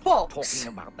fucking Stop fox.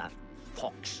 talking about that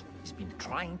fox. He's been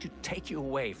trying to take you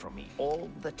away from me all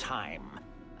the time.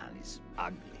 And his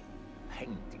ugly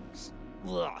paintings.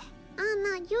 Ugh. Oh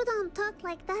no, you don't talk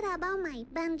like that about my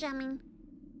Benjamin.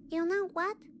 You know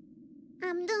what?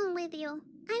 I'm done with you.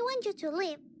 I want you to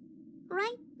leave.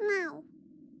 Right now.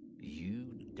 You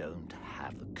don't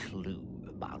have a clue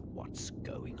about what's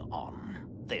going on.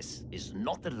 This is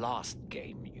not the last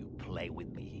game you play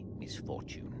with me,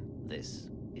 Misfortune. This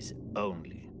is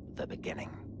only the beginning.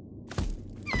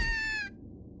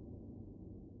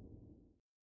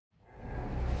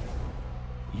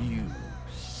 You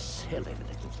silly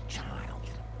little child.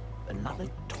 Another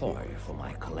toy for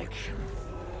my collection.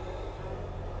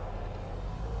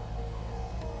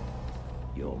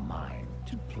 You're mine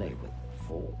to play with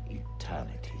for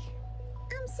eternity.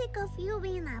 I'm sick of you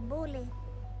being a bully.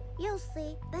 You'll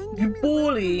see, Benjamin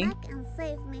bully? will come back and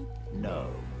save me. No,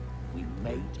 we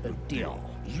made a deal.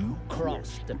 You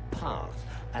crossed the path,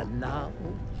 and now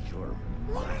you're Leave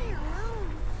me mine.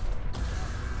 alone.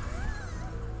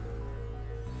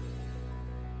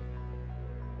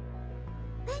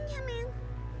 Benjamin!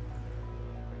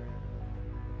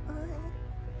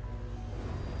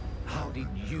 How did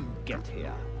you get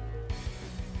here?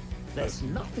 There's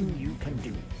nothing you can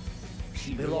do.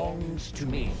 She belongs to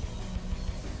me.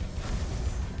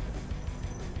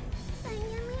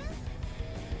 Benjamin?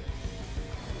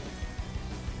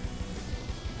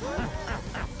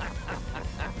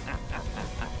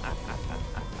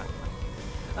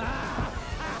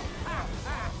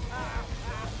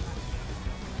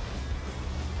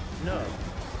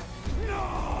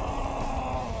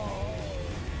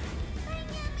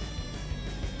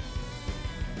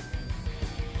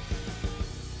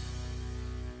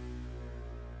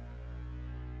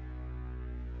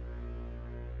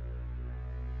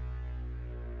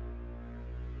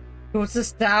 What's the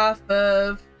staff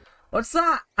of... What's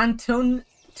that?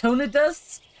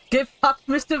 Antonidus? Give fuck,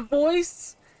 Mr.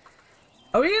 Voice?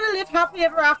 Are we gonna live happily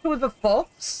ever after with a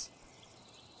fox?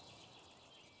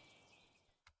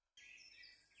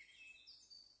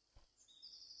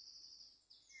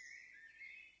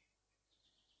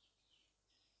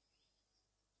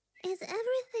 Is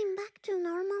everything back to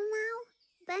normal now?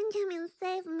 Benjamin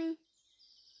saved me.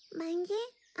 Benji,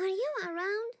 are you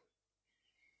around?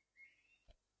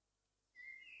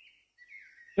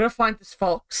 We're gonna find this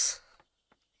fox.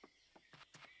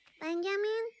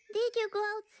 Benjamin, did you go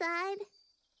outside?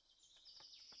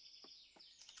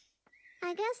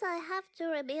 I guess I have to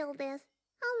rebuild this.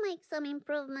 I'll make some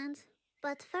improvements.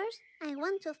 But first, I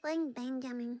want to find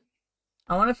Benjamin.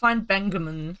 I want to find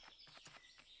Benjamin.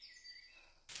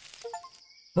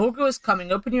 Morgul is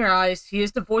coming. Open your eyes. He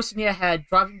is the voice in your head,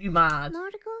 driving you mad.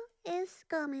 Morgul is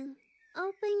coming.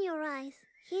 Open your eyes.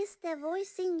 He's the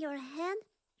voice in your head,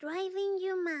 driving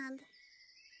you mad.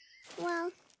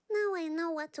 Well, now I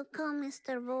know what to call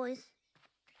Mr. Voice.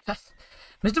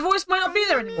 Mr. Voice might not be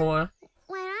there anymore.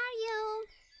 Where are you?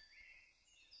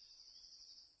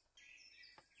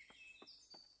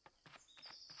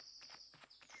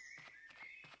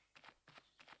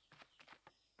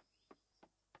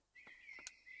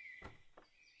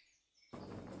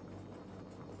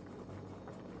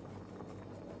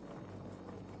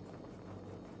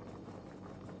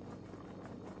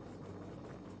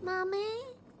 Mommy?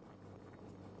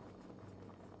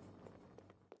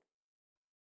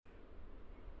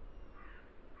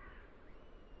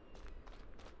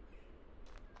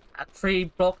 That tree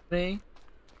blocked me.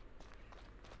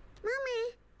 Mommy,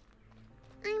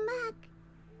 I'm back.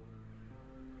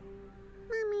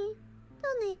 Mommy,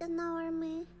 don't ignore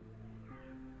me.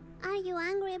 Are you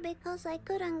angry because I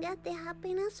couldn't get the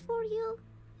happiness for you?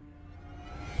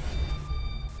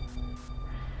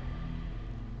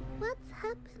 What's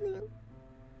happening?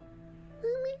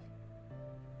 Mommy?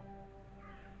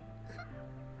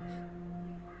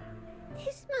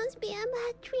 This must be a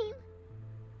bad dream.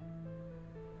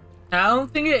 I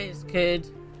don't think it is, kid.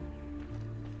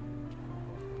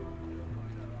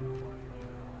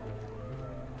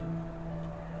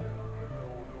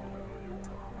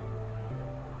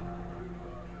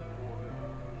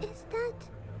 Is that...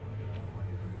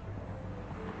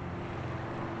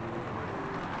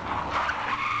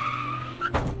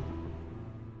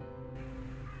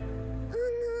 Oh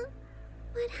no,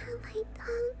 what have I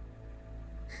done?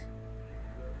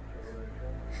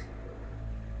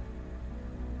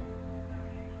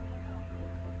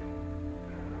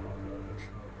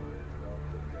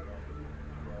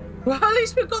 Well, at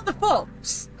least we got the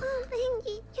fox. Oh,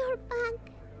 Benji, you're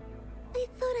back. I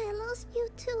thought I lost you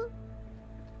too.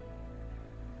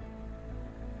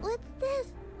 What's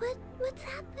this? What's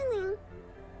happening?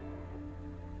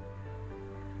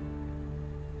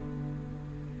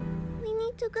 We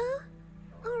need to go?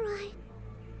 Alright.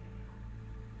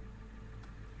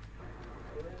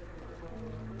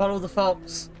 Follow the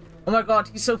fox. Oh my god,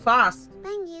 he's so fast.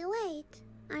 Benji, wait.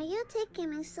 Are you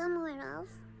taking me somewhere else?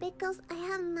 Because I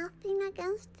have nothing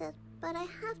against it, but I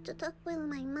have to talk with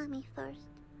my mommy first.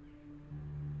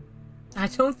 I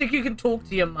don't think you can talk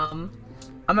to your mum.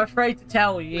 I'm afraid to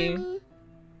tell you. Mommy,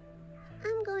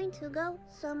 I'm going to go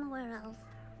somewhere else.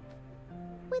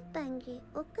 With Benji,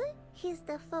 okay? He's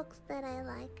the fox that I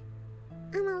like.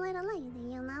 I'm a little lady,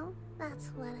 you know?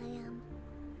 That's what I am.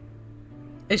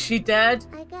 Is she dead?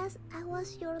 I guess I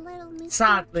was your little misfortune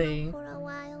Sadly. for a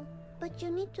while. But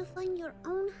you need to find your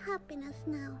own happiness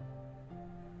now.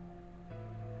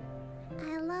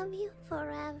 I love you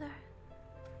forever.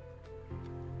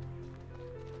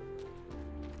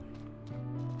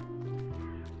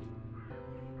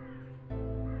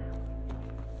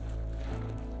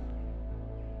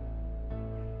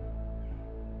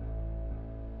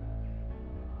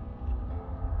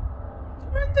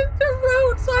 The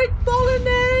roadside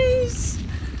bolognese!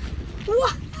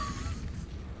 What?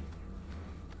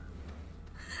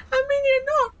 I mean, you're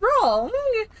not wrong.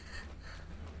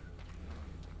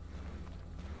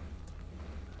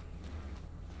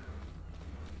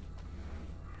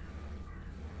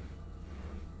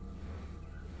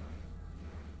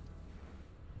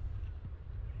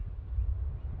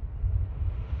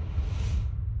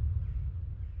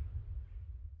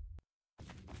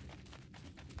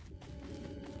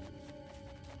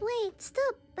 Wait,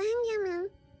 stop, Benjamin.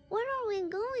 Where are we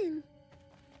going?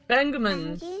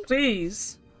 Benjamin, Benji?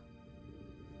 please.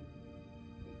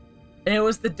 And it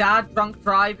was the dad drunk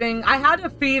driving. I had a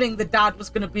feeling the dad was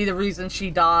going to be the reason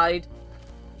she died.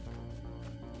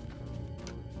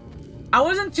 I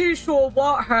wasn't too sure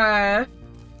what her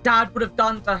Dad would have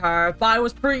done to her, but I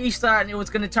was pretty certain it was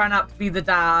going to turn out to be the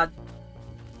dad.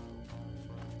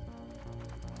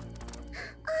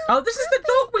 Oh, this is the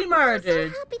dog we murdered.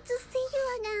 I'm so happy to see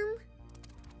you again.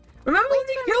 Remember when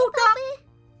we killed that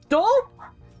dog?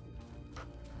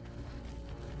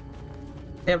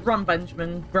 Yeah, run,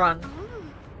 Benjamin, run.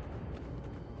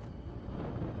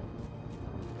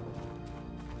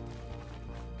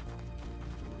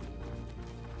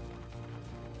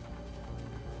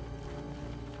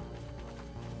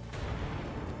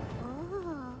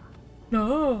 Oh.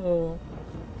 No.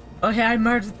 Oh, yeah, I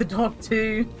murdered the dog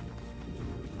too.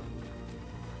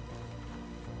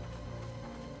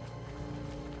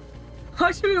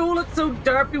 Why do we all look so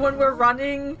derpy when we're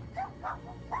running?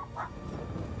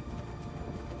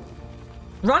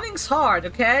 Running's hard,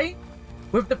 okay?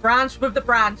 With the branch,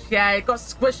 yeah, it got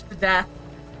squished to death.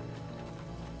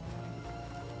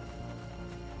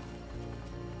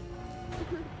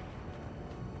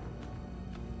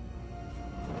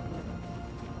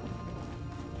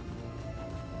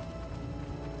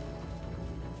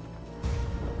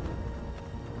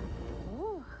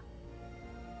 Oh.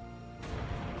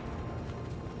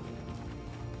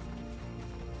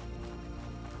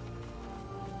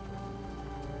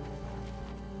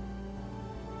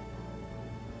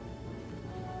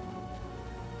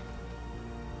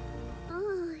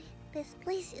 Oh, this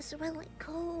place is really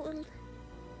cold.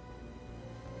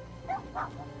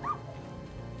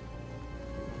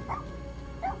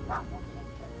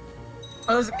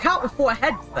 Oh, there's a cat with 4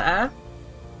 heads there.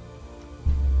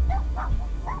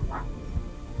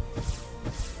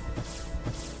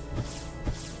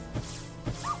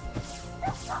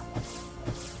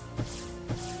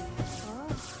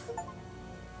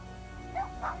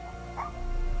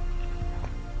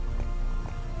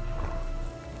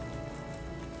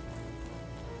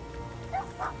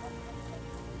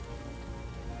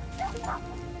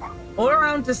 All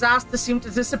around disasters seem to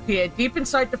disappear. Deep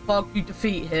inside the fog, you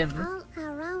defeat him. All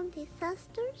around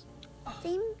disasters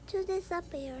seem to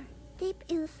disappear. Deep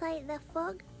inside the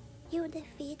fog, you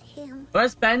defeat him.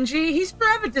 Where's Benji? He's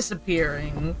forever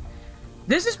disappearing.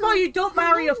 This is why you don't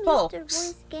marry a fox. Mr.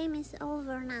 Boy's game is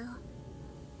over now.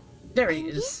 There he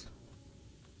is.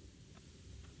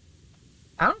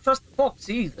 I don't trust the fox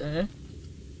either.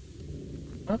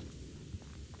 Oh.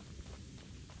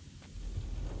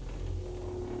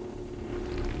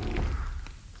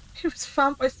 He was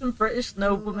found by some British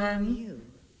nobleman.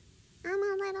 I'm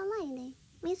a little lady.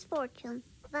 Misfortune.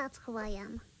 That's who I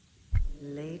am.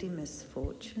 Lady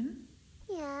Misfortune?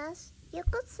 Yes, you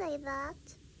could say that.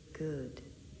 Good.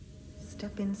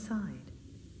 Step inside.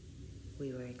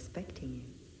 We were expecting you.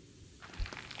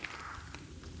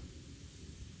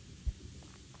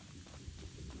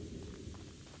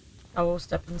 I will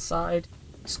step inside.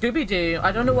 Scooby-Doo,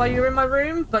 I don't know why you're in my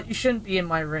room, but you shouldn't be in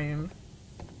my room.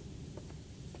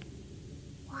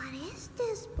 What is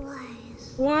this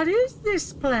place? What is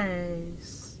this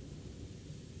place?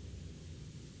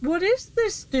 What is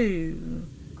this do?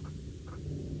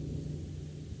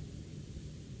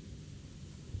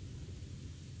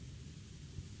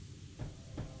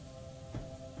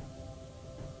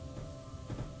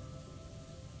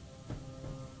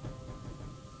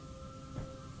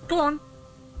 Go on.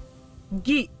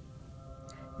 Geet.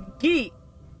 Geet.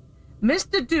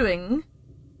 Mr. Doing.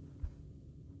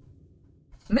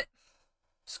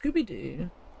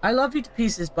 Scooby-Doo. I love you to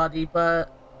pieces, buddy,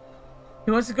 but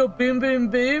he wants to go boom, boom,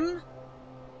 boom.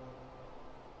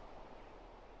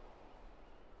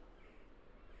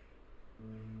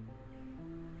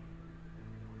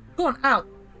 Go on, out.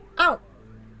 Out.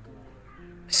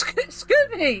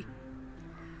 Scooby!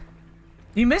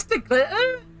 You missed the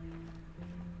glitter?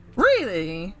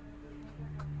 Really?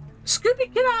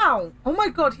 Scooby, get out! Oh my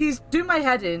god, he's doing my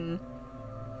head in.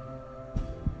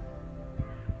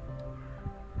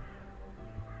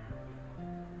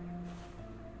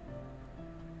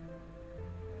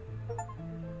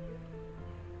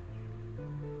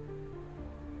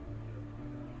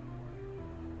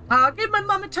 I gave my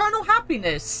mum eternal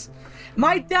happiness.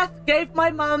 My death gave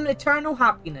my mum eternal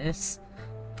happiness.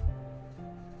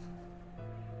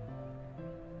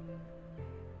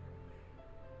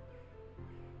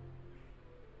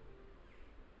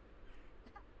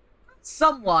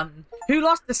 Someone who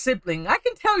lost a sibling. I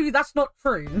can tell you that's not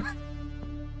true.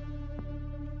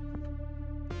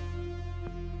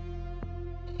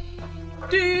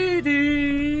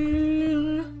 Doo-doo.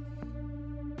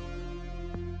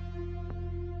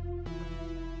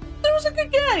 It was a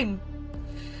good game.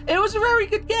 It was a very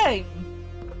good game.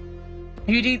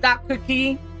 You'd eat that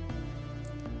cookie.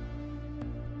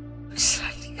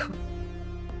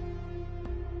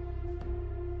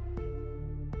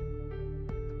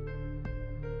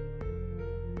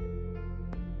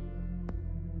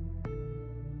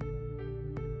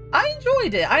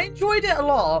 enjoyed it. I enjoyed it a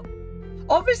lot.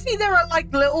 Obviously, there are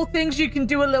like little things you can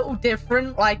do a little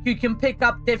different. Like you can pick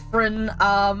up different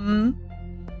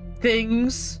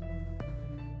things.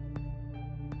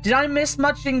 Did I miss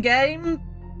much in game?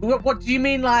 What do you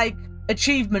mean, like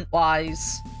achievement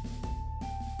wise?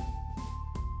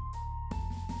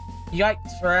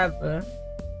 Yikes forever.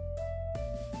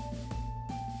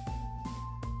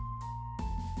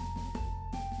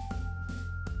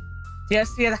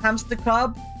 Yes, yeah, the hamster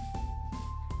club.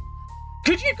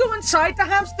 Could you go inside the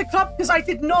hamster club? Because I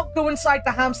did not go inside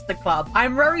the hamster club.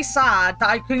 I'm very sad that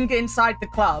I couldn't get inside the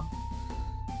club.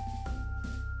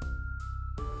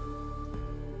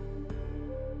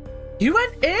 You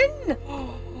went in?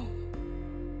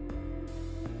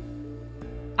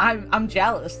 I'm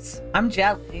jealous. I'm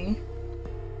jelly.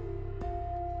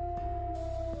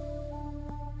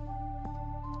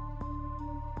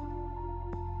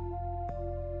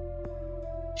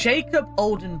 Jacob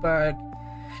Oldenburg.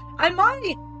 I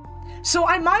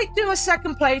might do a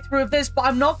second playthrough of this, but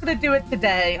I'm not going to do it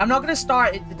today. I'm not going to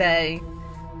start it today.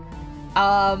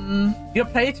 Your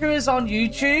playthrough is on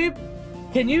YouTube.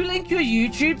 Can you link your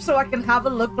YouTube so I can have a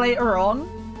look later on?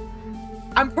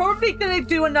 I'm probably going to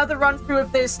do another run through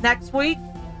of this next week.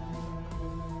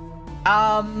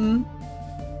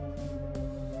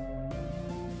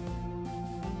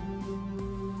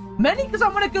 Mainly because I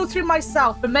want to go through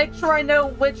myself and make sure I know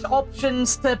which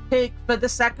options to pick for the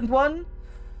second one.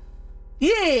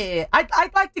 Yeah,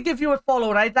 I'd like to give you a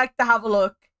follow and I'd like to have a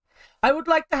look. I would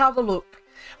like to have a look.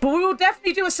 But we will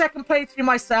definitely do a second playthrough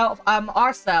myself,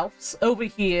 ourselves over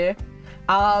here.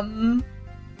 But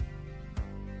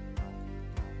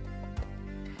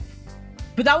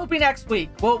that will be next week.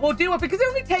 We'll do it because it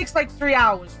only takes like 3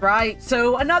 hours, right?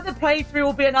 So another playthrough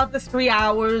will be another 3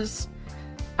 hours.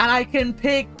 And I can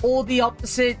pick all the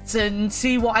opposites and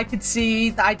see what I could see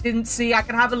that I didn't see. I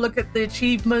can have a look at the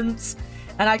achievements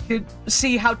and I could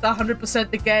see how to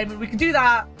 100% the game. And we can do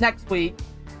that next week.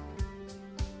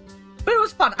 But it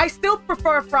was fun. I still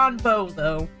prefer Fran Bow,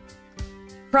 though.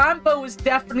 Fran Bow is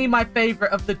definitely my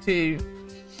favorite of the two.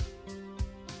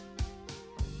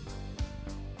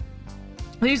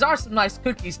 These are some nice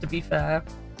cookies, to be fair.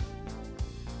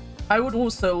 I would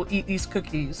also eat these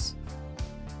cookies.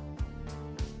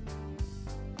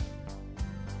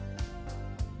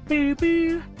 Boo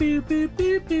boo boo boo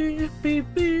boo boo boo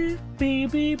boo boo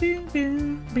boo boo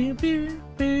boo boo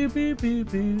boo boo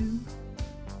boo.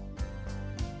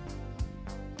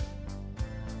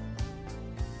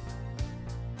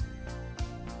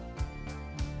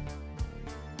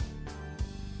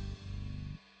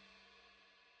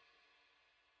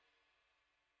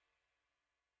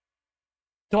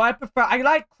 Do I prefer? I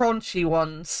like crunchy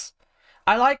ones.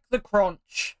 I like the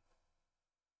crunch.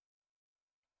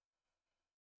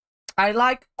 I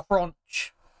like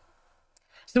crunch.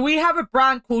 So we have a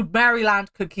brand called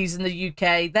Maryland Cookies in the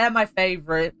UK. They're my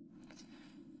favorite.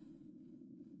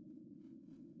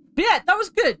 But yeah, that was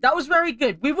good. That was very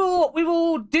good. We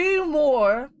will do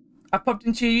more. I popped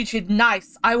into YouTube.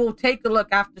 Nice. I will take a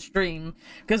look after stream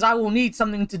because I will need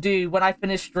something to do when I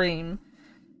finish stream.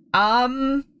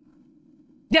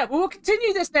 Yeah, we will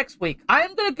continue this next week. I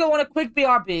am going to go on a quick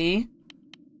BRB.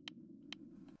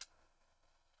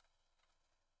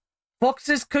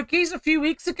 Fox's cookies a few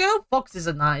weeks ago? Foxes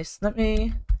are nice. Let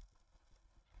me...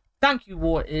 Thank you,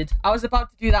 Warted. I was about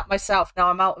to do that myself. Now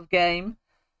I'm out of game.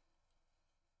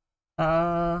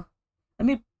 Let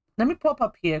me pop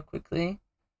up here quickly.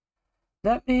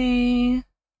 Let me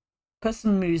put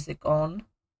some music on.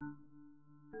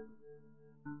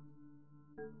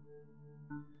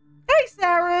 Hey,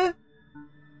 Sarah!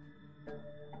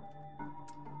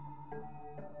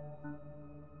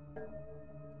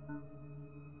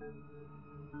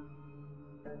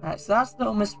 Alright, so that's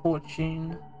Little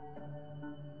Misfortune.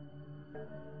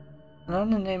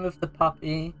 Learn the name of the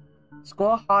puppy.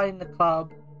 Score high in the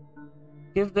club.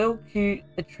 Give Little Cute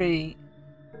a treat.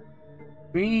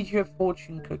 Read your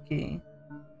fortune cookie.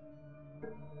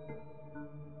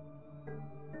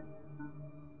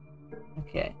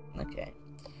 Okay, okay.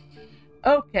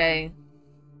 Okay.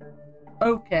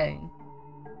 Okay.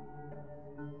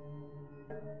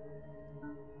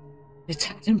 Your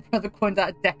dad and brother coined that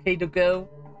a decade ago.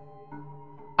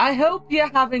 I hope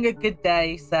you're having a good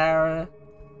day, Sarah.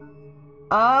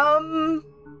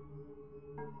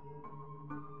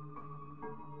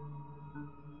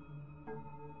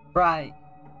 Right.